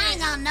tell me I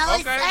ain't gonna know.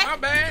 Okay, my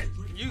bad.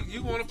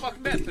 You want to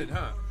fucking mess it,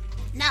 huh?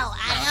 No,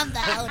 I am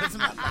the oldest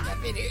motherfucker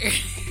up in here.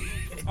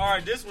 All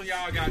right, this one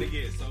y'all got to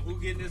get. So who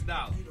getting this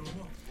dollar?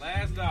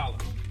 Last dollar.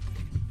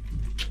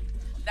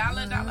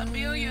 Dollar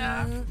bill,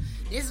 yeah.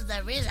 This is the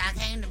original. I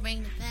came to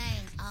bring the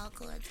thing. All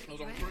chords. It was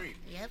on green.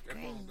 Yep,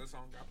 green. That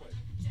song got played.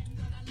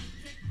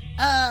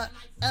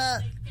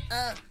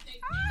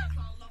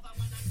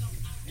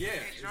 Yeah,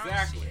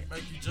 exactly.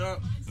 Make you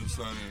jump. It's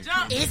saying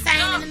Jump. It's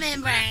saying in the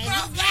membrane. He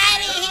got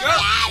it. He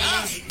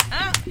got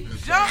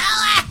it. Jump.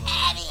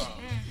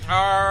 Oh,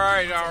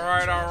 I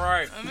had it. All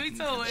right. Me too.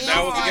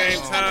 That was the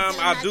game time.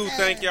 I do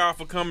thank y'all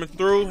for coming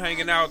through,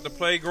 hanging out at the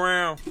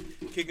playground,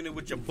 kicking it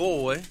with your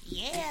boy.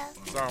 Yeah.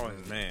 It's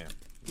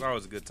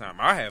always a good time.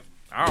 I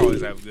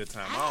always have a good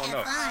time. I don't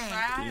know.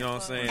 Fun. You know what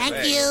I'm saying? Thank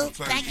Hey. you.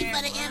 Thank you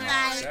for the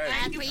invite.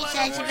 I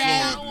appreciate you,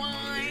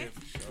 babe.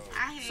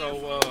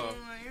 So,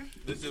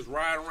 let's just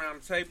ride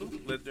around the table.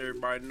 Let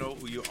everybody know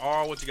who you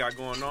are, what you got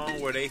going on,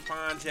 where they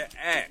find you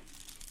at.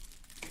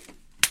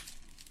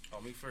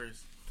 Oh, me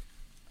first.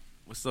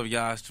 What's up,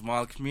 y'all? It's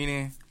Jamal the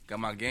Comedian. Got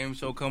my game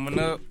show coming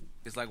up.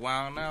 It's like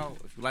Wild Now.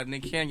 If you like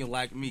Nick Cannon, you'll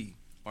like me.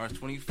 March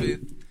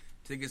 25th.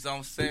 Tickets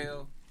on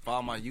sale.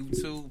 Follow my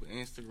YouTube,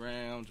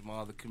 Instagram,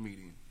 Jamal the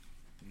Comedian.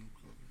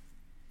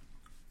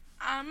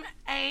 I'm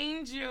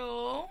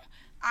Angel.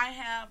 I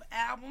have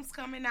albums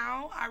coming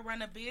out. I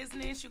run a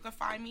business. You can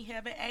find me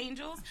Heaven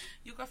Angels.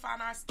 You can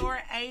find our store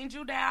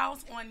Angel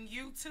Dolls on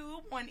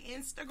YouTube, on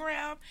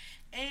Instagram,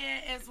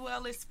 and as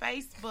well as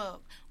Facebook.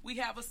 We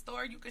have a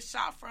store you can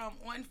shop from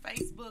on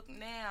Facebook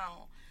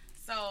now.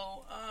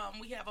 So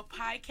we have a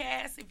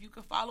podcast. If you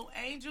can follow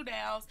Angel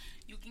Dolls,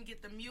 you can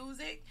get the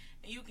music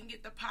and you can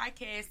get the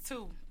podcast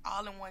too,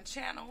 all in one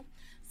channel.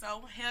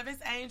 So Heaven's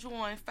Angel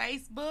on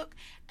Facebook,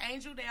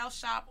 Angel Dolls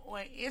Shop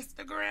on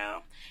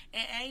Instagram,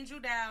 and Angel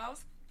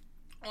Dolls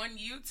on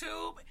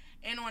YouTube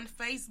and on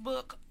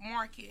Facebook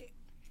Market.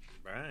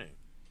 Bang.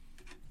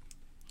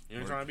 You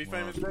ain't trying to be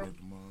famous, bro?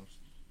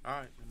 All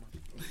right.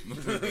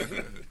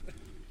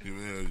 Yeah,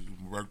 you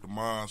can work the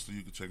monster.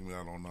 You can check me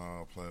out on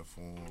all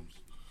platforms.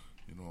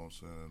 You know what I'm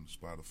saying?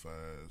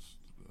 Spotify's,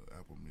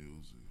 Apple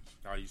Music.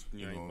 Oh,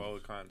 you ain't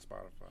boycotting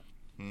Spotify.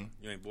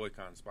 You ain't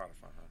boycotting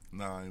Spotify, huh?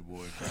 Nah, I ain't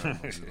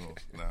boycotting.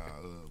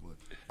 But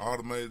all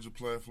the major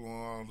platforms,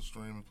 all the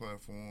streaming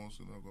platforms,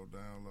 go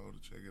download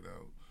it, check it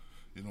out.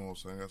 You know what I'm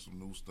saying? Got some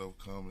new stuff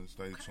coming.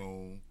 Stay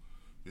tuned.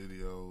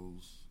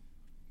 Videos.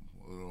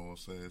 You know what I'm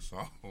saying?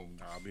 Songs.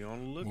 I'll be on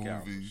the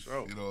lookout. Movies.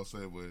 Sure. You know what I'm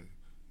saying?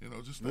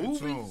 But just stay Movies?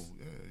 tuned.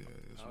 Yeah.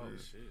 It's real.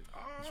 Shit.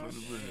 It's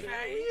really real.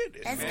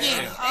 Let's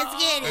get it. Let's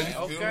get it. You know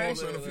what I'm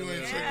saying? If you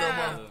ain't checked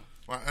out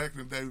my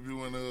acting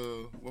debut in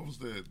what was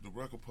that? The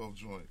Rucker Puff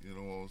joint. You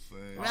know what I'm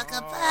saying?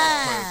 Rucker Puff.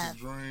 Classic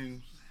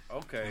Dreams.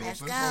 Okay. You know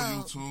Let's what go. I'm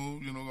saying? It's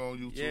on YouTube. On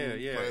YouTube.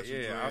 Yeah. Classic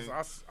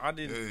Dreams. I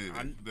didn't.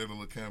 Yeah, they did a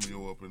little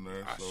cameo up in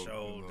there. I so,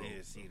 sure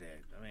did see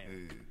that.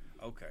 Man.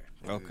 Yeah.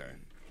 Okay.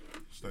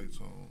 Stay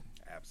tuned.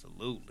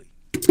 Absolutely.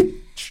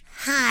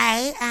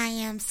 Hi, I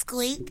am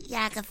Squeak.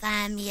 Y'all can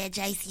find me at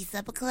JC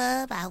Supper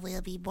Club. I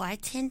will be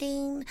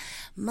bartending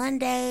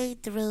Monday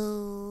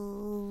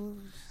through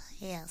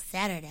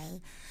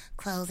Saturday.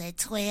 Close at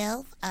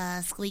 12.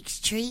 Squeak's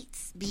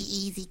Treats, Be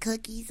Easy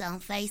Cookies on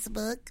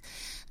Facebook.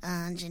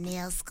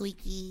 Janelle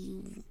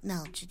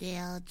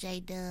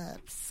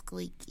J-Dub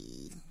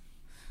Squeaky.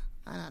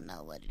 I don't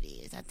know what it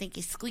is. I think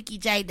it's Squeaky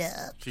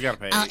J-Dub. She got a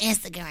page. On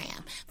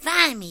Instagram.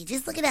 Find me.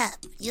 Just look it up.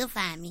 You'll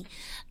find me.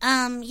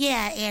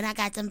 And I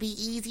got them Be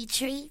Easy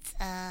treats.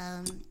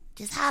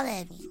 Just holler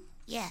at me.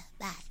 Yeah,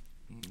 bye.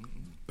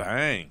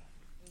 Bang.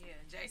 Yeah,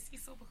 JC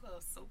Super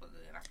Club, super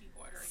good. I keep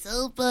ordering.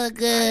 Super I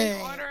good.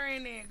 keep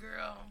ordering it,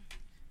 girl.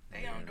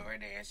 They on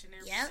DoorDash and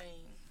everything. Yep.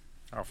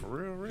 Oh, for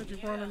real? Reggie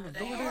running the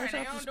DoorDash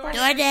out the spot?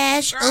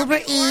 DoorDash, Girl, Uber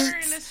we ordering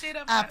Eats, this shit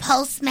up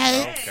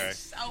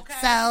Postmates. Okay.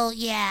 So,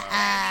 yeah,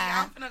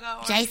 I'm finna go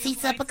on JC this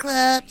Supper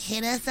Club,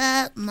 hit us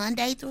up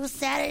Monday through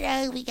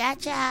Saturday. We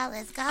got y'all.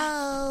 Let's go.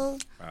 All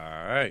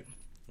right.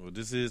 Well,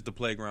 this is the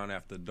Playground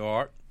After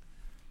Dark.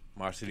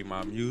 My City,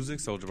 My Music,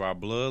 Soldier by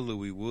Blood,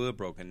 Louis Wood,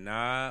 Broken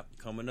Knob.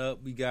 Coming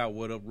up, we got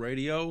What Up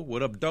Radio.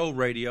 What Up Doe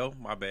Radio.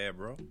 My bad,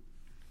 bro.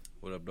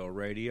 What Up Doe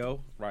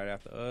Radio. Right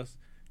after us.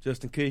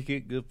 Justin Kick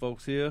It. Good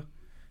folks here.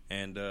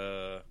 And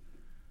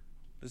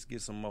let's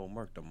get some more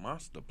Merc the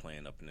Monster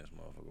playing up in this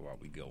motherfucker while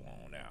we go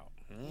on out.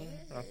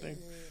 I think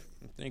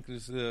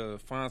let's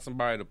find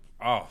somebody to.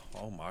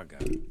 Oh my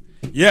God.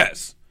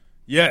 Yes.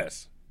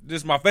 This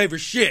is my favorite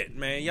shit,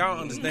 man. Y'all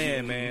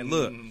understand, man.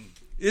 Look,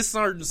 it's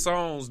certain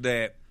songs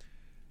that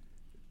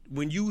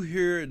when you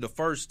hear the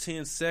first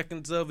 10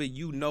 seconds of it,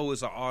 you know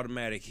it's an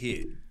automatic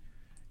hit.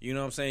 You know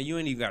what I'm saying? You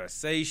ain't even got to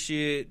say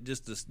shit.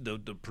 Just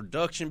the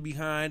production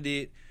behind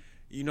it.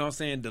 You know what I'm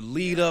saying? The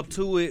lead up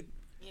to it.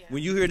 Yeah.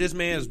 When you hear this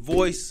man's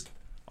voice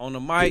on the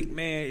mic,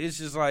 man, it's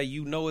just like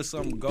you know it's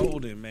something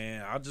golden,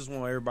 man. I just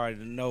want everybody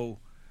to know,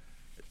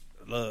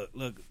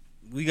 look,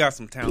 we got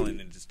some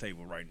talent at this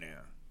table right now.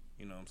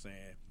 You know what I'm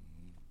saying?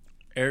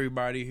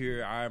 Everybody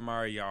here, I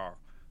admire y'all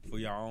for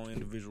y'all own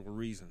individual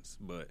reasons.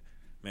 But,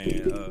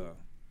 man,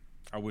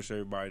 I wish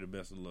everybody the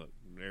best of luck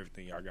with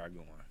everything y'all got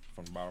going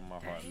from the bottom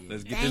of my heart.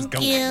 Let's get this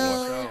going,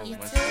 boy. You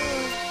too.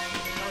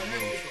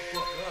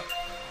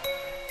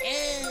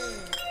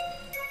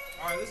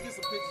 All right, let's get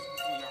some pictures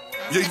before y'all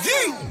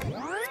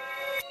Yeah.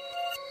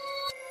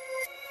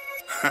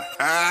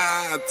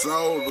 I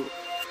told her.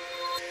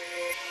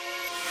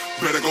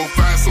 Better go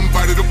find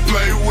somebody to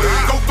play with.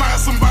 Go find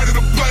somebody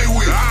to play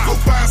with. Go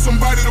find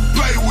somebody to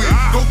play with.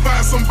 Go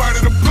find somebody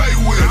to play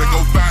with. Better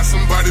go find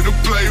somebody to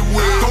play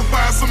with. Go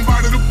find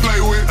somebody to play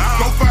with.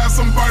 Go find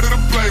somebody to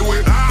play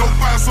with. Go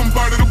find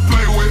somebody to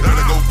play with.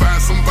 Better go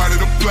find somebody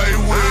to play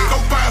with. Go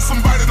find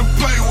somebody to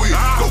play with.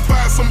 Go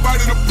find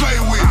somebody to play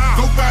with.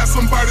 Go find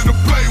somebody to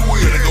play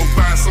with. Better go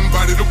find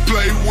somebody to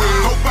play with.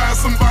 Go find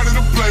somebody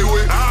to play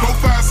with. Go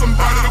find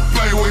somebody to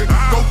play with.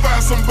 Go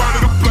find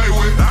somebody to play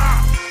with.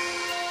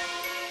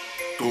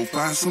 Go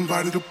find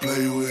somebody to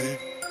play with.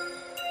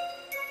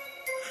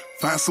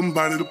 Find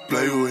somebody to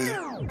play with.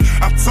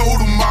 I told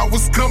them I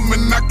was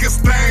coming, I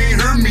guess they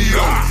ain't hear me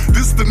though.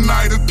 This the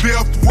night of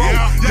death row.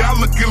 Y'all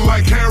looking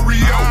like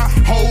Harry-O.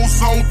 Hoes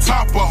on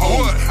top of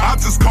hoes. I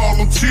just call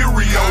them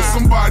Cheerios.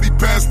 Somebody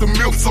pass the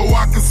milk so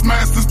I can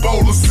smash this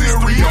bowl of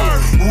cereal.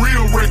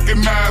 Real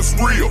recognize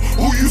real.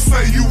 Who you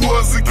say you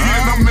was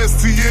again? I'm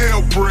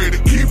STL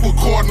breaded. Keep a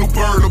cardinal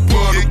bird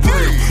above the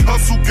brim.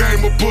 Hustle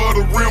game above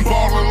the rim.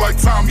 Ballin' like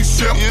Tommy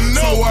Shepard.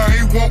 So I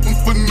ain't wantin'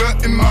 for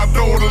nothing. I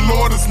know the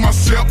Lord is my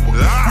shepherd.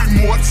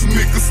 We march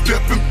niggas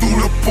stepping through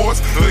the porch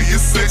of your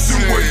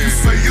section where you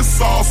say it's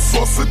all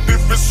sorts of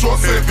different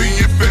shorts. Heavy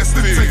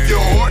invested. Take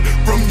your heart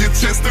from your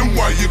chest and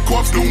while your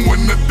corpse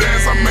doing the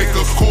dance, I make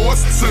a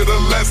course to the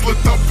last. Look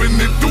up and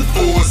it do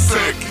for a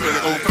second. Better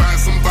go find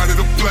somebody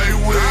to play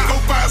with. Go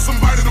find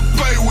somebody to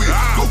play with.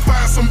 Go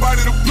find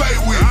somebody to play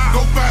with.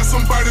 Go find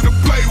somebody to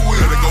play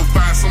with. Better go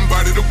find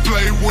somebody to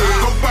play with.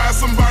 Go find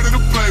somebody to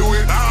play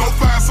with. Go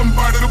find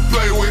somebody to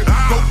play with.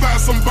 Go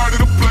find somebody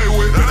to play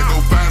with. Better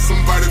go find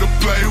somebody to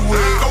play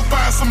with. Go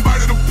find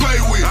somebody to play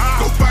with.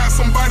 Go find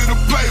somebody to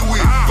play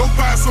with. Go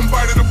find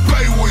somebody to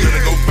play with.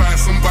 Better go find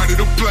somebody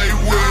to play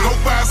with. Go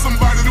find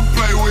somebody to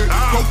play with.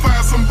 Go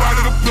find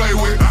somebody to play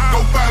with. Go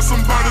find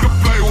somebody to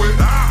play with.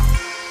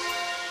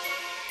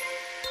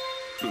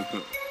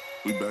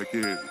 We back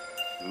in.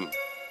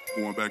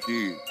 Going back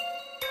in.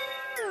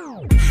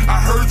 I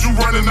heard you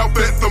running out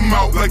at the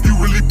mouth like you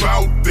really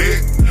bout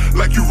that.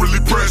 Like you really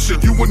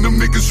pressured. You and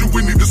them niggas, you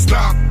would need to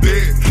stop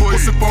that.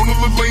 What's up on a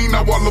little lean,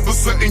 now all of a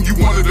sudden you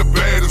one of the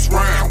baddest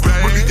round.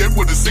 Really ain't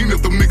would've seen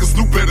if them niggas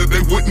knew better,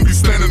 they wouldn't be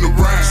standing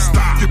around.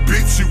 Stop. Your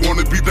bitch, she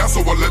wanna be down,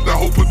 so I let the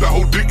hoe put the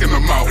whole dick in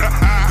her mouth.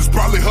 It's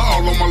probably her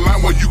all on my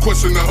line while you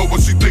questioning her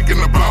what she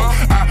thinking about.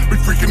 I be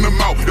freaking them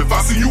out. If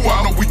I see you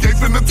out, no, we ain't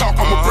finna talk.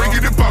 I'ma bring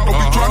it about.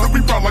 Don't be trying to be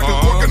proud like a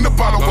cork in the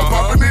bottle. I'm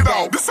popping it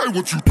out. This ain't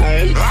what you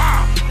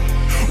thought.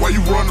 Why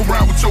you run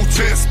around with your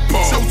chest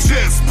puffed? Your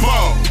chest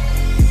puffed.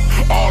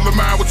 All the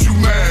mind what you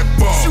mad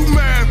for? You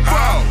mad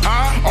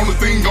for? Only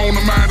thing on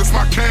the mind is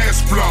my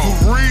cash flow.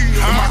 For real.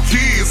 And my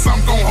kids,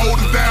 I'm gon'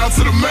 hold it down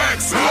to the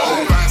max. Go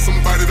find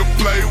somebody to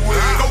play with.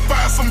 Go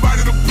find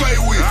somebody to play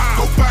with.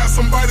 Go find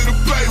somebody to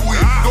play with.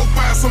 Go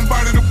find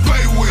somebody to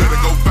play with.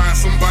 Go find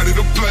somebody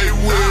to play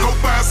with. Go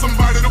find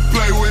somebody to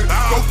play with.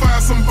 Go find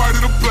somebody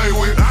to play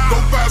with. Go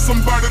find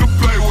somebody to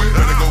play with.